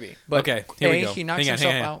 "Watch Me, Baby." But Okay, here we go. He knocks Hang on,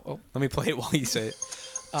 himself hang on. out. Oh. Let me play it while you say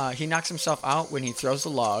it. He knocks himself out when he throws the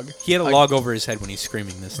log. He had a log over his head when he's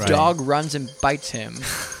screaming this. Right. time. Dog runs and bites him,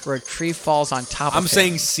 where a tree falls on top of him. I'm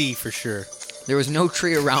saying C for sure. There was no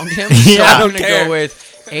tree around him, Yeah. so I I'm don't gonna care. go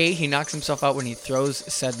with A. He knocks himself out when he throws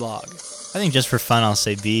said log. I think just for fun, I'll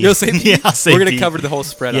say B. You'll say B? Yeah, I'll say We're gonna B. cover the whole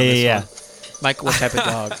spread Yeah, on this yeah, one. Michael, what type of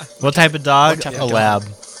dog? What type of dog? What type A of lab.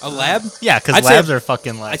 dog? A lab? Yeah, because I'd say- labs are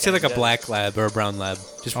fucking like. I'd say like a black lab or a brown lab.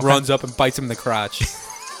 Just Okay. runs up and bites him in the crotch.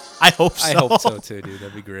 I hope so. I hope so too, dude.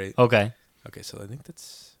 That'd be great. Okay. Okay, so I think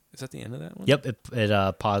is that the end of that one? Yep.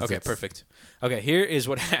 It pauses. Okay, perfect. Okay, here is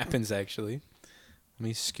what happens actually.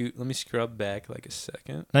 Let me scrub back like a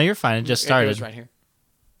second. No, you're fine. It just It started. goes right here.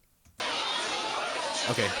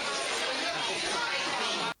 Okay.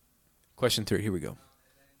 Question 3, here we go.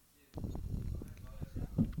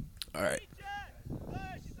 All right.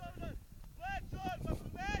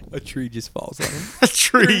 A tree just falls on him. A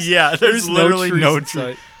tree. Yeah. There's literally trees no in tree.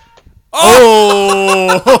 sight.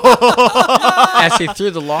 Oh. As he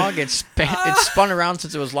threw the log, it spun around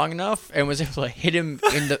since it was long enough and was able to hit him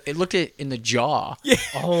in the. It looked it in the jaw. Yeah.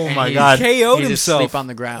 Oh And my he- God. KO'd He just himself. sleep on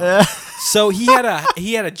the ground. So he had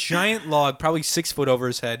a giant log, probably 6 foot over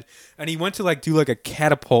his head, and he went to like do like a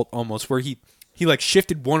catapult almost, where he He like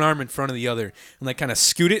shifted one arm in front of the other and like kind of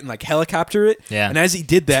scoot it and like helicopter it. Yeah. And as he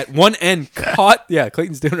did that, one end caught. Yeah,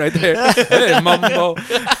 Clayton's doing right there. Hey, Mumbo.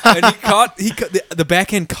 And the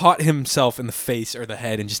back end caught himself in the face or the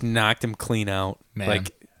head and just knocked him clean out, Man.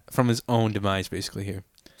 like from his own demise, basically here.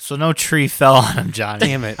 So no tree fell on him, Johnny.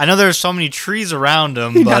 Damn it. I know there's so many trees around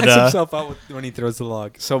him, He but knocks himself out when he throws the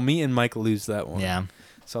log. So me and Mike lose that one. yeah.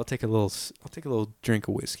 So I'll take a little drink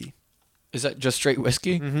of whiskey. Is that just straight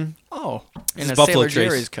whiskey? Mm-hmm. Oh, in This a is Buffalo Sailor Trace.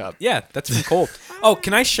 Jerry's cup. Yeah, that's from Colt. Oh,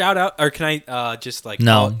 can I shout out or can I just like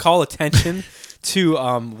No. call attention to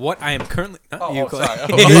what I am currently? Not you, Clay.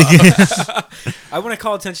 I want to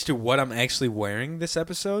call attention to what I'm actually wearing this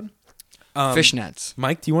episode. Fishnets.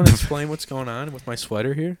 Mike, do you want to explain what's going on with my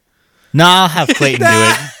sweater here? No, I'll have Clayton do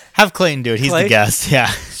it. Have Clayton do it. He's Clay? the guest. Yeah.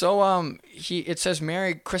 So it says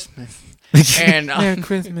Merry Christmas. And Merry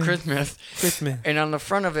Christmas. Christmas. And on the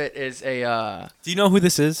front of it is a Do you know who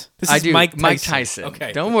this is? This I is do. Mike Mike Tyson. Tyson.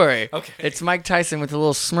 Okay. Don't worry. Okay. It's Mike Tyson with a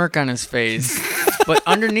little smirk on his face. But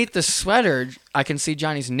underneath the sweater, I can see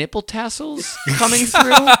Johnny's nipple tassels coming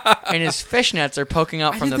through, and his fishnets are poking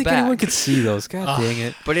out I from didn't the think anyone back. could see those. God dang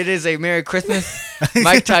it. But it is a Merry Christmas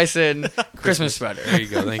Mike Tyson Christmas sweater. There you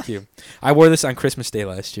go. Thank you. I wore this on Christmas Day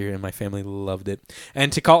last year, and my family loved it.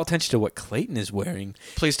 And to call attention to what Clayton is wearing,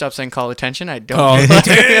 Please stop saying call attention. I don't.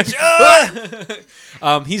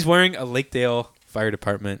 he's wearing a Lakedale Fire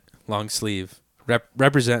Department long sleeve,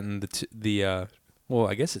 representing the well,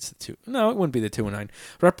 I guess it's the two. No, it wouldn't be the 219.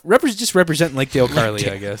 Just representing Lakedale Carly,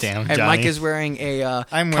 I guess. Damn, And Johnny. Mike is wearing a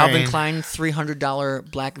I'm Calvin wearing- Klein $300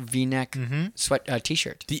 black V-neck sweat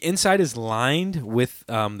T-shirt. The inside is lined with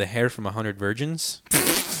the hair from 100 Virgins.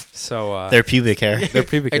 So Their pubic hair. they're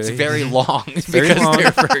pubic. It's very long very because long.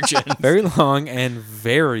 they're virgins. very long and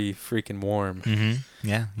very freaking warm. Mm-hmm.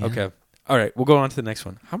 Yeah. Okay. All right, we'll go on to the next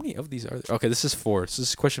one. How many of these are there? Okay, this is 4. So this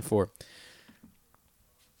is question 4.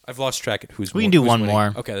 I've lost track of who's We can do who's one winning.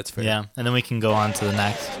 more. Okay, that's fair. Yeah. And then we can go on to the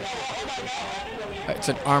next. It's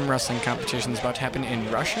an arm wrestling competition that's about to happen in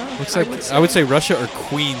Russia. Looks like I would say Russia or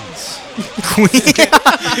Queens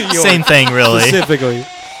Same thing, really. specifically.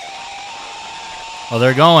 Oh,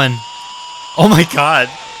 they're going. Oh my God.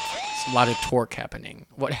 There's a lot of torque happening.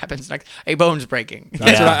 What happens next? A bone's breaking.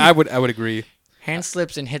 That's Yeah. what I would agree. Hand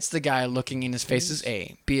slips and hits the guy looking in his face is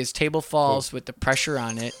A. B is table falls with the pressure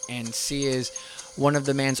on it. And C is one of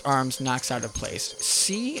the man's arms knocks out of place.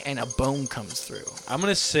 C and a bone comes through. I'm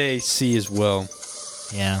gonna say C as well.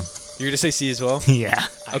 Yeah. You're gonna say C as well? Yeah.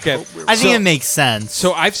 Okay. I think So- it makes sense.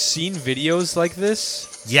 So I've seen videos like this.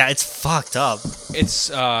 Yeah, it's fucked up. It's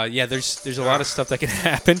there's a lot of stuff that can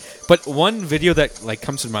happen, but one video that like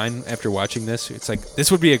comes to mind after watching this, it's like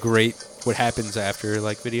this would be a great what happens after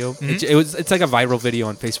like video. It's like a viral video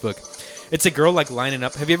on Facebook. It's a girl like lining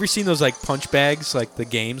up. Have you ever seen those like punch bags, like the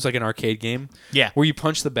games, like an arcade game? Yeah. Where you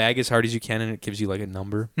punch the bag as hard as you can and it gives you like a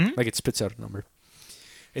number, like it spits out a number.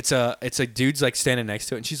 It's a dude's like standing next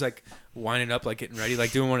to it and she's like winding up, like getting ready,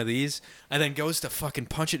 like doing one of these, and then goes to fucking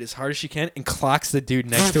punch it as hard as she can and clocks the dude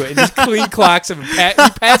next to it and just clean clocks him and he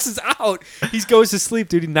passes out. He goes to sleep,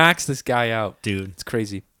 dude. He knocks this guy out. Dude. It's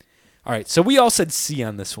crazy. All right, so we all said C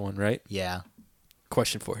on this one, right? Yeah.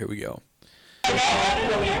 Question 4, here we go. They're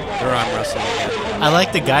arm wrestling again. I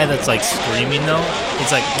like the guy that's like screaming though.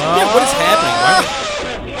 It's like, Yeah, what is happening?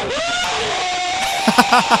 Why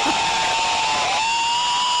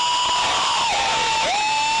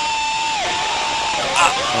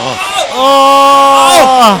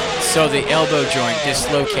So the elbow joint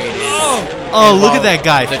dislocated. oh, And look while at that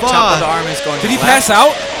guy. The Fuck. top of the arm is going to Did he the pass left,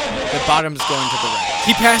 out? The bottom's going to the right.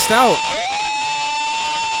 He passed out.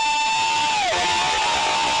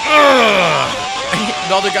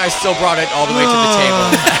 The other guy still brought it all the way to the table.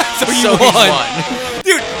 So he so won. he's won.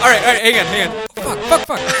 Dude, all right, hang on. Fuck.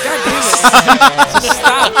 God damn it. Just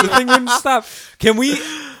stop. The thing wouldn't stop. Can we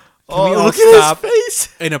all look at stop his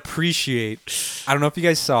face. and appreciate? I don't know if you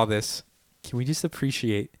guys saw this. Can we just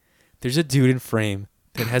appreciate? There's a dude in frame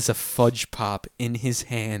that has a fudge pop in his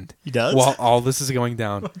hand. He does? While all this is going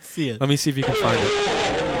down. See it. Let me see if you can find it.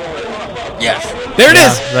 Yes. There it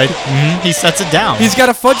is. Right? Mm-hmm. He sets it down. He's got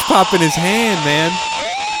a fudge pop in his hand, man.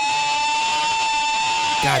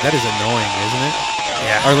 God, that is annoying, isn't it?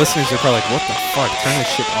 Yeah. Our listeners are probably like, what the fuck? Turn this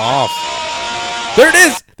shit off. There it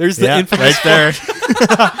is. There's the yeah, infamous right there.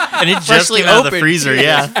 And it just Freshly came out of the opened. freezer.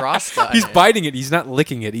 Yeah. Frost on He's it. biting it. He's not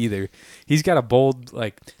licking it either. He's got a bold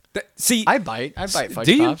like. See, I bite fudge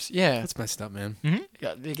do you? pops. Yeah. That's messed up, man.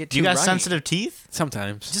 Yeah, they get Do you too got runny. sensitive teeth?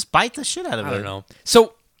 Sometimes. Just bite the shit out of it. I don't know.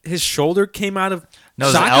 So his shoulder came out of No,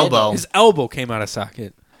 his socket? elbow. His elbow came out of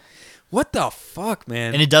socket. What the fuck,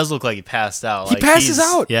 man? And it does look like he passed out. He passes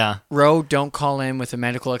out. Yeah. Ro, don't call in with a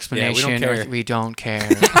medical explanation. care. We don't care.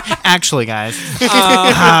 Actually, guys,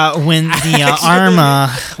 when the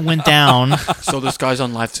arm went down, So this guy's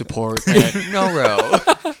on life support. No, Ro.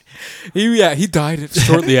 he died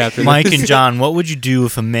shortly after. Mike this. and John, what would you do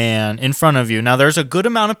if a man in front of you? Now, there's a good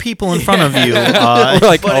amount of people in front of you. We're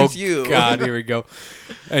like, But oh it's you. God, here we go.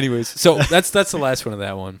 Anyways, so that's the last one of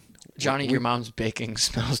that one. Johnny, your mom's baking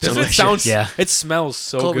smells Doesn't delicious. it sound? Yeah. It smells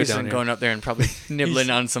so Colby's good down been here. going up there and probably nibbling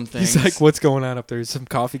on some things. He's like, what's going on up there? Is some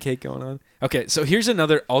coffee cake going on? Okay, so here's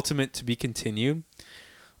another ultimate to be continued.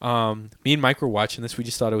 Me and Mike were watching this. We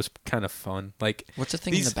just thought it was kind of fun. Like, What's the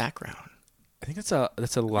thing in these- the background? I think that's a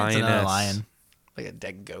lioness. It's another lion. Like a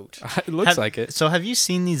dead goat. It looks like it. So have you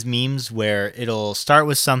seen these memes where it'll start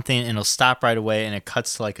with something and it'll stop right away and it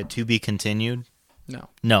cuts to like a to be continued? No.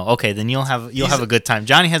 No. Okay, then you'll have a good time.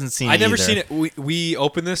 Johnny hasn't seen it. I never either. seen it. We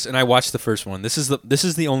opened this and I watched the first one. This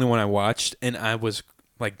is the only one I watched and I was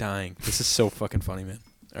like dying. This is so fucking funny, man.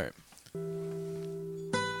 All right.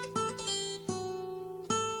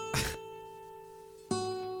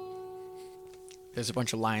 There's a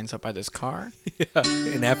bunch of lions up by this car Yeah,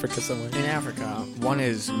 in Africa somewhere. in Africa. One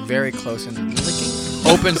is very close and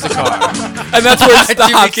licking. Opens the car. And that's where it To be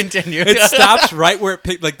stops. continued. It stops right where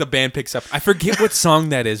like the band picks up. I forget what song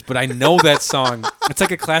that is, but I know that song. It's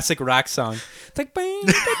like a classic rock song. It's like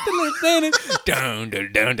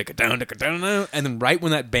and then right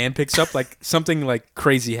when that band picks up, like something like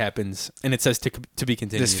crazy happens, and it says to be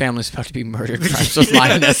continued. This family's about to be murdered by those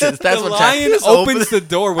lionesses. That's the what's lion happening. opens the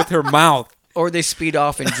door with her mouth. Or they speed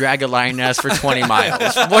off and drag a lioness for 20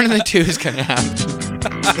 miles. One of the two is going to happen.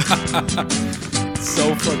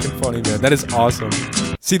 So fucking funny, man. That is awesome.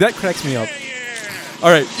 See, that cracks me up. All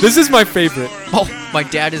right, this is my favorite. Oh, my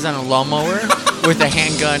dad is on a lawnmower with a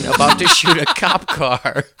handgun about to shoot a cop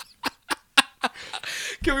car.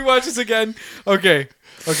 Can we watch this again? Okay.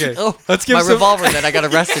 Oh, Let's give my some. revolver that I got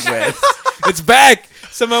arrested with. It's back.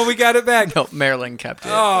 Somehow we got it back. No, Marilyn kept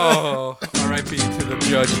it. Oh, R.I.P. to the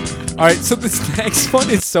judge. All right, so this next one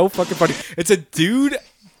is so fucking funny. It's a dude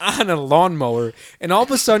on a lawnmower, and all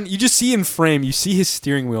of a sudden, you just see in frame, you see his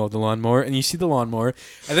steering wheel of the lawnmower, and you see the lawnmower,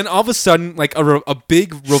 and then all of a sudden, like a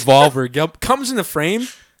big revolver comes in the frame,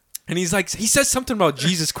 and he says something about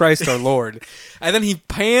Jesus Christ our Lord, and then he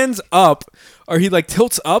pans up, or he like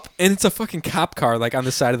tilts up, and it's a fucking cop car like on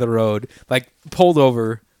the side of the road, like pulled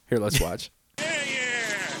over. Here, let's watch.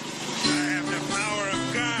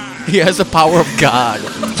 He has the power of God.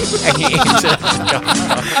 And he aims it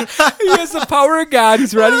at He has the power of God.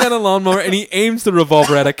 He's riding on a lawnmower, and he aims the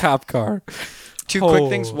revolver at a cop car. Two quick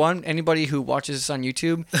things. One, anybody who watches this on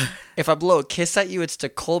YouTube, if I blow a kiss at you, it's to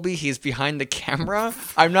Colby. He's behind the camera.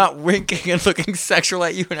 I'm not winking and looking sexual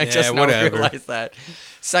at you, and I just now whatever. realized that.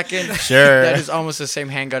 Second, Sure. that is almost the same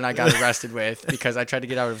handgun I got arrested with because I tried to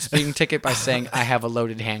get out of a speeding ticket by saying I have a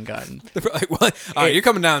loaded handgun. They're like, what? All right, you're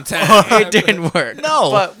coming downtown. It didn't work.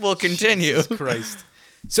 No. But we'll continue. Christ.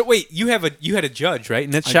 So wait, you had a judge, right?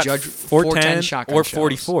 And that A shot judge, 410 shotgun or shells.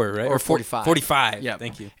 44, right? Or 45. 45. Yep.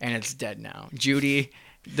 Thank you. And it's dead now. Judy,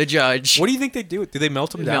 the judge, What do you think they do? Do they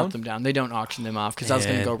melt them they down? melt them down. They don't auction them off because I was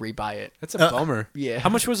going to Man. go rebuy it. That's a bummer. yeah. How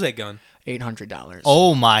much was that gun? $800.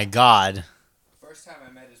 Oh my God. First time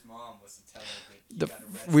I met his mom was to tell her that he The- got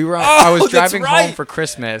arrested. We were. Oh, I was that's driving right. home for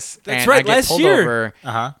Christmas, That's and right, I get last pulled year. over.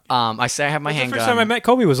 Uh huh. I say I have my The handgun. first time I met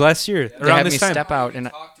Kobe was last year, They around had this me time. step out, and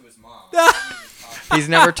Talk to his mom. he's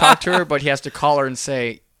never talked to her, but he has to call her and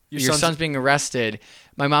say, Your "Your son's- son's being arrested."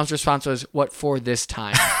 My mom's response was, "What for this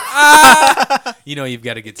time?" You know you've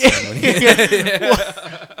got a good son. When you...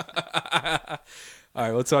 All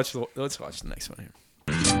right, let's watch the next one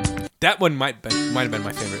here. That one might have been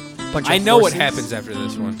my favorite. Bunch of I know what horses. happens after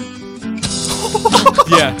this one.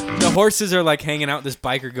 Yeah, the horses are like hanging out. This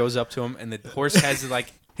biker goes up to him, and the horse has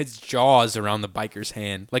like his jaws around the biker's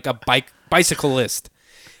hand, like a bicyclist.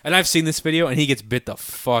 And I've seen this video, and he gets bit the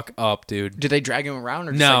fuck up, dude. Do they drag him around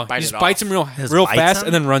or just, No, like, bite he just it bites off? him Just real bites fast, him?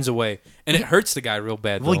 and then runs away, and it hurts the guy real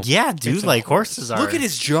bad. Well, though. yeah, dude. It's a Like horses are. Look at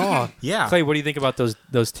his jaw. Yeah. Clay, what do you think about those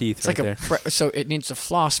teeth It's right like there? so it needs to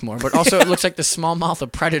floss more, but also it looks like the small mouth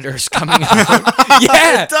of predators coming out.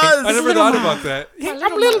 Yeah, It does. I never thought about that.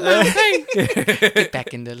 Get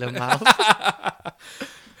back in the little mouth.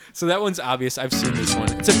 So that one's obvious. I've seen this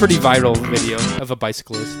one. It's a pretty viral video of a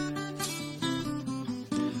bicyclist.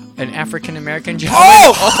 An African American gentleman.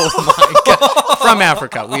 Oh my god! From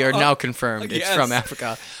Africa, we are now confirmed. It's Yes. from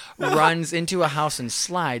Africa. Runs into a house and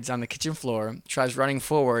slides on the kitchen floor. Tries running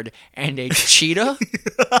forward, and a cheetah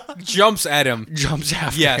Jumps at him. jumps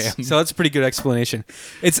after Yes. him. So that's a pretty good explanation.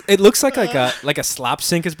 It looks like a slop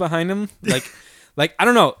sink is behind him. Like I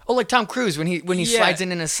don't know, Oh, like Tom Cruise when he Yeah. slides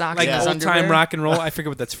in his socks like and his old time underwear. rock and roll. I forget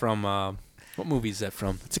what that's from. What movie is that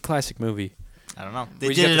from? It's a classic movie. I don't know. They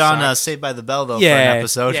Where you did got it the on socks. Saved by the Bell though Yeah, for an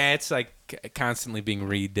episode. yeah, it's like constantly being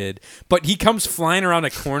redid. But he comes flying around a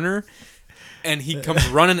corner, and he comes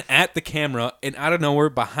running at the camera, and out of nowhere,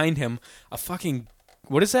 behind him, a fucking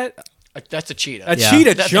what is that? That's a cheetah. A Yeah.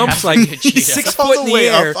 cheetah That jumps has to like be a cheetah. 6 All foot the in the way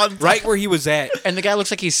air, up on top. right where he was at. And the guy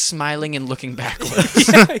looks like he's smiling and looking backwards.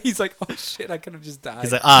 Yeah, he's like, "Oh shit, I could have just died."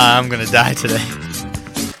 He's like, I'm gonna die today.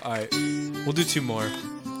 All right, we'll do 2 more.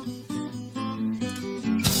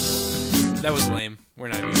 That was lame. We're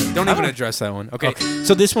not even. Don't even address that one. Okay.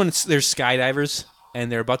 So this one, there's skydivers,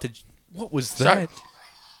 and they're about to. What was Sorry. that?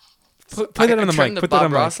 Put that on the Turn mic. Put that Bob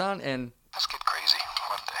on the mic. Ross on and Let's get crazy.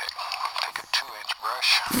 What the heck? Take a 2-inch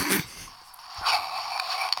brush.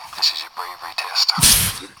 This is your bravery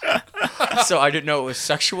test. so I didn't know it was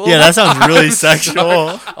sexual. Yeah, that sounds really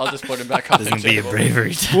sexual. I'll just put it back on. This is gonna be a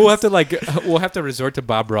bravery test. We'll have to resort to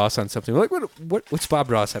Bob Ross on something. Like what's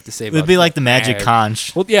Bob Ross have to say It about would be like the magic ag?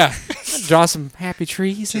 conch. Well, yeah. Draw some happy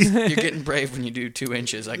trees. You're getting brave when you do 2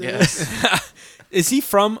 inches, I guess. Is he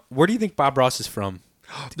from? Where do you think Bob Ross is from?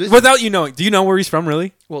 Without you knowing, do you know where he's from?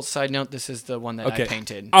 Really? Well, side note, this is the one that Okay. I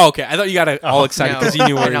painted. Oh, okay. I thought you got all excited because you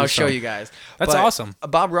knew where and he I'll was show from. you guys. That's But awesome.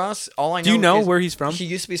 Bob Ross, all I know Do you know is where he's from? He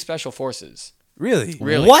used to be Special Forces. Really?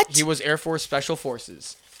 Really? What? He was Air Force Special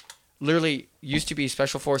Forces. Literally used to be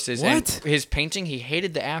Special Forces. What? And his painting, he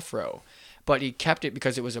hated the afro, but he kept it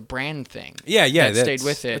because it was a brand thing. Yeah, yeah. That stayed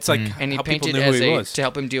with it. It's like And he how people painted knew as who he a was. to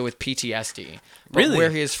help him deal with PTSD. But Really? where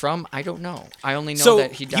he is from, I don't know. I only know So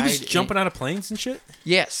that he died. he was jumping out of planes and shit.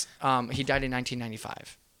 Yes, he died in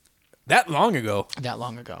 1995. That long ago. That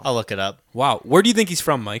long ago. I'll look it up. Wow. Where do you think he's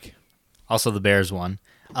from, Mike? Also, the Bears one.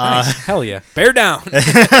 Hell yeah. Bear down.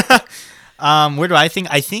 Where do I think?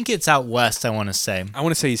 I think it's out west. I want to say. I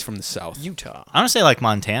want to say he's from the south. Utah. I want to say like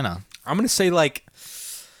Montana. I'm going to say like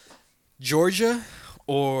Georgia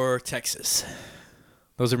or Texas.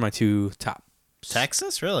 Those are my 2 top.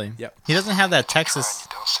 Texas, really? Yep. He doesn't have that Try and Texas.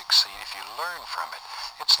 you don't succeed if you learn from it.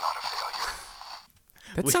 It's not a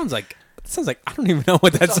failure. That sounds like I don't even know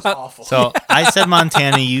what that's Awful. So I said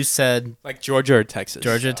Montana. You said like Georgia or Texas.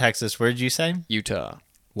 Georgia, Texas. Where did you say? Utah.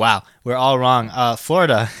 Wow, we're all wrong.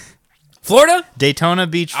 Florida, Florida? Daytona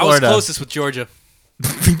Beach, I was Florida. closest with Georgia.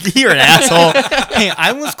 You're an asshole. Hey,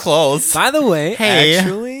 I was close. By the way, Hey.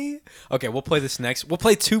 actually, okay, we'll play this next. We'll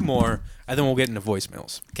play 2 more, and then we'll get into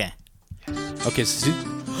voicemails. Okay. Okay, so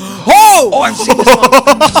oh, I've seen this one.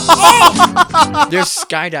 There's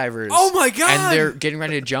skydivers. Oh my God. And they're getting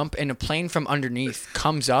ready to jump, and a plane from underneath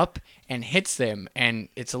comes up and hits them, and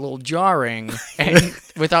it's a little jarring. And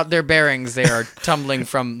without their bearings, they are tumbling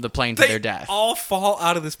from the plane to they their death. all fall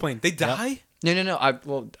out of this plane. They die? No.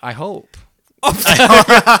 I hope.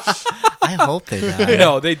 I hope they die.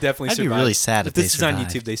 No, they definitely I'd be survive. really sad if this they is on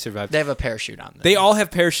survived. YouTube. They survived. They have a parachute on them. They all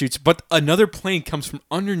have parachutes, but another plane comes from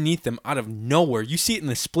underneath them out of nowhere. You see it in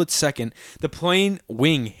a split second. The plane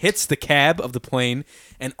wing hits the cab of the plane,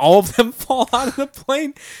 and all of them fall out of the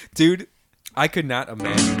plane. Dude, I could not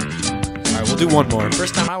imagine. All right, we'll do 1 more.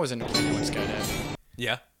 First time I was in a plane, I went skydiving.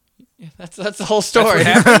 Yeah. That's the whole story.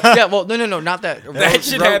 what Yeah, well, no, not that. That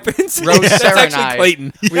shit happens. Rose, That's Sarah, and actually I,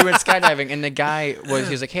 Clayton. we went skydiving, and the guy he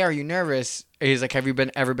was like, "Hey, are you nervous?" He's like, "Have you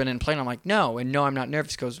ever been in a plane?" I'm like, "No," and no, I'm not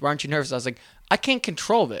nervous. He goes, "Why aren't you nervous?" I was like, "I can't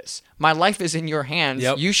control this. My life is in your hands.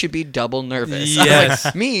 Yep. You should be double nervous." I was Yes.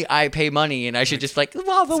 like, me, I pay money, and I should just like,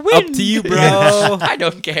 well, the wind. Up to you, bro. I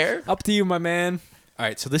don't care. Up to you, my man. All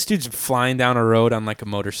right, so this dude's flying down a road on like a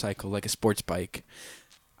motorcycle, like a sports bike.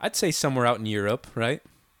 I'd say somewhere out in Europe, right?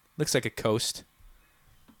 Looks like a coast.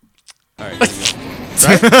 All right. Here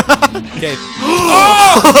we go. Right? Okay.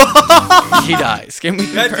 He dies. Can we?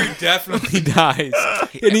 That dude definitely dies.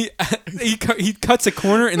 And he cuts a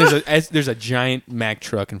corner, and there's a giant Mack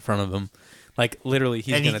truck in front of him. Like literally,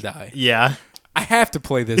 he's And gonna die. Yeah. I have to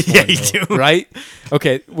play this Yeah, one, you though, do. right?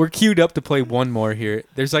 Okay, we're queued up to play 1 more here.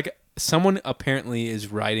 There's like someone apparently is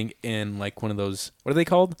riding in like one of those. What are they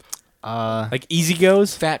called? Like Easy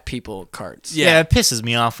Goes. Fat people carts. Yeah, it pisses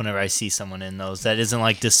me off whenever I see someone in those that isn't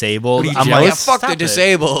like disabled. What are you I'm jealous? like, Yeah, fuck stop the it.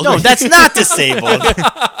 disabled. No, that's not disabled.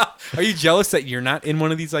 Are you jealous that you're not in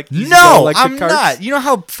one of these like Easy Go No, electric I'm carts? not. You know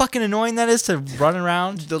how fucking annoying that is to run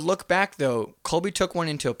around? The look back though, Colby took one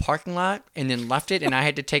into a parking lot and then left it, and I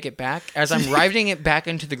had to take it back. As I'm riding it back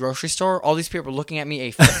into the grocery store, all these people are looking at me,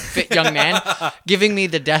 a fit young man, giving me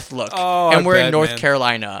the death look. Oh, and I we're bet, in North man.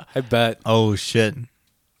 Carolina. I bet. Oh, shit.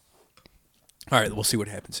 All right, we'll see what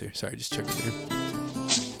happens here. Sorry, just check it here.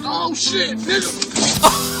 Oh shit,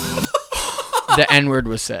 nigga. The N word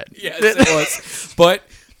was said. Yes, it was. But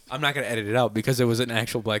I'm not gonna edit it out because it was an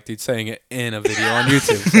actual black dude saying it in a video on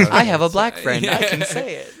YouTube. So I have a black friend. I can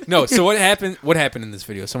say it. No, so what happened? What happened in this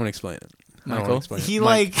video? Someone explain it. I don't wanna Michael?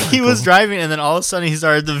 explain it. He was driving, and then all of a sudden he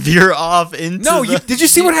started to veer off into. No, the, did you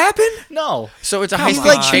see what happened? no. So it's a Come high-speed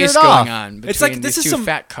on. chase Turn it off. going on between It's like this these is two some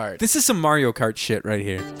fat carts. This is some Mario Kart shit right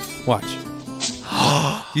here. Watch.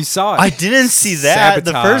 You saw it. I didn't see that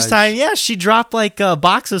the first Sabotage. time. Yeah, she dropped like a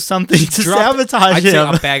box of something to Dropped- sabotage I'd say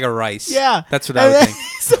him. a bag of rice. Yeah, that's what I would think.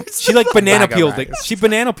 think. She like banana Bag of peeled. rice. She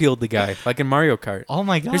banana peeled the guy like in Mario Kart. Oh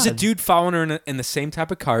my god! There's a dude following her in the same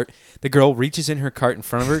type of cart. The girl reaches in her cart in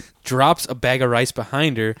front of her, drops a bag of rice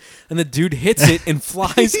behind her, and the dude hits it and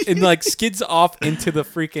flies and like skids off into the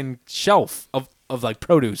freaking shelf of like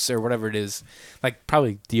produce or whatever it is, like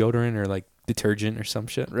probably deodorant or like detergent or some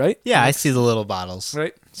shit, right? Yeah, I see the little bottles.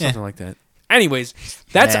 Right, Yeah. something like that. Anyways,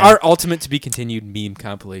 that's Man. our ultimate to be continued meme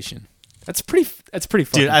compilation. That's pretty fucking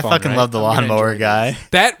Dude, I fun, fucking right? love the I'm gonna lawnmower enjoy guy.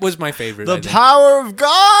 That was my favorite. I The think. power of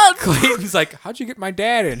God. Clayton's like, how'd you get my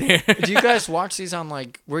dad in here? Do you guys watch these on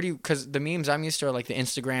like where do you? Because the memes I'm used to are like the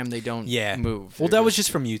Instagram. They don't Yeah. move. Well, that was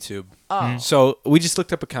just from YouTube. oh. So we just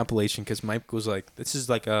looked up a compilation because Mike was like, "This is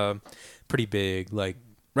like a pretty big, like,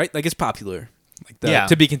 right? Like it's popular, like the, Yeah.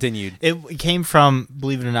 to be continued." It came from,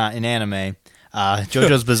 believe it or not, an anime,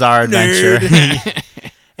 JoJo's Bizarre Adventure.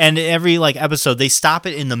 And every like episode, they stop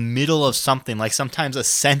it in the middle of something, like sometimes a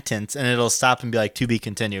sentence, and it'll stop and be like, "To be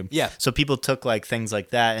continued." Yeah. So people took like things like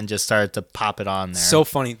that and just started to pop it on there. So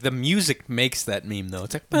funny. The music makes that meme though.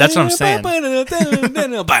 It's like That's what I'm saying.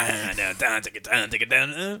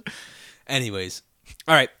 Anyways,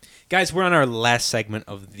 all right, guys, we're on our last segment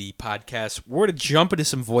of the podcast. We're gonna jump into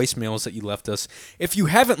some voicemails that you left us. If you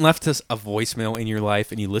haven't left us a voicemail in your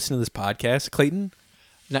life and you listen to this podcast, Clayton,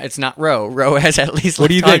 No, it's not Roe. Roe has at least. What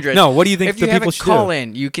do you think? hundreds. No, what do you think If the you people haven't should call do?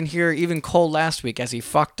 in, you can hear even Cole last week as he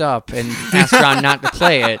fucked up and asked Ron not to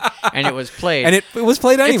play it, and it was played. and it was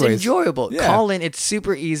played anyways. It's enjoyable. Yeah. Call in. It's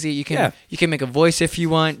super easy. You can Yeah. you can make a voice if you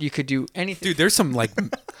want. You could do anything. Dude, there's some like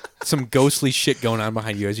some ghostly shit going on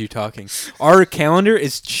behind you as you're talking. Our calendar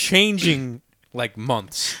is changing like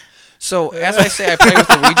months. So as I say, I play with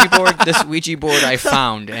the Ouija board. This Ouija board I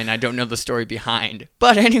found, and I don't know the story behind.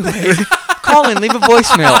 But anyway, call in, leave a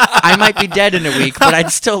voicemail. I might be dead in a week, but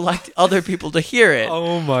I'd still like other people to hear it.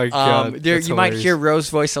 Oh my god. There, That's you might hilarious. hear Rose's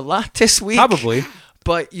voice a lot this week. Probably.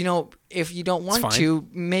 But you know, if you don't want fine. to,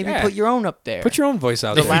 maybe Yeah. put your own up there. Put your own voice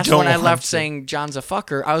out The there. last don't one I want left to. saying John's a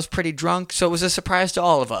fucker, I was pretty drunk, so it was a surprise to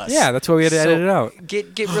all of us. Yeah, that's why we had to So edit it out.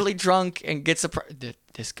 Get really drunk and get surprised.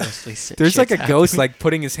 This ghostly shit. There's like a shit's ghost happening. like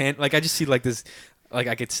putting his hand like I just see like this like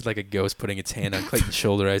I could see like a ghost putting its hand on Clayton's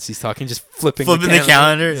shoulder as he's talking, just flipping flipping the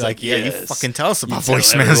calendar. Like, yeah, you yes. fucking tell us about tell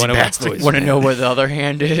voicemails, everyone you about bastard. voice- Want to know where the other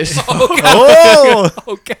hand is? Oh,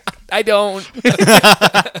 Oh god, I don't.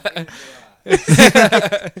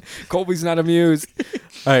 Colby's not amused.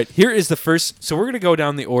 All right, here is the first. So we're gonna go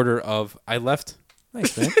down the order of I left.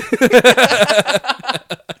 Nice man.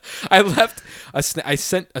 I left. I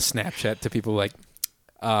sent a Snapchat to people like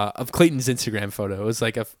of Clayton's Instagram photo. It was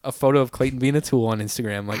like a photo of Clayton being a tool on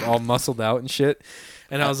Instagram, like all muscled out and shit.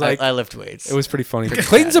 And I was like, I lift weights. it was pretty funny.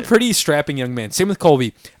 Clayton's a pretty strapping young man. Same with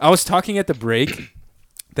Colby. I was talking at the break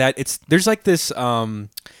that there's like this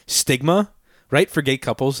stigma, right, for gay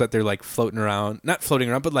couples that they're like floating around, not floating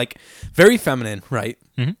around, but like very feminine, right?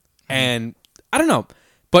 Mhm. And I don't know,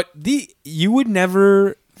 but you would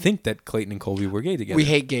never think that Clayton and Colby were gay together. We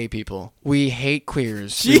hate gay people. We hate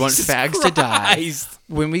queers. We want Jesus fags to die. Christ.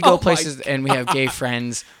 When we Oh go my places and we have gay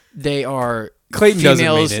friends, they are Clayton doesn't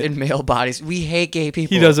mean females it. in male bodies. We hate gay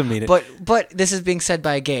people. He doesn't mean it. But this is being said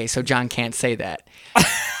by a gay, so John can't say that.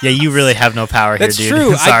 yeah, you really have no power That's here, dude.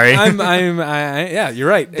 true. Sorry. Yeah, you're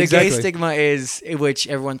right. The exactly. gay stigma is which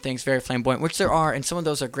everyone thinks very flamboyant, which there are, and some of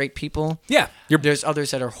those are great people. Yeah, There's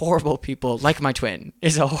others that are horrible people, like my twin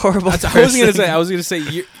is a horrible person. I was gonna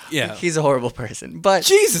say, yeah. He's a horrible person. But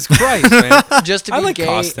Jesus Christ, man. just to I be like gay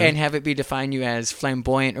Costin. and have it be define you as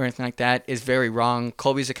flamboyant or anything like that is very wrong.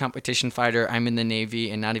 Colby's a competition fighter. I'm in the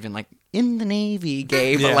Navy, and not even like in the Navy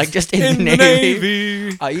gay, but Yes. like just in, the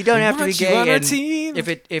Navy. You don't have to be Want you gay. on our And team.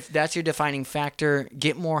 if that's your defining factor,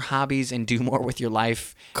 get more hobbies and do more with your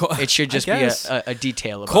life. Col- It should I just be guess. a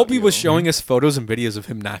detail. About Colby you. was showing us photos and videos of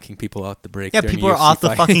him knocking people out the break. yeah, during people a are UFC off the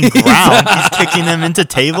fight. fucking ground. He's kicking them into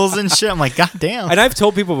tables and shit. I'm like, God damn. And I've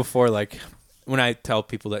told people before, like, when I tell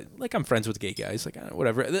people that, like, I'm friends with gay guys, like,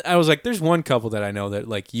 whatever. I was like, there's one couple that I know that,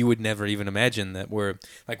 like, you would never even imagine that were,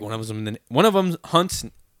 like, one of them hunts.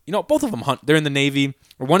 You know, both of them hunt. They're in the Navy,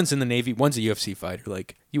 or one is in the Navy, one's a UFC fighter.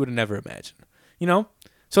 Like, you would have never imagined. You know?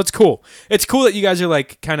 So it's cool. It's cool that you guys are,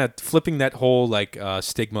 like, kind of flipping that whole, like,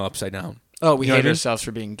 stigma upside down. Oh, we You know what hate I mean? ourselves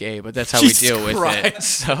for being gay, but that's how Jesus we deal with it.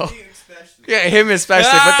 Christ. So yeah, him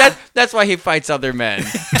especially. But that's why he fights other men.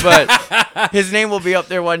 But his name will be up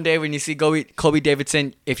there one day when you see Kobe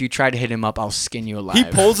Davidson. If you try to hit him up, I'll skin you alive. He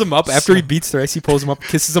pulls him up after he beats Thrice. He pulls him up,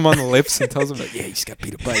 kisses him on the lips, and tells him like, "Yeah, you just got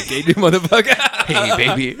beat up by a gay dude, motherfucker." Hey,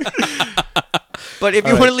 baby. But if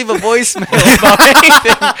you want to leave a voicemail about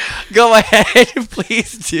anything, go ahead,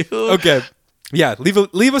 please do. Okay. Yeah, leave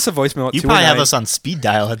us a voicemail at You probably have 219. us on speed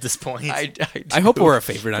dial at this point. I hope we're a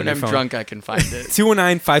favorite on When your I'm phone. drunk, I can find it.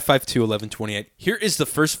 219-552-1128. Here is the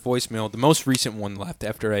first voicemail, the most recent one left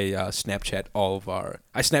after I Snapchatted all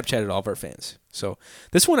of our fans. So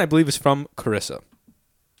this one I believe is from Carissa.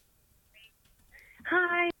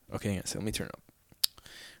 Hi. Okay, so let me turn up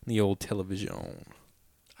the old television.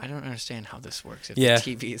 I don't understand how this works. If Yeah.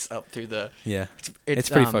 the TV is up through the... Yeah, It's it's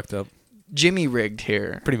pretty fucked up. Jimmy rigged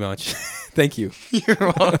here. Pretty much. Thank you. You're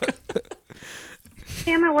welcome.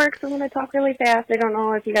 Hey, I'm at work, so I'm going to talk really fast. I don't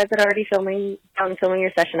know if you guys had already done filming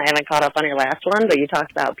your session. I haven't caught up on your last one, but you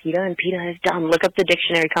talked about PETA, and PETA is dumb. Look up the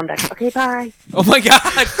dictionary, come back. Okay, bye. Oh my god.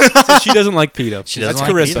 So she doesn't like PETA. She That's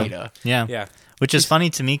doesn't like Carissa. PETA. yeah. Yeah. Which is funny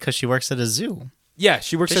to me because she works at a zoo. Yeah,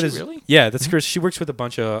 she works Does at she a really? Yeah, that's Carissa. She works with a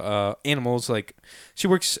bunch of animals. Like she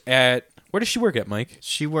works at where does she work at, Mike?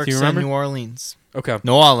 She works you in remember? New Orleans. Okay.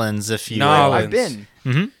 New Orleans, if you New will. Orleans. I've been.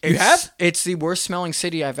 Mm-hmm. You have? It's the worst smelling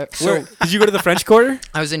city I've ever... Where, So did you go to the French Quarter?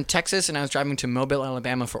 I was in Texas, and I was driving to Mobile,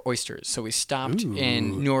 Alabama for oysters. So we stopped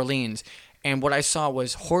in New Orleans. And what I saw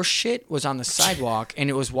was horse shit was on the sidewalk, and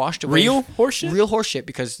it was washed away. Real horse shit? Real horse shit,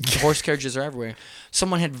 because the horse carriages are everywhere.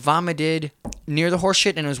 Someone had vomited near the horse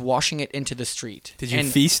shit and was washing it into the street. Did you And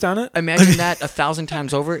feast on it? Imagine that 1,000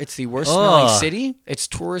 times over. It's the worst smelling Ugh. city. It's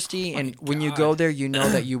touristy, and when you go there, you know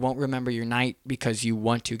that you won't remember your night because you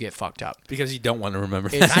want to get fucked up. Because you don't want to remember.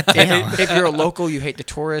 It's, damn. if you're a local, you hate the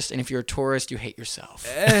tourist, and if you're a tourist, you hate yourself.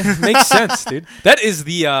 Makes sense, dude. That is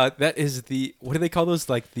the what do they call those?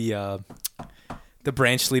 Like the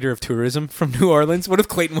branch leader of tourism from New Orleans. What if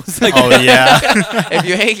Clayton was like? Oh, yeah. If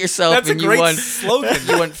you hate yourself That's a and you great want slogan.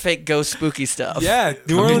 you want fake ghost spooky stuff. Yeah,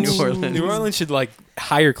 New Come to Orleans. New Orleans. New Orleans should like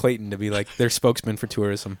hire Clayton to be like their spokesman for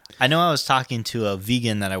tourism. I know I was talking to a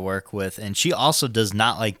vegan that I work with, and she also does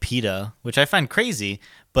not like PETA, which I find crazy.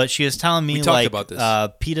 But she was telling me We talked like about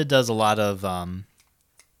this. PETA does a lot of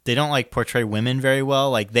they don't like portray women very well.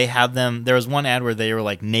 Like they have them. There was one ad where they were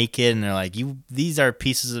like naked, and they're like, these are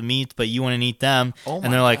pieces of meat, but you want to eat them." Oh and my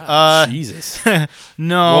they're like, Jesus.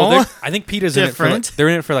 no. Well, I think PETA's in it for Different. they're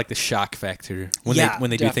in it for like the shock factor when Yeah,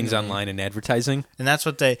 they do things definitely. online and advertising. And that's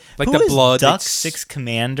what they Like who the is blood, Duck it's- Six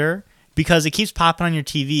Commander, because it keeps popping on your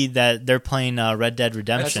TV that they're playing Red Dead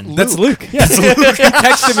Redemption. That's Luke. Yeah, it's Luke. He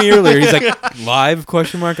texted me earlier. He's like, live?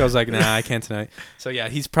 Question mark. I was like, nah, I can't tonight. So yeah,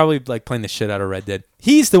 he's probably like playing the shit out of Red Dead.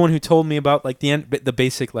 He's the one who told me about like the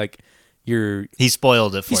basic like He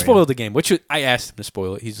spoiled it for he you. spoiled the game, which I asked him to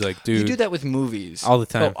spoil it. He's like, dude, You do that with movies all the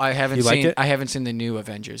time. Oh, I haven't You like seen. it? I haven't seen the new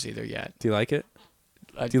Avengers either yet. Do you like it?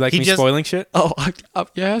 I- Do you like He me just- spoiling shit? Oh,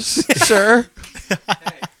 yes, sir.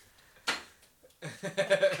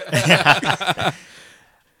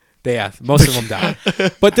 Yeah, most of them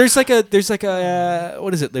die. But there's like a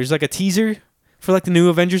what is it? There's like a teaser for like the new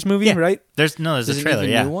Avengers movie, Yeah. right? There's Is a it trailer. even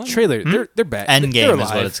Yeah, new one? Trailer. They're back. Endgame They're is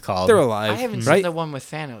what alive. it's called. They're alive. I haven't right? seen the one with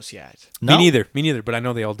Thanos yet. No? Me neither. But I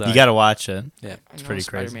know they all die. You got to watch it. Yeah. It's I know pretty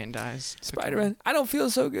crazy. Spider-Man dies. Spider-Man. I don't feel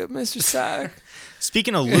so good, Mr. Stark.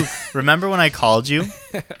 Speaking of Luke, remember when I called you?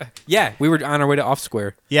 Yeah, we were on our way to Off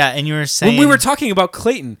Square. Yeah, and you were saying When we were talking about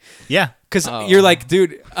Clayton, yeah. because Oh. you're like,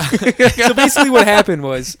 dude. So basically, what happened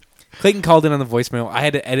was Clayton called in on the voicemail. I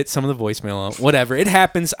had to edit some of the voicemail out. Whatever. It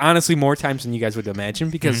happens, honestly, more times than you guys would imagine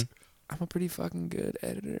because I'm a pretty fucking good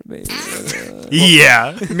editor, baby.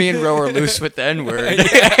 Yeah. Me and Ro are loose with the N-word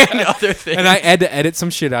and other things. And I had to edit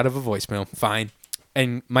some shit out of a voicemail. Fine.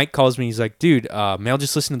 And Mike calls me. He's like, dude, Mel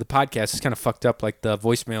just listened to the podcast. It's kind of fucked up. Like, the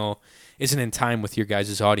voicemail isn't in time with your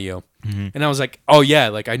guys' audio. And I was like, oh, yeah.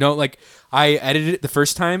 Like, I know. Like, I edited it the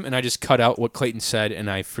first time, and I just cut out what Clayton said, and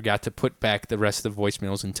I forgot to put back the rest of the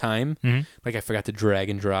voicemails in time. Like, I forgot to drag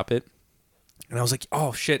and drop it. And I was like,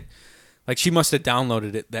 oh, shit. Like, she must have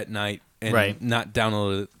downloaded it that night and Right. not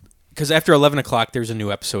downloaded it. Because after 11 o'clock, there's a new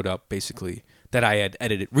episode up, basically, that I had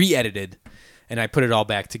re-edited. And I put it all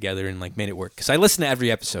back together and like made it work. Because I listen to every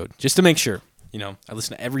episode just to make sure. You know, I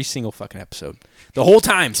listen to every single fucking episode. The whole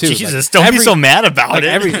time, too. Jesus, Like, don't be so mad about like it.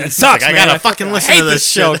 every, it sucks, Like, I man. gotta fucking listen hate to this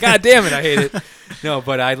show. shit. God damn it, I hate it. No,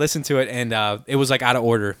 but I listened to it and it was like out of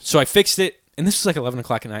order. So I fixed it. And this was like 11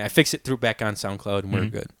 o'clock at night. I fixed it, threw it back on SoundCloud, and we're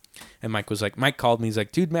good. And Mike called me. He's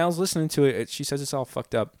like, dude, Mal's listening to it. She says it's all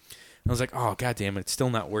fucked up. And I was like, oh, god damn it. It's still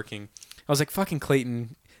not working. I was like, fucking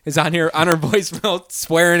Clayton. is on here on her voicemail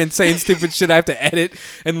swearing and saying stupid shit I have to edit.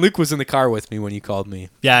 And Luke was in the car with me when you called me.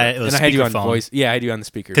 Yeah, it was And I had you on speakerphone. voice. Yeah, I had you on the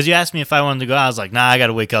speaker. Because you asked me if I wanted to go. I was like, nah, I got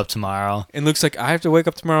to wake up tomorrow. And Luke's like, I have to wake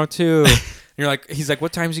up tomorrow too. And you're like, he's like,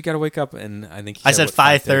 what times you got to wake up? And I think he I said what,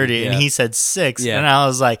 5:30, Yeah. and he said 6. Yeah. And I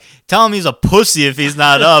was like, tell him he's a pussy if he's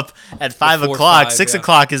not up at 5 Before o'clock. 5, 6 yeah.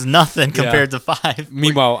 o'clock is nothing compared to 5.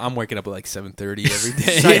 Meanwhile, I'm waking up at like 7:30 every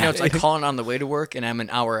day. Side notes, I call on the way to work, and I'm an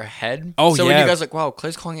hour ahead. Oh, so when yeah. you guys are like, wow,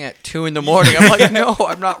 Clay's calling at 2 in the morning, I'm like, no,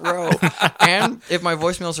 I'm not Ro. And if my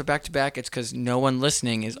voicemails are back to back, it's because no one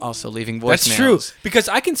listening is also leaving voicemails. That's true because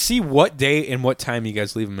I can see what day and what time you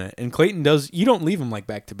guys leave them at, and Clayton does. You don't leave them like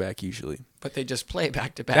back to back usually. But they just play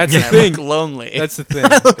back to back. That's and the I thing. look lonely. That's the thing.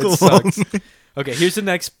 It sucks. Okay,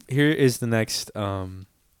 here is the next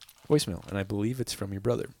voicemail, and I believe it's from your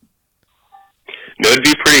brother. No, it'd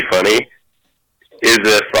be pretty funny is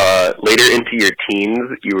if later into your teens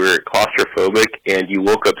you were claustrophobic and you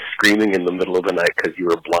woke up screaming in the middle of the night because you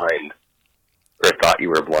were blind or thought you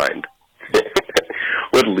were blind.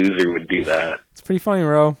 What loser would do that? It's pretty funny,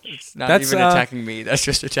 bro. It's not That's, even attacking me. That's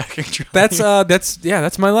just attacking Johnny.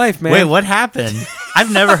 That's my life, man. Wait, what happened?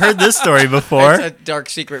 I've never heard this story before. That's a dark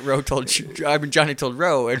secret Johnny told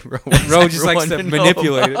Ro, and Ro, Ro just likes to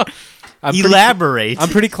manipulate it. Elaborate. I'm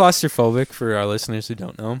pretty claustrophobic for our listeners who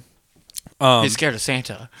don't know. He's scared of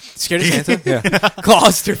Santa. Scared of Santa? Yeah.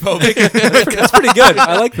 Claustrophobic. That's pretty good.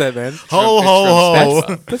 I like that, man. Ho, ho,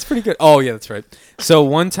 ho. That's pretty good. Oh, yeah, that's right. So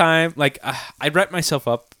one time, like, I'd wrap myself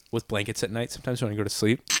up with blankets at night sometimes when I go to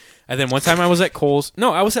sleep. And then one time I was at Cole's.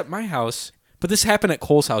 No, I was at my house. But this happened at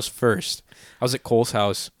Cole's house first. I was at Cole's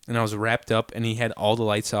house, and I was wrapped up, and he had all the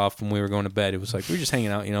lights off when we were going to bed. It was like we were just hanging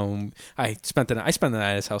out, you know. And I spent the night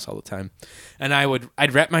at his house all the time. And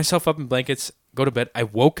I'd wrap myself up in blankets, go to bed. I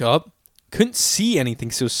woke up. Couldn't see anything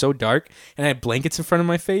because it was so dark, and I had blankets in front of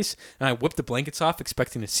my face, and I whipped the blankets off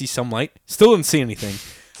expecting to see some light. Still didn't see anything.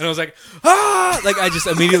 And I was like, ah! Like, I just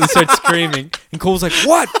immediately started screaming. And Cole was like,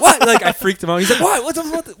 what? Like, I freaked him out. He's like, what?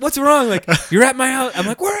 What's wrong? Like, you're at my house. I'm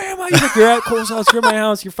like, where am I? He's like, you're at Cole's house. You're at my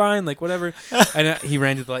house. You're fine. Like, whatever. And he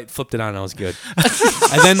ran to the light, flipped it on, and I was good.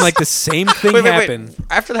 And then, like, the same thing happened.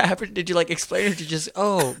 After that happened, did you, like, explain, or did you just,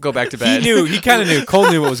 go back to bed? He knew. He kind of knew. Cole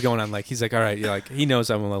knew what was going on. Like, he's like, all right. Like, he knows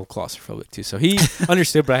I'm a little claustrophobic, too. So he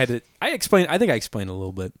understood, but I think I explained a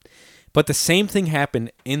little bit. But the same thing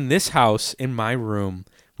happened in this house, in my room.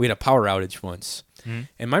 We had a power outage once,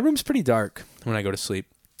 and my room's pretty dark when I go to sleep.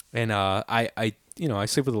 And I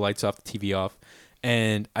sleep with the lights off, the TV off,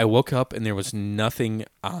 and I woke up and there was nothing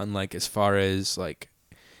on, like, as far as, like,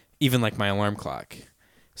 even like my alarm clock.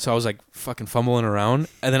 So I was like fucking fumbling around,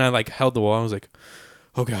 and then I like held the wall. I was like,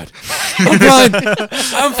 oh god, I'm blind.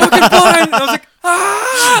 I'm fucking blind. And I was like,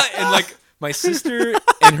 ah, and like my sister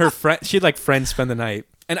and her friend, she had like friends spend the night.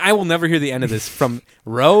 And I will never hear the end of this from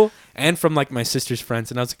Ro and from like my sister's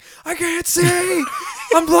friends. And I was like, I can't see.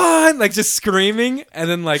 I'm blind. Like just screaming. And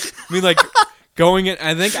then like me like going in.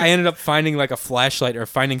 I think I ended up finding like a flashlight or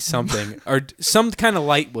finding something or some kind of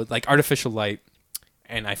light with like artificial light.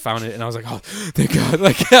 And I found it and I was like, oh, thank God.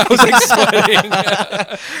 Like I was like sweating.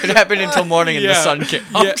 It happened until morning and the sun came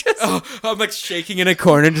up. Yeah. Oh, I'm like shaking in a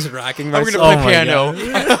corner, just rocking I'm myself. going to play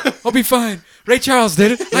piano. I'll be fine. Ray Charles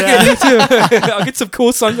did it. I can do it too. I'll get some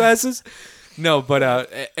cool sunglasses. No, but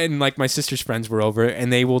and like my sister's friends were over,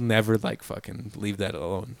 and they will never like fucking leave that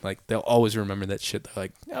alone. Like they'll always remember that shit. They're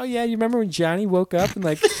like, oh yeah, you remember when Johnny woke up and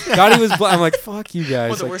like thought he was blind? I'm like, fuck you guys.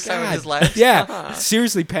 Well, the Like, worst time of God. his life. Yeah,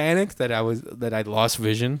 seriously panicked that I'd lost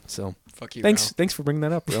vision. So Fuck you. thanks for bringing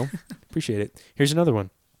that up, bro. Appreciate it. Here's another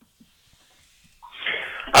one.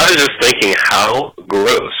 I was just thinking how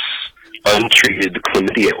gross untreated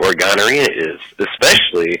chlamydia or gonorrhea is,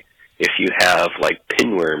 especially if you have like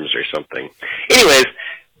pinworms or something. Anyways,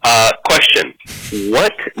 question.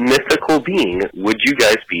 What mythical being would you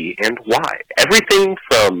guys be and why? Everything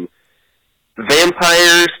from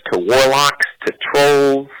vampires to warlocks to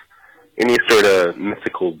trolls, any sort of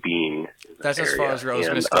mythical being. That's as far as Rose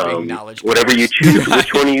And, misstudying knowledge. whatever you choose,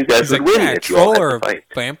 which one of you guys He's would like, win yeah, if you all troll had or to fight.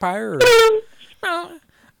 vampire.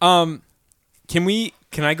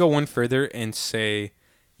 Can I go one further and say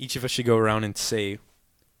each of us should go around and say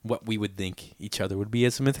what we would think each other would be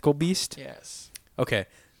as a mythical beast? Yes. Okay.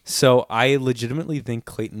 So I legitimately think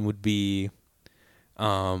Clayton would be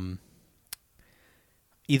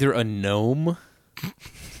either a gnome,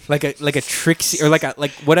 like a Trixie, or like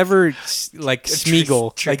whatever, like Smeagol,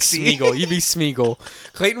 like Trixie. Smeagol. You'd be Smeagol.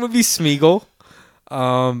 Clayton would be Smeagol.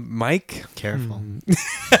 Mike. Careful.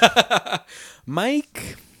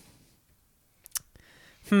 Mike.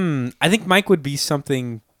 I think Mike would be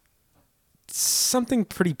something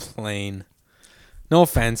pretty plain. No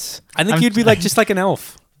offense. I think you'd be like just like an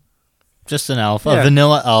elf. Just an elf, Yeah. a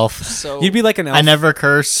vanilla elf. So You'd be like an elf. I never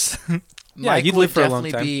curse. Yeah, Mike you'd would live for a long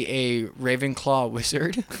definitely time. be a Ravenclaw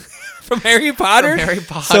wizard from Harry Potter. from Harry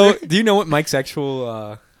Potter. So, do you know what Mike's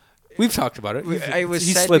actual? We've talked about it. I was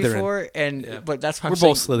He's said Slytherin. before, and but that's why I'm We're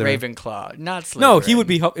saying both Slytherin. Ravenclaw, not Slytherin. No, he would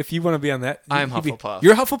be. If you want to be on that, I'm he'd be- Hufflepuff.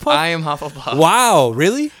 You're Hufflepuff. I am Hufflepuff. Wow,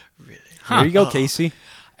 really? Really? There you go, Casey.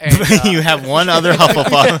 And, You have one other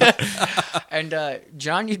Hufflepuff. and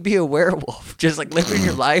John, you'd be a werewolf, just like living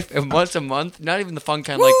your life, and once a month, not even the fun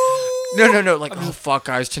kind, like. No, like, oh, fuck,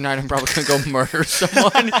 guys, tonight I'm probably going to go murder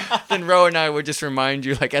someone. Then Ro and I would just remind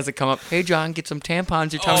you, like, as it come up, hey, John, get some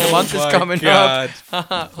tampons, your time of the month is coming God.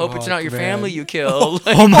 up. Hope it's not your man. family you killed.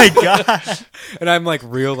 Oh my god. And I'm like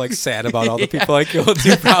real like sad about all the people I killed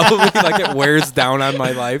too. Probably like it wears down on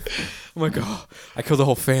my life. I'm like, oh, I killed the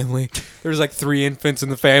whole family. There's like 3 infants in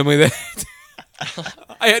the family that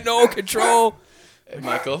I had no control.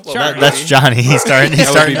 Michael, what That- would you that's be? Johnny. He's starting.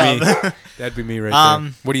 He's That would starting be up. me. That'd be me right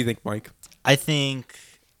there. What do you think, Mike? I think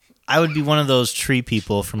I would be one of those tree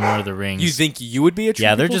people from Lord of the Rings. You think you would be a tree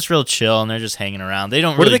Yeah, they're people? just real chill and they're just hanging around. They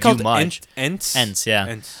don't What really are they called? do much. Ents? Ents, yeah.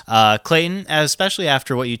 Ents. Clayton, especially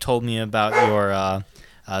after what you told me about your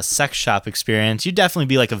sex shop experience, you'd definitely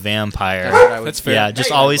be like a vampire. That's what I would That's say. fair. Yeah, just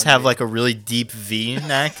Hey, always one have day. like a really deep V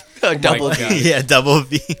neck. A double my V. God. Yeah, double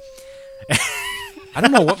V. I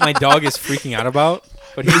don't know what my dog is freaking out about,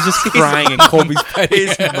 but he's just crying in Colby's bed.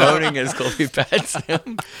 He's moaning as Colby pets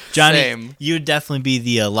him. Johnny, Same. you'd definitely be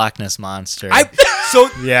the Loch Ness monster. So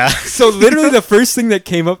yeah. So literally, the first thing that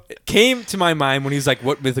came to my mind when he's like,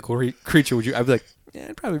 "What mythical creature would you?" I'd be like, "Yeah,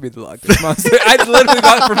 I'd probably be the Loch Ness monster." I literally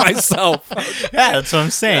thought for myself. Just Yeah, that's what I'm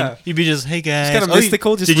saying. Yeah. You'd be just, hey guys. kind of Oh, you-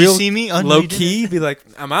 mystical. Just did real you see me? Oh, no, low you didn't. key. Be like,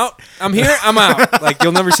 "I'm out. I'm here. I'm out." Like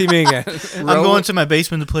you'll never see me again. I'm going to my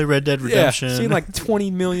basement to play Red Dead Yeah, Redemption. seen like 20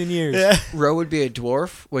 million years. Yeah. Ro would be a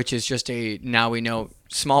dwarf, which is just a, now we know,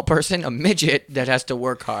 small person, a midget that has to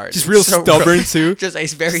work hard. Just real So stubborn Ro- too. Just a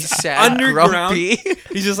very sad, Underground. grumpy.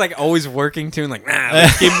 He's just like always working too, and like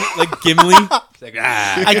like Gimli. He's like,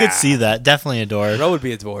 I could see that. Definitely a dwarf. Ro would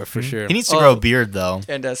be a dwarf for sure. He needs to Oh. grow a beard though.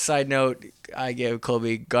 And a side note, I gave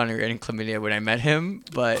Colby gonorrhea and chlamydia when I met him,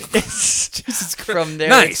 but from there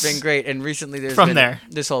Nice. it's been great. And recently there's From been there.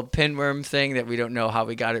 this whole pinworm thing that we don't know how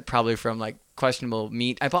we got it, probably from like questionable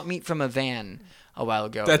meat. I bought meat from a van a while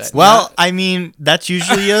ago. That's that- Well, I mean, that's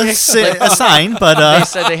usually a sign, but they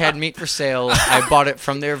said they had meat for sale. I bought it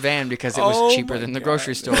from their van because it was Oh cheaper my than the God.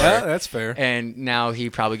 grocery store. Yeah, that's fair. And now he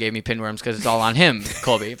probably gave me pinworms because it's all on him,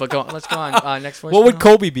 Colby. But let's go on. Next voice. What would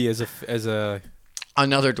Colby be as a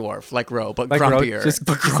Another dwarf like Ro, but like Ro- grumpier. just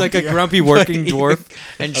like a grumpy working dwarf?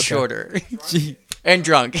 and shorter. Gee. And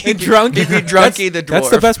drunk. And drunk. He'd be drunky the dwarf. That's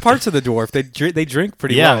the best parts of the dwarf. They drink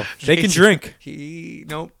pretty Yeah. well. They can drink.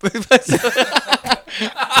 Nope.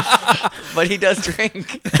 But he does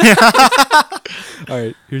drink. All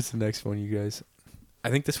right, here's the next one, you guys. I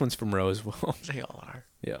think this one's from Ro as well. They all are.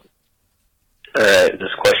 Yeah. All right,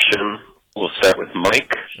 this question we'll start with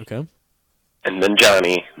Mike, Okay. and then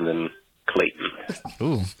Johnny, and then Clayton.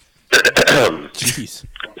 ooh, Jeez.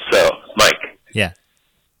 So, Mike, yeah,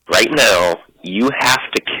 right now you have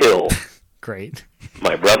to kill great.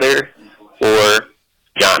 my brother or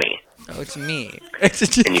Johnny, Oh, it's me.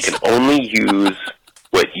 and you can only use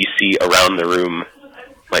what you see around the room,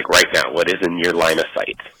 like right now, what is in your line of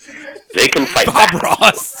sight. They can fight Bob back.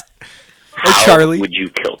 Ross. Or How Charlie. would you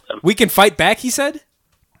kill them? We can fight back, he said?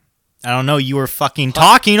 I don't know. You were fucking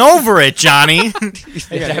talking over it, Johnny.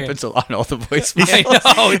 It happens a lot in all the voice. I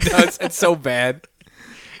know, it does. It's so bad.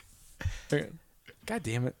 God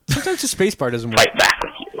damn it. Sometimes the space bar doesn't work. Fight back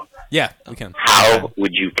with you. Yeah, we can. How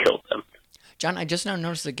would you kill them? John, I just now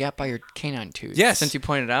noticed the gap by your canine tooth. Yes. Since you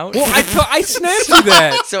pointed out. Well, I snapped you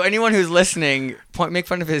that. So anyone who's listening, make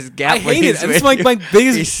fun of his gap. I hate it. It's like my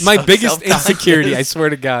biggest insecurity, I swear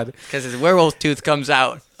to God. Because his werewolf tooth comes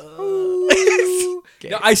out.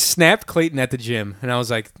 No, I snapped Clayton at the gym, and I was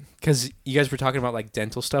like, because you guys were talking about like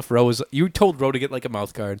dental stuff. You told Ro to get like a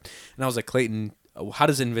mouth guard, and I was like, Clayton, how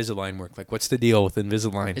does Invisalign work? Like, what's the deal with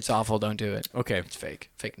Invisalign? It's awful. Don't do it. Okay, It's fake.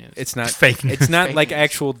 Fake news. it's not fake news. It's not Fake like news.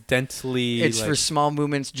 actual dentally. It's like, for small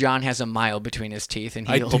movements. John has a mile between his teeth, and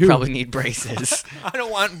I he'll do. probably need braces. I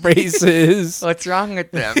don't want braces. What's wrong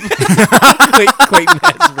with them? Clayton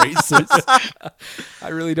has braces. I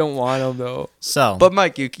really don't want them though. So, But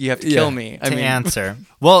Mike, you have to Yeah. kill me. I to mean, answer,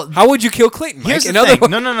 well, How would you kill Clayton? here's Mike? the In other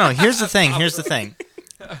thing. No. Here's the thing. Here's the thing.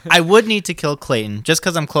 I would need to kill Clayton just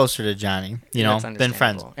because I'm closer to Johnny. You know, that's been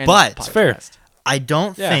friends. understandable. And But it's fair. podcast. I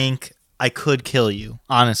don't Yeah. think I could kill you,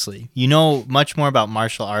 honestly. You know much more about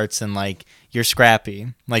martial arts and like you're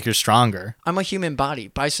scrappy, like you're stronger. I'm a human body.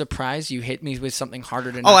 By surprise, you hit me with something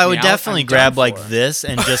harder than. Oh, I would definitely grab like this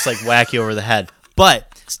and just like whack you over the head.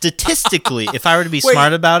 But statistically, if I were to be Wait.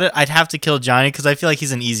 smart about it, I'd have to kill Johnny because I feel like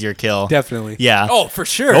he's an easier kill. Definitely. Yeah. Oh, for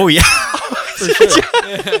sure. Oh yeah.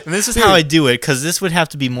 And this is how I do it because this would have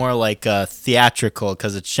to be more like theatrical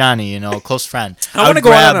because it's Johnny, close friend. I wanna would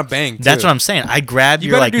go out grab- on a bang, too. That's what I'm saying. I grab You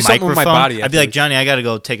your better like do something with microphone. my body I'd be like, afterwards. Johnny, I gotta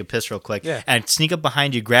go take a piss real quick. Yeah. And I'd sneak up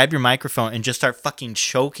behind you, grab your microphone, and just start fucking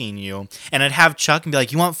choking you. And I'd have Chuck and be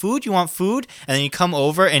like, "You want food? You want food?" And then you come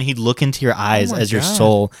over and he'd look into your eyes my as your God.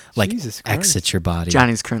 soul like Jesus Christ. exits your body.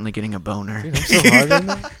 Johnny's currently getting a boner. I'm so hard on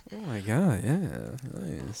that. Oh my god, yeah.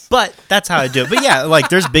 Nice. But that's how I do it. But yeah, like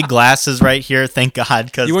there's big glasses right here. Thank God,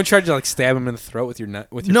 because You wouldn't try to like stab him in the throat with your nut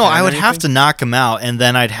with your no, pen I or would have to anything? knock him out, and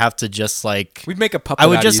then I'd have to just like We'd make a puppet. I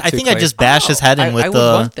would out just of I you too, think I'd Clay. just bash his head in I with would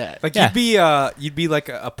the want that. like yeah. you'd be like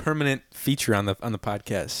a permanent feature on the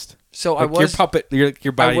podcast. So Like I was your puppet,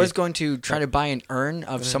 your body. I was going to try to buy an urn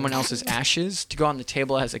of someone else's ashes to go on the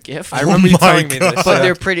table as a gift. I remember you my telling me this. But yeah.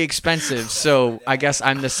 they're pretty expensive, so I guess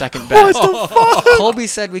I'm the second best. What the fuck? Colby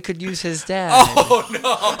said we could use his dad.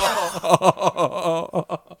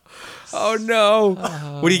 Oh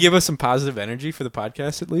no! Would he give us some positive energy for the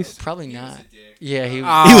podcast at least? Probably not. Yeah, he He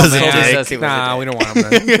was a told us dick. that he was a Nah, dick. we don't want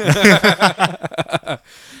him. Then.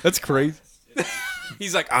 That's crazy.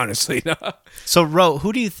 He's like, honestly, no. So, Ro,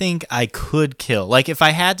 who do you think I could kill? Like, if I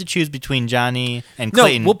had to choose between Johnny and No,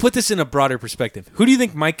 Clayton. we'll put this in a broader perspective. Who do you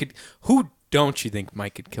think Mike could? Who don't you think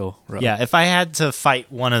Mike could kill? Ro? yeah, if I had to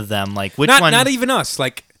fight one of them, like, which not one? not even us.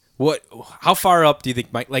 Like, what? How far up do you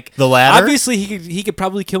think Mike? Like The ladder? Obviously, he could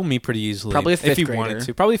probably kill me pretty easily. Probably a if fifth he grader. wanted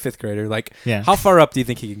to. Probably a fifth grader. Like, Yeah. how far up do you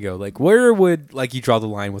think he can go? Like, where would like you draw the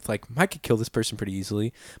line with like Mike could kill this person pretty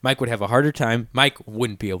easily? Mike would have a harder time. Mike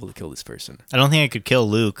wouldn't be able to kill this person. I don't think I could kill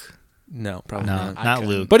Luke. No, probably No, not. not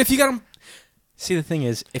Luke. But if you got him, see the thing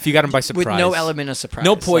is, if you got him by surprise, With no element of surprise.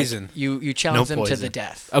 No Like, poison. you challenge No them to poison. the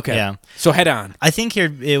death. Okay. Yeah. So head on. I think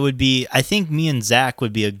here it would be. I think me and Zach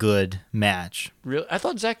would be a good match. Really? I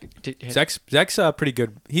thought Zach did. Zach's pretty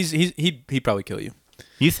good. He'd probably kill you.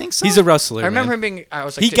 You think so? He's a wrestler. I remember man. him being. I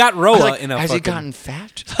was like, He did- got I was Roa like, in a Has he fucking- gotten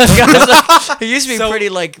fat? I was like, he used to be So, pretty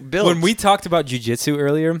like built. When we talked about jiu-jitsu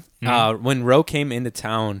earlier, Mm-hmm. when Ro came into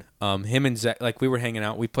town, him and Zach, like we were hanging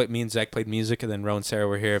out. Me and Zach played music, and then Ro and Sarah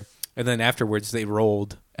were here. And then afterwards, they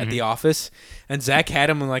rolled at Mm-hmm. the office, and Zach had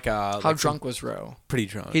him in like a How like drunk was Ro? pretty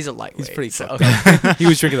drunk. He's a lightweight. He's pretty so, fucked up. He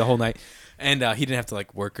was drinking the whole night, and he didn't have to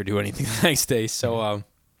like work or do anything the next day. So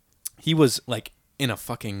he was like in a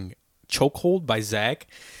fucking chokehold by Zach,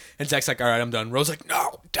 and Zach's like, "All right, I'm done." Ro's like,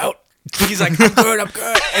 "No, don't." He's like, "I'm good, I'm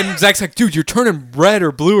good." And Zach's like, "Dude, you're turning red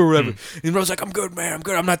or blue or whatever." And Ro's like, "I'm good, man. I'm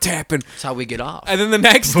good. I'm not tapping." That's how we get off. And then the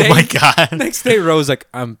next Oh day, my God. next day, Ro's like,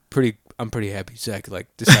 I'm pretty happy Zach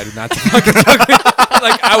like decided not to fucking choke me.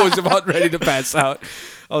 Like I was about ready to pass out.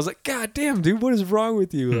 I was like, God damn, dude, what is wrong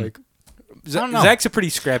with you? Like, don't know. Zach's a pretty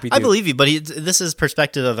scrappy dude. I believe you, but this is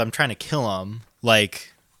perspective of I'm trying to kill him.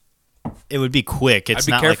 Like, it would be quick. It's I'd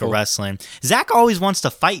be not careful. like a wrestling. Zach always wants to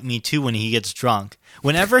fight me too when he gets drunk.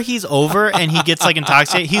 Whenever he's over and he gets like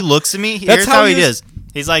intoxicated, he looks at me. Here's how how he he is. is.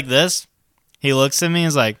 He's like this. He looks at me.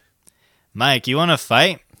 He's like, Mike, you want to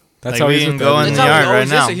fight? That's Like, how we he's can with go everyone. in That's the how yard he right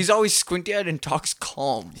always now. is. He's always squinty-eyed and talks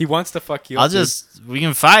calm. He wants to fuck you. I'll up, dude. we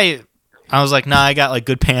can fight. I was like, nah, I got like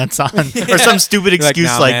good pants on, or some stupid You're excuse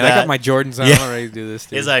 "Nah, like man, that. I got my Jordans on. Yeah. I'm ready to do this.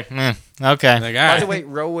 Dude. He's like, okay. Like, all By right. the way,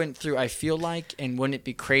 Ro went through I feel like, and wouldn't it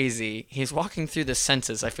be crazy? He's walking through the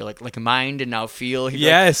senses, I feel like mind and now feel. He'd be like,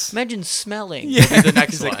 Yes. imagine smelling. Yeah. Will be the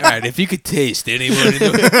next He's one. like, all right, if you could taste anyone.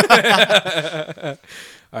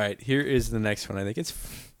 All right, here is the next one. I think it's.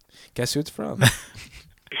 Guess who it's from?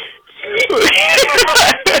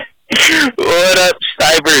 What up,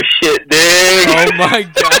 cyber shit, dude? Oh my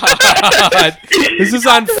god! This is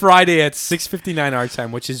on Friday at 6:59 our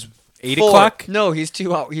time, which is 8 4. o'clock. No, he's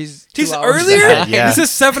 2 hours. He's 2 He's hours earlier. ahead. Yeah. This is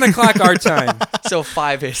 7 o'clock our time. So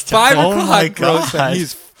 5 his time. 5 Oh o'clock. my Rose time. God.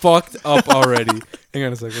 He's fucked up already. Hang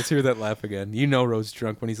on a second. Let's hear that laugh again. You know Rose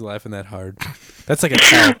drunk when he's laughing that hard. That's like a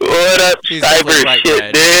tell. What up, He's definitely cyber bright shit,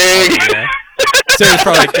 red. dude? Yeah. Sarah's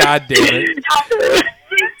probably like, God damn it.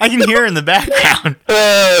 I can hear in the background.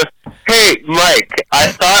 Hey, Mike, I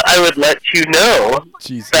thought I would let you know.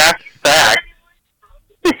 Jesus. Fast fact.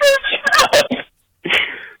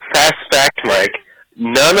 Fast fact, Mike.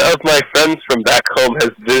 None of my friends from back home has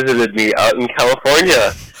visited me out in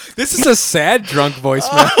California. This is a sad drunk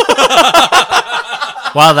voicemail.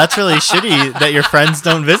 Wow, that's really shitty that your friends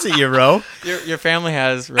don't visit you, Ro. Your family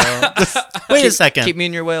has, Ro. Wait a second. Keep me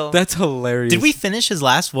in your will. That's hilarious. Did we finish his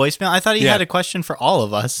last voicemail? I thought he Yeah. had a question for all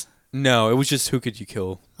of us. No, it was just who could you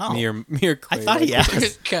kill? Oh. Me or I Clay. thought he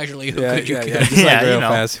asked. Casually, who Yeah, could you yeah, kill? yeah. Just like Yeah, real you know,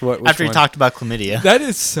 fast. Which After he one? talked about chlamydia. That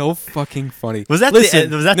is so fucking funny. Was that Listen,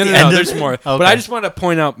 the was that no, the no, end of there's it? more. But Okay. I just want to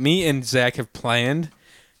point out, me and Zach have planned,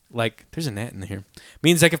 like, there's a gnat in here.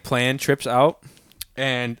 Me and Zach have planned trips out,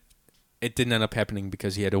 and it didn't end up happening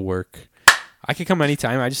because he had to work. I could come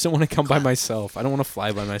anytime. I just don't want to come by myself. I don't want to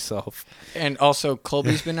fly by myself. And also,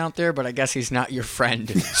 Colby's been out there, but I guess he's not your friend.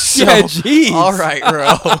 So, Yeah, jeez. All right,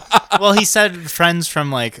 bro. Well, he said friends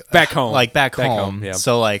from like Back home. like back Back home. home, yeah.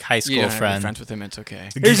 So like high You school don't have to be friend. friends with him. It's okay.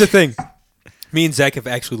 Here's the thing. Me and Zach have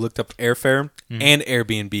actually looked up airfare and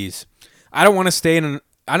Airbnbs. I don't want to stay in.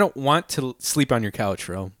 I don't want to sleep on your couch,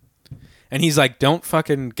 bro. And he's like, "Don't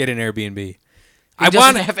fucking get an Airbnb." He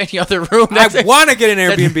doesn't have any other room. I want to get an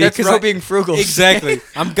Airbnb That's because Ro being frugal. Exactly.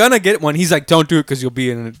 I'm gonna get one. He's like, "Don't do it because you'll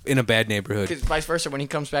be in a bad neighborhood." Because vice versa, when he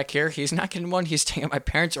comes back here, he's not getting one. He's staying at my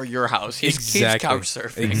parents or your house. He's couch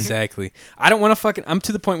surfing. Exactly. I don't want to fucking. I'm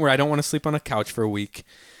to the point where I don't want to sleep on a couch for a week,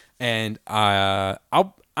 and I'm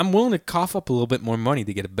willing to cough up a little bit more money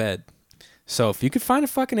to get a bed. So if you could find a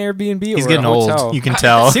fucking Airbnb He's or getting a hotel, old. You can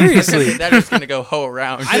tell. Seriously. That is gonna go hoe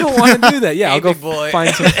around. I don't want to do that. Yeah, Hey, I'll go big boy.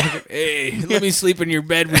 find some. Hey, let me sleep in your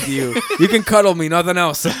bed with you. You can cuddle me, nothing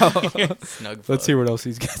else. Snug Let's see what else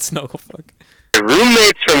he's got. Snugglefuck.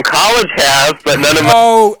 Roommates from college have, but none of my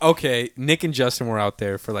Oh, okay. Nick and Justin were out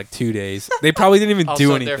there for like 2 days. They probably didn't even Also, do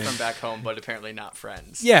they're anything. from back home, but apparently not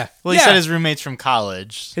friends. Yeah. Well, he yeah. said his roommates from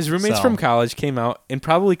college. His roommates so. from college came out and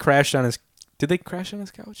probably crashed on his. Did they crash on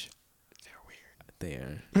his couch? They're weird. They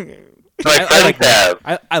are. my friends have.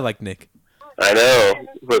 I like Nick. I know,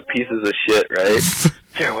 but pieces of shit, right?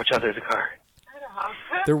 Sarah, watch out, there's a car.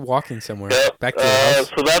 They're walking somewhere. Yep. Back to their house.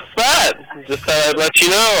 So that's that. Just thought I'd let you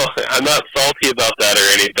know. I'm not salty about that or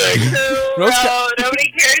anything. Rose got-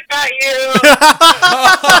 Nobody cares about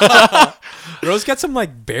you. Rose got some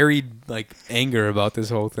like buried like anger about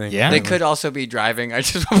this whole thing. Yeah. They could also be driving. I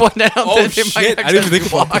just want that out Oh, there. They shit. might I didn't just be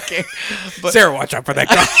think about that. walking. But Sarah, watch out for that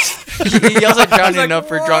guy. he yells at Johnny like, enough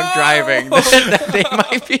for drunk driving that they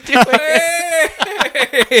might be doing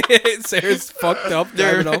it. Sarah's fucked up.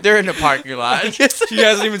 driving off. They're in the parking lot. She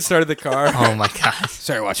hasn't even started the car. Oh my god.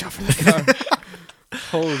 Sarah, watch out for the car.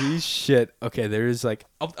 Holy shit. Okay, there is like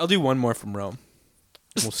I'll do one more from Rome.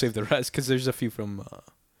 We'll save the rest because there's a few from.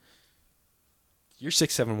 You're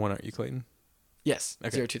 671, aren't you, Clayton? Yes.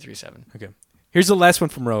 Okay. 0237. Okay. Here's the last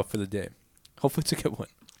one from Ro for the day. Hopefully it's a good one.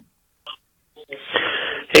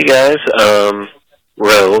 Hey guys,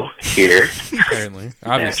 Ro here. Apparently,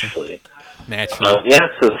 obviously, naturally. Yeah,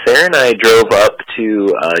 so Sarah and I drove up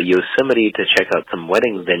to Yosemite to check out some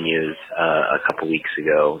wedding venues a couple weeks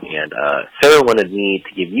ago, and Sarah wanted me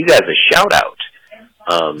to give you guys a shout out.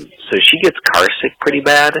 So she gets car sick pretty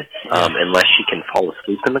bad, unless she can fall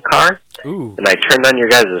asleep in the car. Ooh. And I turned on your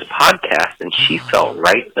guys' podcast, and she fell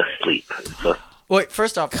right asleep. So Wait,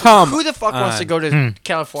 first off, Come who the fuck wants to on. go to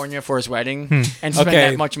California for his wedding and spend Okay.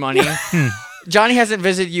 that much money? Johnny hasn't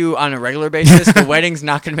visited you on a regular basis. The wedding's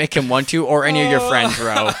not going to make him want to, or any of your friends,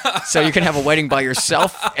 bro. So you can have a wedding by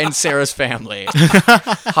yourself and Sarah's family.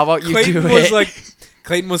 How about you Clayton do was it? like,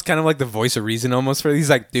 Clayton was kind of like the voice of reason almost for. He's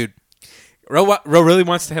like, dude, Ro really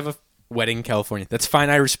wants to have a wedding in California. That's fine.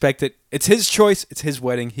 I respect it. It's his choice. It's his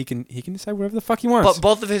wedding. He can decide whatever the fuck he wants. But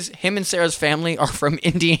both of him and Sarah's family are from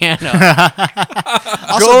Indiana.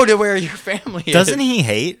 Go to where your family is. Doesn't he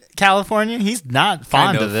hate California? He's not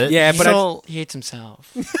fond Kind of of. it. Yeah, but so, He hates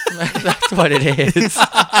himself. That's what it is.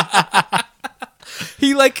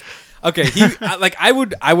 he like, okay, I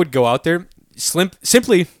would go out there. Simply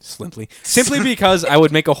because I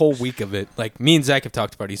would make a whole week of it. Like me and Zach have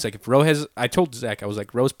talked about it. He's like, if Ro has, I told Zach, I was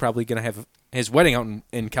like, Ro's probably gonna have his wedding out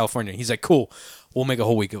in California. He's like, cool, we'll make a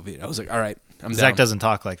whole week of it. I was like, all right, I'm Zach down. doesn't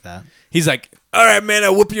talk like that. He's like, all right, man,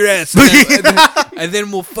 I'll whoop your ass, and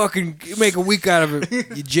then we'll fucking make a week out of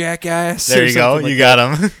it, you jackass. There or you go. something like You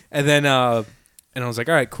got him. And then I was like,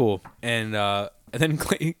 all right, cool. And then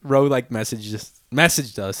Ro like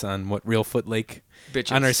messaged us on what Real Foot Lake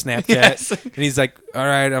Bitches. on our Snapchat, Yes. and he's like, all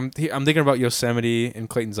right, I'm thinking about Yosemite, and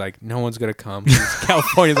Clayton's like, no one's gonna come.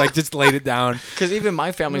 California's like, just laid it down. Because even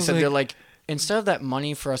my family said like- they're like, instead of that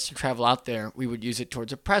money for us to travel out there, we would use it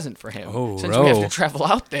towards a present for him. Oh, Since we have Ro. to travel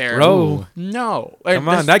out there, Ro. no. Come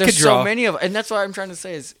on, that there's could draw. so many of, and that's what I'm trying to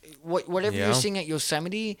say is, whatever Yeah. you're seeing at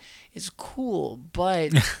Yosemite is cool,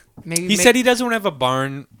 but maybe He said he doesn't want to have a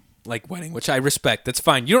barn like wedding, which I respect. That's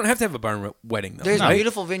fine. You don't have to have a barn wedding though. there's right?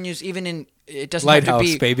 beautiful venues even in. It doesn't Lighthouse,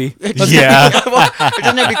 have to be. baby. Yeah. Well, it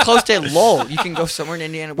doesn't have to be close to Lowell. You can go somewhere in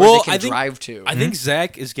Indiana where they can drive to. I think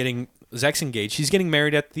Zach's engaged. He's getting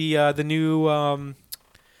married at the new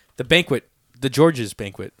the banquet, the George's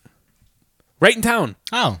banquet, right in town.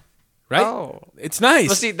 Oh. right? Oh. It's nice.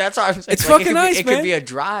 Well, see, that's how I'm saying. It's like, fucking nice, it man. could be a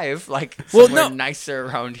drive, like Well, somewhere no. nicer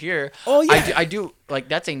around here. Oh, yeah. I do like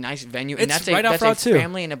that's a nice venue, and It's that's right off that's Route 2.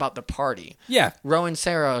 family and about the party. Yeah. Ro and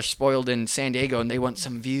Sarah are spoiled in San Diego, and they want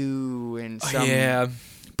some view and some. Yeah.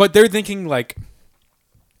 But they're thinking like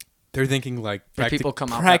Do people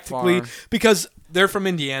come out that practically far? because they're from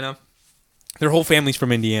Indiana. Their whole family's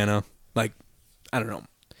from Indiana. Like, I don't know.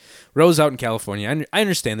 Ro's out in California. I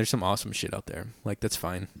understand there's some awesome shit out there. Like, that's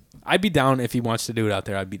fine. I'd be down if he wants to do it out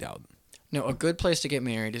there. I'd be down. No, a good place to get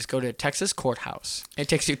married is go to Texas Courthouse. It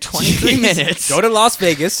takes you 23 minutes. Go to Las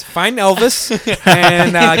Vegas, find Elvis,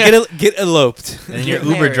 and get eloped. And your Get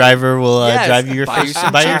Uber married. drive will Yes, drive you your buy you first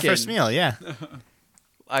some buy your chicken. first meal. Yeah.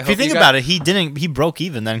 I If you think about it, he broke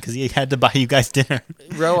even then because he had to buy you guys dinner.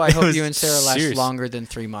 Ro, I It hope was you and Sarah last serious. longer than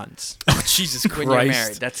 3 months Oh, Jesus when you're married.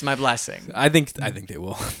 Christ. That's my blessing. I think they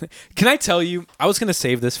will. Can I tell you? I was gonna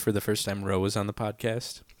save this for the first time Ro was on the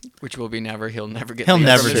podcast. Which will be never. He'll never get. He'll the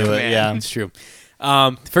never from his do it. command. Yeah. It's true.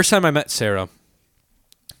 First time I met Sarah,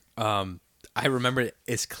 I remember it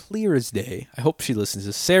as clear as day. I hope she listens to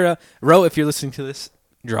this. Sarah, Ro, if you're listening to this,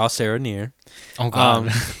 draw Sarah near. Oh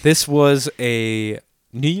God. This was a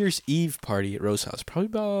New Year's Eve party at Ro's house. Probably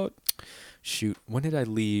about, when did I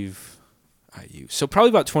leave IU? So probably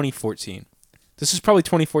about 2014. This is probably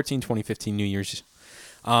 2014, 2015 New Year's.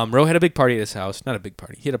 Ro had a big party at his house. Not a big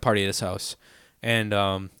party. He had a party at his house. And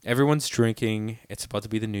everyone's drinking. It's about to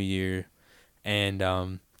be the new year.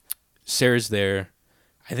 And Sarah's there.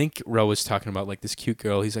 I think Ro was talking about like this cute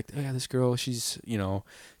girl. He's like, oh yeah, this girl, she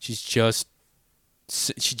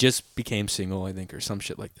just became single, I think, or some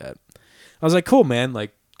shit like that. I was like, cool, man.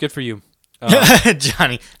 Like, good for you.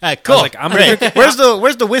 Johnny. Cool. like, I'm gonna Great. drink- Where's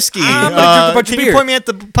the whiskey? I'm gonna drink a bunch of can you beer. point me at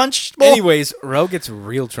the punch bowl? Anyways, Ro gets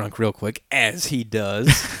real drunk real quick, as he does.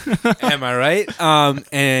 Am I right?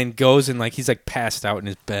 And goes and like he's like passed out in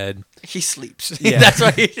his bed. He sleeps. Yeah. That's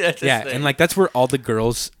why. That's his Yeah, thing. and like that's where all the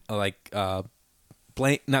girls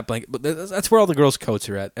not blanket, but that's where all the girls' coats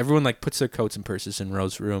are at. Everyone like puts their coats and purses in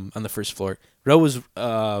Ro's room on the first floor. Ro was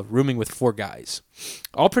rooming with 4 guys,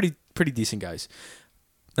 all pretty decent guys.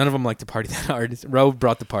 None of them like to party that hard. Ro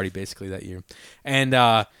brought the party basically that year, and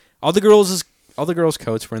all the girls'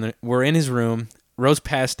 coats were in his room. Ro's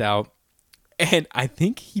passed out, and I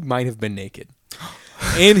think he might have been naked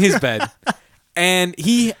in his bed, and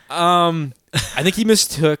he I think he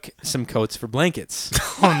mistook some coats for blankets.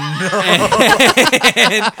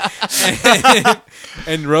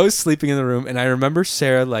 And Ro's sleeping in the room, and I remember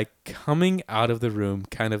Sarah like coming out of the room,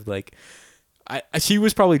 kind of like, she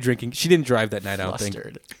was probably drinking. She didn't drive that night, I don't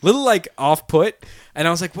Flustered. think. Little like off put, and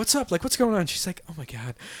I was like, "What's up? Like, what's going on?" She's like, "Oh my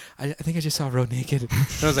god, I think I just saw Ro naked." And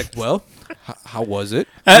I was like, "Well, how was it?"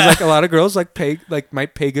 I was like, "A lot of girls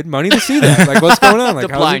might pay good money to see that. Like, what's going on? Like,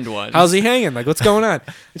 The blind ones. How's he hanging? Like, what's going on?"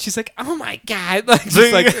 And she's like, "Oh my god!" Like,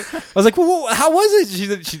 just like I was like, "Well, how was it?" She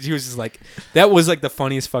was just like, that was like the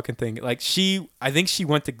funniest fucking thing. Like, I think she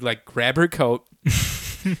went to like grab her coat,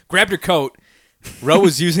 grabbed her coat. Ro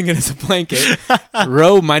was using it as a blanket.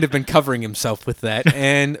 Ro might have been covering himself with that,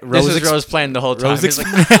 and This is Rose plan the whole time. Rose He's like,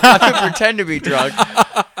 I could pretend to be drunk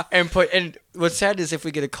and what's sad is if we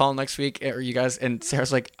get a call next week or you guys and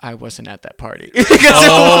Sarah's like, I wasn't at that party. She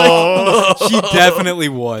definitely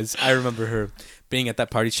was. I remember her being at that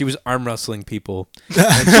party. She was arm wrestling people.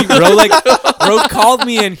 And Ro called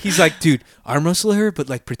me and he's like, "Dude, arm wrestle her, but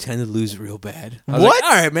like pretend to lose real bad." I was What?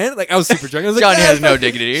 Like, all right, man. Like I was super drunk. I was like, Johnny "Ah, has no fuck."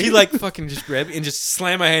 dignity. She like fucking just grabbed me and just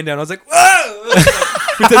slammed my hand down. I was like, "Whoa!"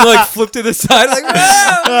 Pretend to like flip to the side, like,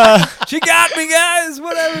 "Whoa!" She got me, guys.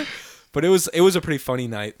 Whatever. But it was a pretty funny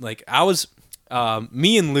night. Like I was,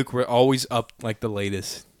 me and Luke were always up like the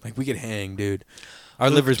latest. Like we could hang, dude. Our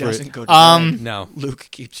Luke livers were doesn't go to bed. no. Luke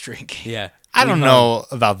keeps drinking. Yeah. I We don't hung. know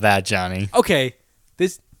about that, Johnny. Okay,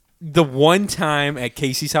 the one time at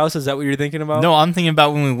Casey's house, is that what you're thinking about? No, I'm thinking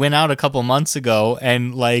about when we went out a couple months ago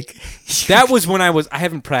and like That was when I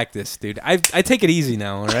haven't practiced, dude. I take it easy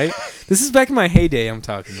now, all right? This is back in my heyday I'm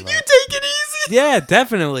talking about. take it easy. Yeah,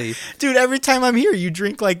 definitely. Dude, every time I'm here, you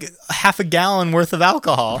drink like half a gallon worth of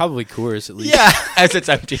alcohol. Probably Coors at least. Yeah. As it's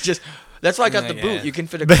empty. Just that's why I got the Yeah. boot. You can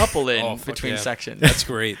fit a couple in Oh, fuck between yeah. sections. That's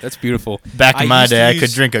great. That's beautiful. Back in my used to day, I use-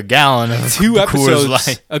 could drink a gallon of 2 Coors episodes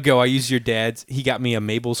Light. ago, I used your dad's. He got me a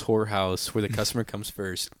Mabel's Whorehouse where the customer comes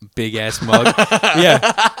first. Big ass mug. Yeah.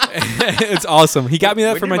 It's awesome. He got me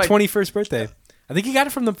that When for did my my- 21st birthday. I think he got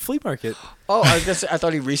it from the flea market. Oh, I was gonna say, I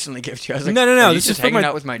thought he recently gave it to you. I was like, No, are you this is just for hanging my-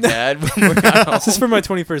 out with my dad when we're not home? This is for my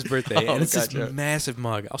 21st birthday, Oh, and it's gotcha. this massive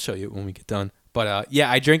mug. I'll show you when we get done. But yeah,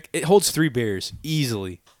 I drank. It holds 3 beers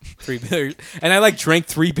easily, 3 beers, and I like drank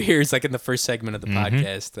 3 beers like in the first segment of the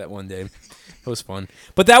podcast that one day. It was fun.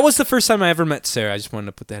 But that was the first time I ever met Sarah. I just wanted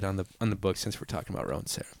to put that on the book since we're talking about Ro and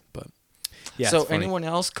Sarah. But yeah, so it's funny. anyone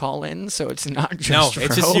else call in? So it's not just No,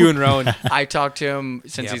 it's just you and Rowan. I talked to him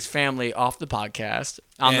since Yeah. he's family off the podcast.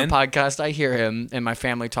 On And? the podcast, I hear him, and my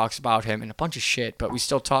family talks about him and a bunch of shit, but we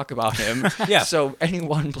still talk about him. Yeah. So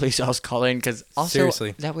anyone, please else call in, because also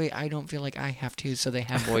Seriously. that way I don't feel like I have to, so they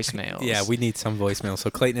have voicemails. Yeah, we need some voicemails.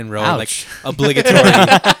 So Clayton and Rowan like Ouch.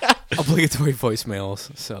 obligatory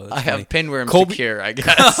voicemails. So that's I funny. have pinworm Colby- to cure, I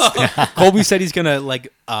guess. Colby said he's gonna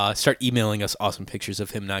like start emailing us awesome pictures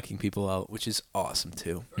of him knocking people out, which is awesome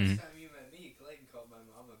too. First time you met me, Clayton called my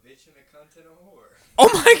mom a bitch and a cunt and a whore. Oh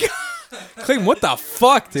my god, Clayton, what the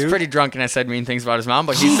fuck, dude? He's pretty drunk, and I said mean things about his mom,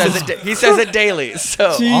 but he says it. He says it daily.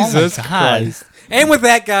 So Jesus God. Christ. And with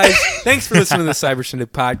that, guys, thanks for listening to the Cyber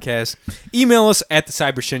Shindig podcast. Email us at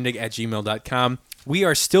thecybershindig@gmail.com. We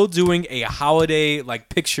are still doing a holiday like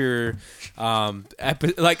picture,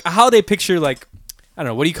 like a holiday picture, like I don't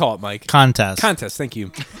know, what do you call it, Mike? Contest. Contest. Thank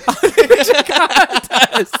you.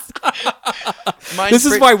 mine's This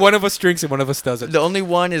is pretty- why one of us drinks and one of us doesn't. the only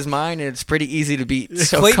one is mine, and it's pretty easy to beat.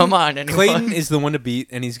 So Clayton, come on, anyone. Clayton is the one to beat,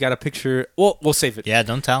 and he's got a picture. Well, we'll save it. Yeah,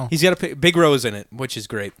 don't tell. He's got a big rose in it, which is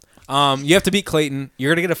great. You have to beat Clayton.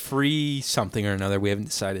 You're gonna get a free something or another. We haven't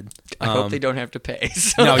decided. I hope they don't have to pay.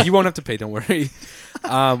 So. No, you won't have to pay. Don't worry.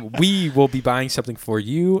 We will be buying something for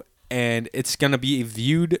you, and it's gonna be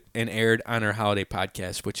viewed and aired on our holiday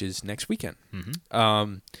podcast, which is next weekend.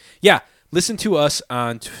 Yeah, listen to us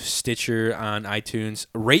on Stitcher, on iTunes.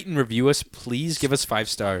 Rate and review us. Please give us 5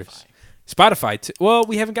 stars. Spotify. Well,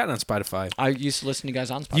 we haven't gotten on Spotify. I used to listen to you guys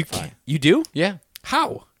on Spotify. You do? Yeah.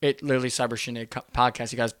 How? It literally Cyber Shindig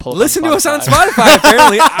podcast. You guys pull. Listen to us on Spotify.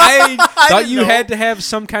 Apparently, I thought you had to have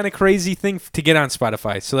some kind of crazy thing to get on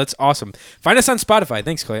Spotify. So that's awesome. Find us on Spotify.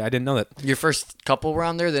 Thanks, Clay. I didn't know that. Your first couple were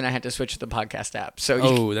on there, then I had to switch to the podcast app. So you,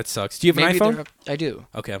 Oh, that sucks. Do you have an maybe iPhone? they're- I do.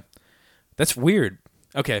 Okay, that's weird.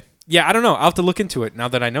 Okay, yeah, I don't know. I'll have to look into it now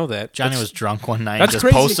that I know that. Johnny That's- was drunk one night. That's Just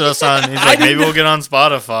crazy. posted us on. He's I like, didn't maybe we'll get on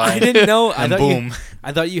Spotify. I didn't know. And boom.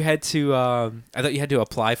 I thought you had to. I thought you had to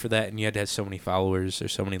apply for that, and you had to have so many followers or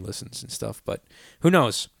so many listens and stuff. But who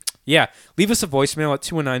knows? Yeah, leave us a voicemail at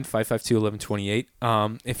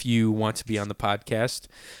 219-552-1128. If you want to be on the podcast,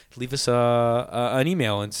 leave us an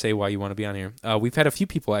email and say why you want to be on here. We've had a few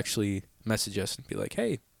people actually message us and be like,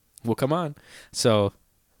 "Hey, we'll come on." So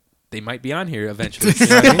they might be on here eventually. You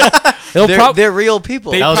know what I mean? They're real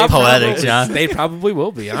people. That was probably poetic, will. John. They probably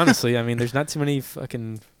will be, honestly. I mean, there's not too many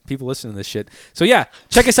fucking people listening to this shit. So yeah,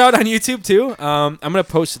 check us out on YouTube too. I'm gonna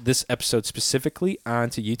post this episode specifically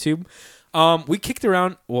onto YouTube. We kicked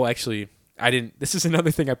around. Well, actually, I didn't. This is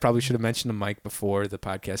another thing I probably should have mentioned to Mike before the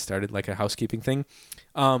podcast started, like a housekeeping thing.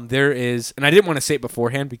 There is, and I didn't want to say it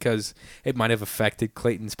beforehand because it might have affected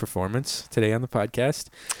Clayton's performance today on the podcast.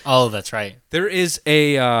 Oh, that's right. There is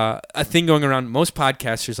a thing going around. Most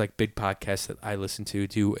podcasters, like big podcasts that I listen to,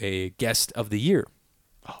 do a guest of the year.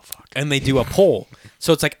 Oh fuck! And they do a poll.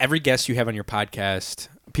 So it's like every guest you have on your podcast,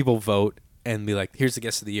 people vote and be like, "Here's the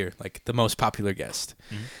guest of the year, like the most popular guest."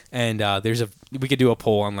 And we could do a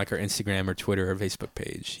poll on like our Instagram or Twitter or Facebook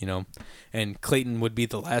page, you know. And Clayton would be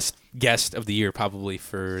the last guest of the year probably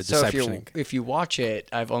for the So Cyber if you watch it,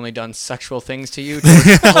 I've only done sexual things to you.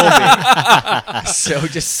 towards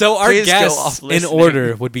Colby. So our please go guests off in listening.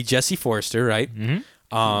 order would be Jesse Forrester, right?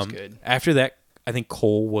 Mm-hmm. good. After that, I think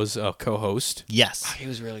Cole was a co-host. Yes. He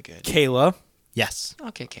was really good. Kayla, Yes.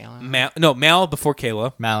 Okay, Kayla. Mal before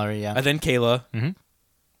Kayla, Mallory, yeah. and then Kayla, Mhm.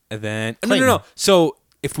 and then Clayton. no. So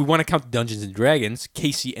if we want to count Dungeons and Dragons,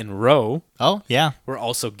 Casey and Ro Oh, yeah. were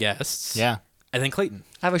also guests. Yeah. and then Clayton.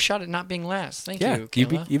 I have a shot at not being last. Thank Yeah, you, you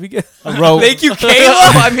be Kayla. good. Ro. Thank you, Kayla.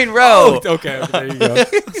 Oh, I mean, Ro. Okay, there you go.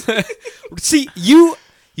 See, you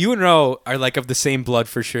and Ro are like of the same blood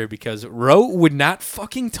for sure because Ro would not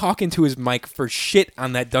fucking talk into his mic for shit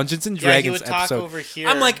on that Dungeons and Dragons episode. here.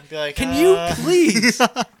 I'm like, can you please?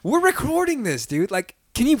 We're recording this, dude. Like,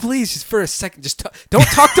 can you please just for a second just don't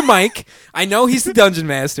talk to Mike? I know he's the dungeon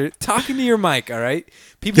master. Talking to your mic, all right?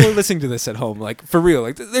 People are listening to this at home, like for real.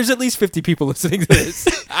 Like, there's at least 50 people listening to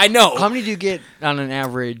this. I know. How many do you get on an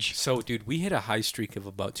average? So, dude, we hit a high streak of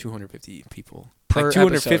about 250 people. Per like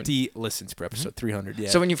 250 listens per episode, 300, yeah.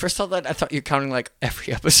 So when you first told that, I thought you were counting like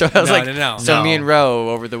every episode. I was No, like, no. so No. me and Ro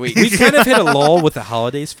over the week. we kind of hit a lull with the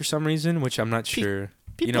holidays for some reason, which I'm not sure.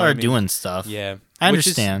 People you know are what I mean? doing stuff. Yeah. I Which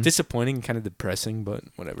is understand. disappointing, kind of depressing, but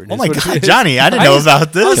whatever. It Oh is my what it God, is. Johnny, I didn't know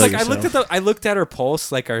about this. I was Kill like, yourself. I looked at our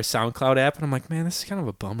Pulse, like our SoundCloud app, and I'm like, man, this is kind of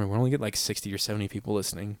a bummer. We only get like 60 or 70 people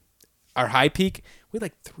listening. our high peak, we had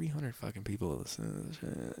like 300 fucking people listening to this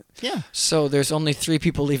shit. Yeah. So there's only 3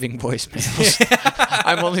 people leaving voicemails.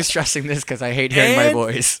 I'm only stressing this because I hate hearing my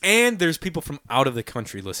voice. And there's people from out of the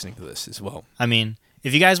country listening to this as well. I mean,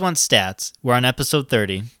 if you guys want stats, we're on episode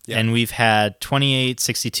 30, and we've had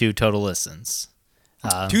 2862 total listens.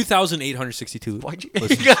 2,862 Why'd you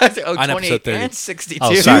listens. guys? Oh, On episode 28 30. and 62.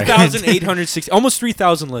 Oh, sorry. 2,860, almost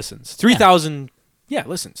 3,000 listens. 3,000,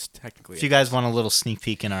 listens, technically. If you guys want a little sneak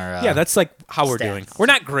peek in our... Yeah, that's like how we're stats. doing. We're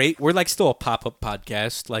not great. We're like still a pop-up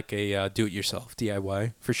podcast, like a do-it-yourself,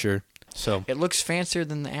 DIY, for sure. So It looks fancier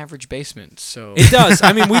than the average basement. So it does.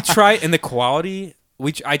 I mean, we try, and the quality,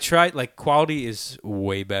 I tried, like, quality is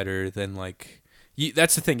way better than, like...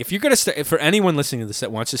 that's the thing. If you're going to start, for anyone listening to this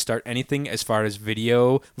that wants to start anything as far as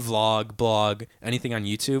video, vlog, blog, anything on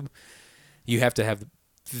YouTube, you have to have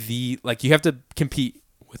you have to compete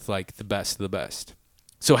with like the best of the best.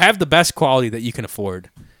 So have the best quality that you can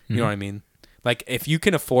afford. You know what I mean? Like if you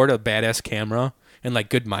can afford a badass camera and like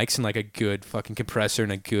good mics and like a good fucking compressor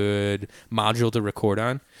and a good module to record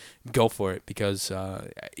on, go for it because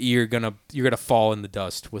you're gonna fall in the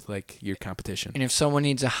dust with like your competition. And if someone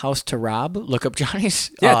needs a house to rob, look up Johnny's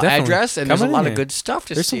Definitely. address, and Come there's a in lot here. of good stuff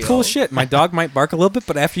to There's some steal. cool shit. My dog might bark a little bit,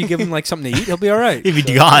 but after you give him like something to eat, he'll be all right. He'd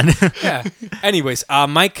be gone. Yeah. Anyways,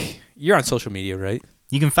 Mike, you're on social media, right?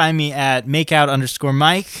 You can find me at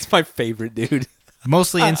makeout_Mike. It's my favorite, dude.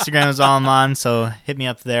 Mostly Instagram is all I'm on, so hit me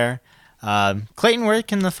up there. Clayton, where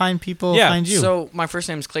can the fine people find you? So my first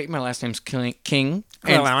name's Clayton, my last name's King. Cling,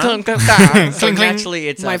 And so cling. naturally,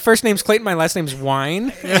 it's My first name's Clayton. My last name's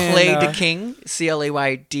Wine. Clay and, the King,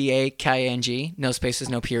 ClayDaking, no spaces,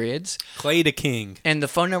 no periods. Clay the King. And the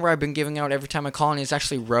phone number I've been giving out every time I call in is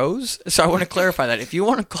actually Rose. So I want to clarify that. If you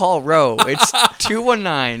want to call Ro, it's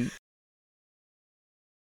 219.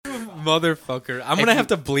 Motherfucker. I'm going to have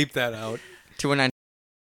to bleep that out. 219.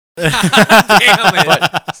 Damn it.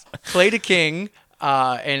 But Clay the King,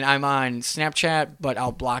 and I'm on Snapchat, but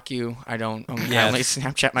I'll block you. I only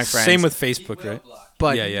Snapchat my friends. Same with Facebook, right?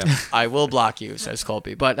 But Yeah. I will block you, says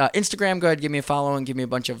Colby. But Instagram, go ahead, give me a follow and give me a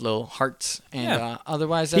bunch of little hearts. And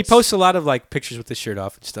otherwise, He that's, posts a lot of like pictures with his shirt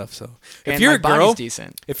off and stuff. So if and you're my a girl, body's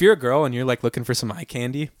decent. if you're a girl and you're like looking for some eye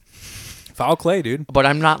candy, follow Clay, dude. But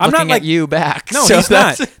I'm not I'm not looking like- at you back. No, so he's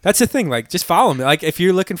not. that's- That's the thing. Like, just follow him. Like, if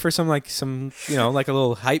you're looking for some like a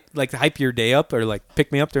little hype, like to hype your day up or like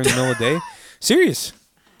pick me up during the middle of the day, serious.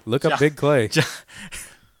 Look up Big Clay.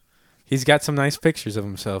 He's got some nice pictures of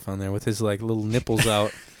himself on there with his like little nipples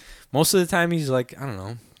out. Most of the time, he's like, I don't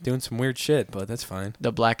know, doing some weird shit, but that's fine.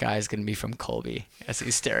 The black eye is going to be from Colby as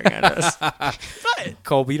he's staring at us.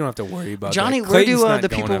 Colby, you don't have to worry about Johnny, that. where Clayton's do not the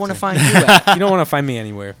going people want to after find you at? You don't want to find me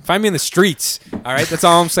anywhere. Find me in the streets. All right, that's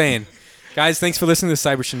all I'm saying. Guys, thanks for listening to the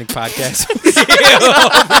Cyber Shindig podcast.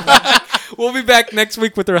 We'll be back next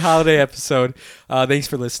week with our holiday episode. Thanks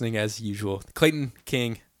for listening as usual. Clayton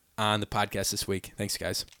King on the podcast this week. Thanks,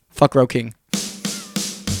 guys. Fuck Ro King.